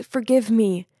 Please forgive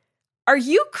me. Are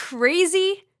you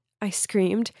crazy? I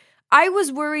screamed. I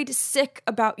was worried sick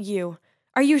about you.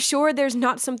 Are you sure there's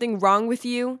not something wrong with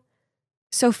you?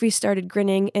 Sophie started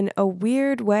grinning in a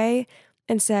weird way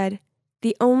and said,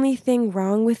 the only thing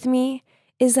wrong with me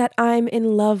is that I'm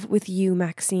in love with you,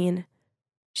 Maxine.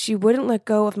 She wouldn't let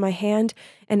go of my hand,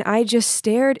 and I just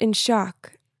stared in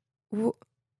shock.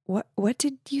 What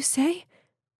did you say?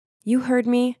 You heard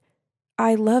me.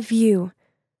 I love you.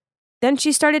 Then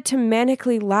she started to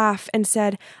manically laugh and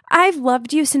said, I've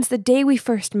loved you since the day we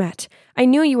first met. I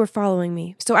knew you were following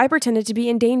me, so I pretended to be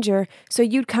in danger so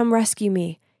you'd come rescue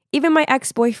me. Even my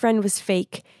ex-boyfriend was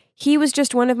fake. He was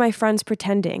just one of my friends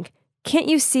pretending. Can't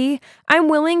you see? I'm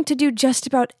willing to do just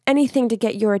about anything to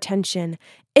get your attention.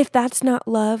 If that's not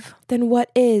love, then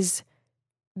what is?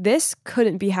 This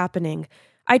couldn't be happening.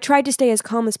 I tried to stay as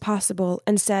calm as possible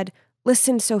and said,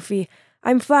 listen, Sophie,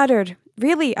 I'm flattered.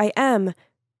 Really, I am.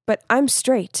 But I'm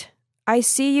straight. I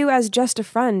see you as just a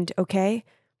friend, okay?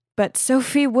 But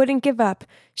Sophie wouldn't give up.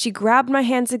 She grabbed my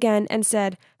hands again and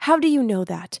said, how do you know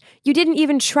that? You didn't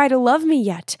even try to love me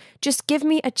yet. Just give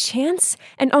me a chance,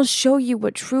 and I'll show you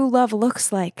what true love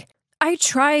looks like. I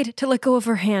tried to let go of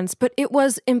her hands, but it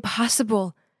was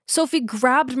impossible. Sophie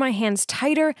grabbed my hands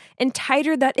tighter and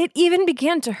tighter that it even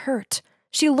began to hurt.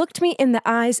 She looked me in the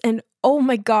eyes, and oh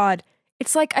my God,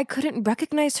 it's like I couldn't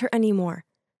recognize her anymore.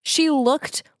 She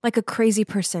looked like a crazy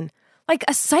person, like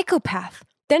a psychopath.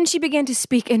 Then she began to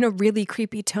speak in a really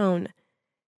creepy tone.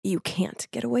 You can't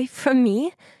get away from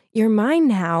me. You're mine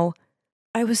now.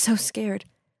 I was so scared.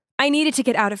 I needed to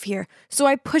get out of here, so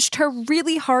I pushed her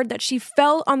really hard that she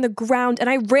fell on the ground, and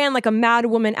I ran like a mad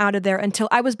woman out of there until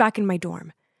I was back in my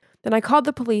dorm. Then I called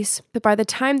the police, but by the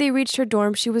time they reached her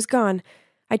dorm, she was gone.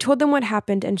 I told them what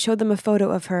happened and showed them a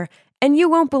photo of her, and you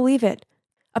won't believe it.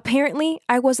 Apparently,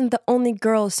 I wasn't the only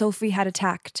girl Sophie had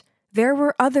attacked. There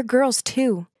were other girls,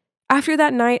 too. After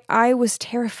that night, I was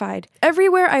terrified.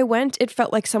 Everywhere I went, it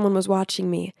felt like someone was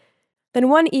watching me. Then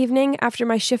one evening, after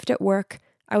my shift at work,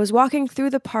 I was walking through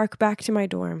the park back to my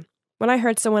dorm when I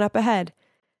heard someone up ahead.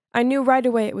 I knew right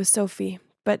away it was Sophie,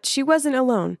 but she wasn't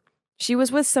alone. She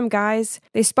was with some guys.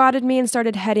 They spotted me and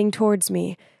started heading towards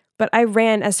me, but I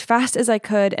ran as fast as I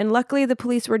could, and luckily the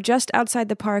police were just outside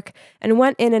the park and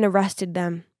went in and arrested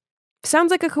them. Sounds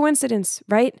like a coincidence,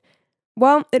 right?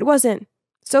 Well, it wasn't.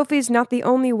 Sophie's not the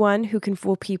only one who can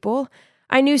fool people.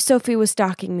 I knew Sophie was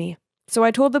stalking me, so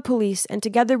I told the police, and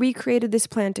together we created this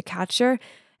plan to catch her,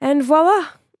 and voila,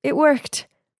 it worked.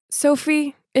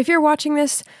 Sophie, if you're watching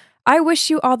this, I wish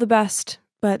you all the best,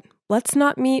 but let's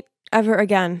not meet ever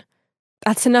again.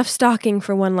 That's enough stalking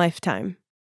for one lifetime.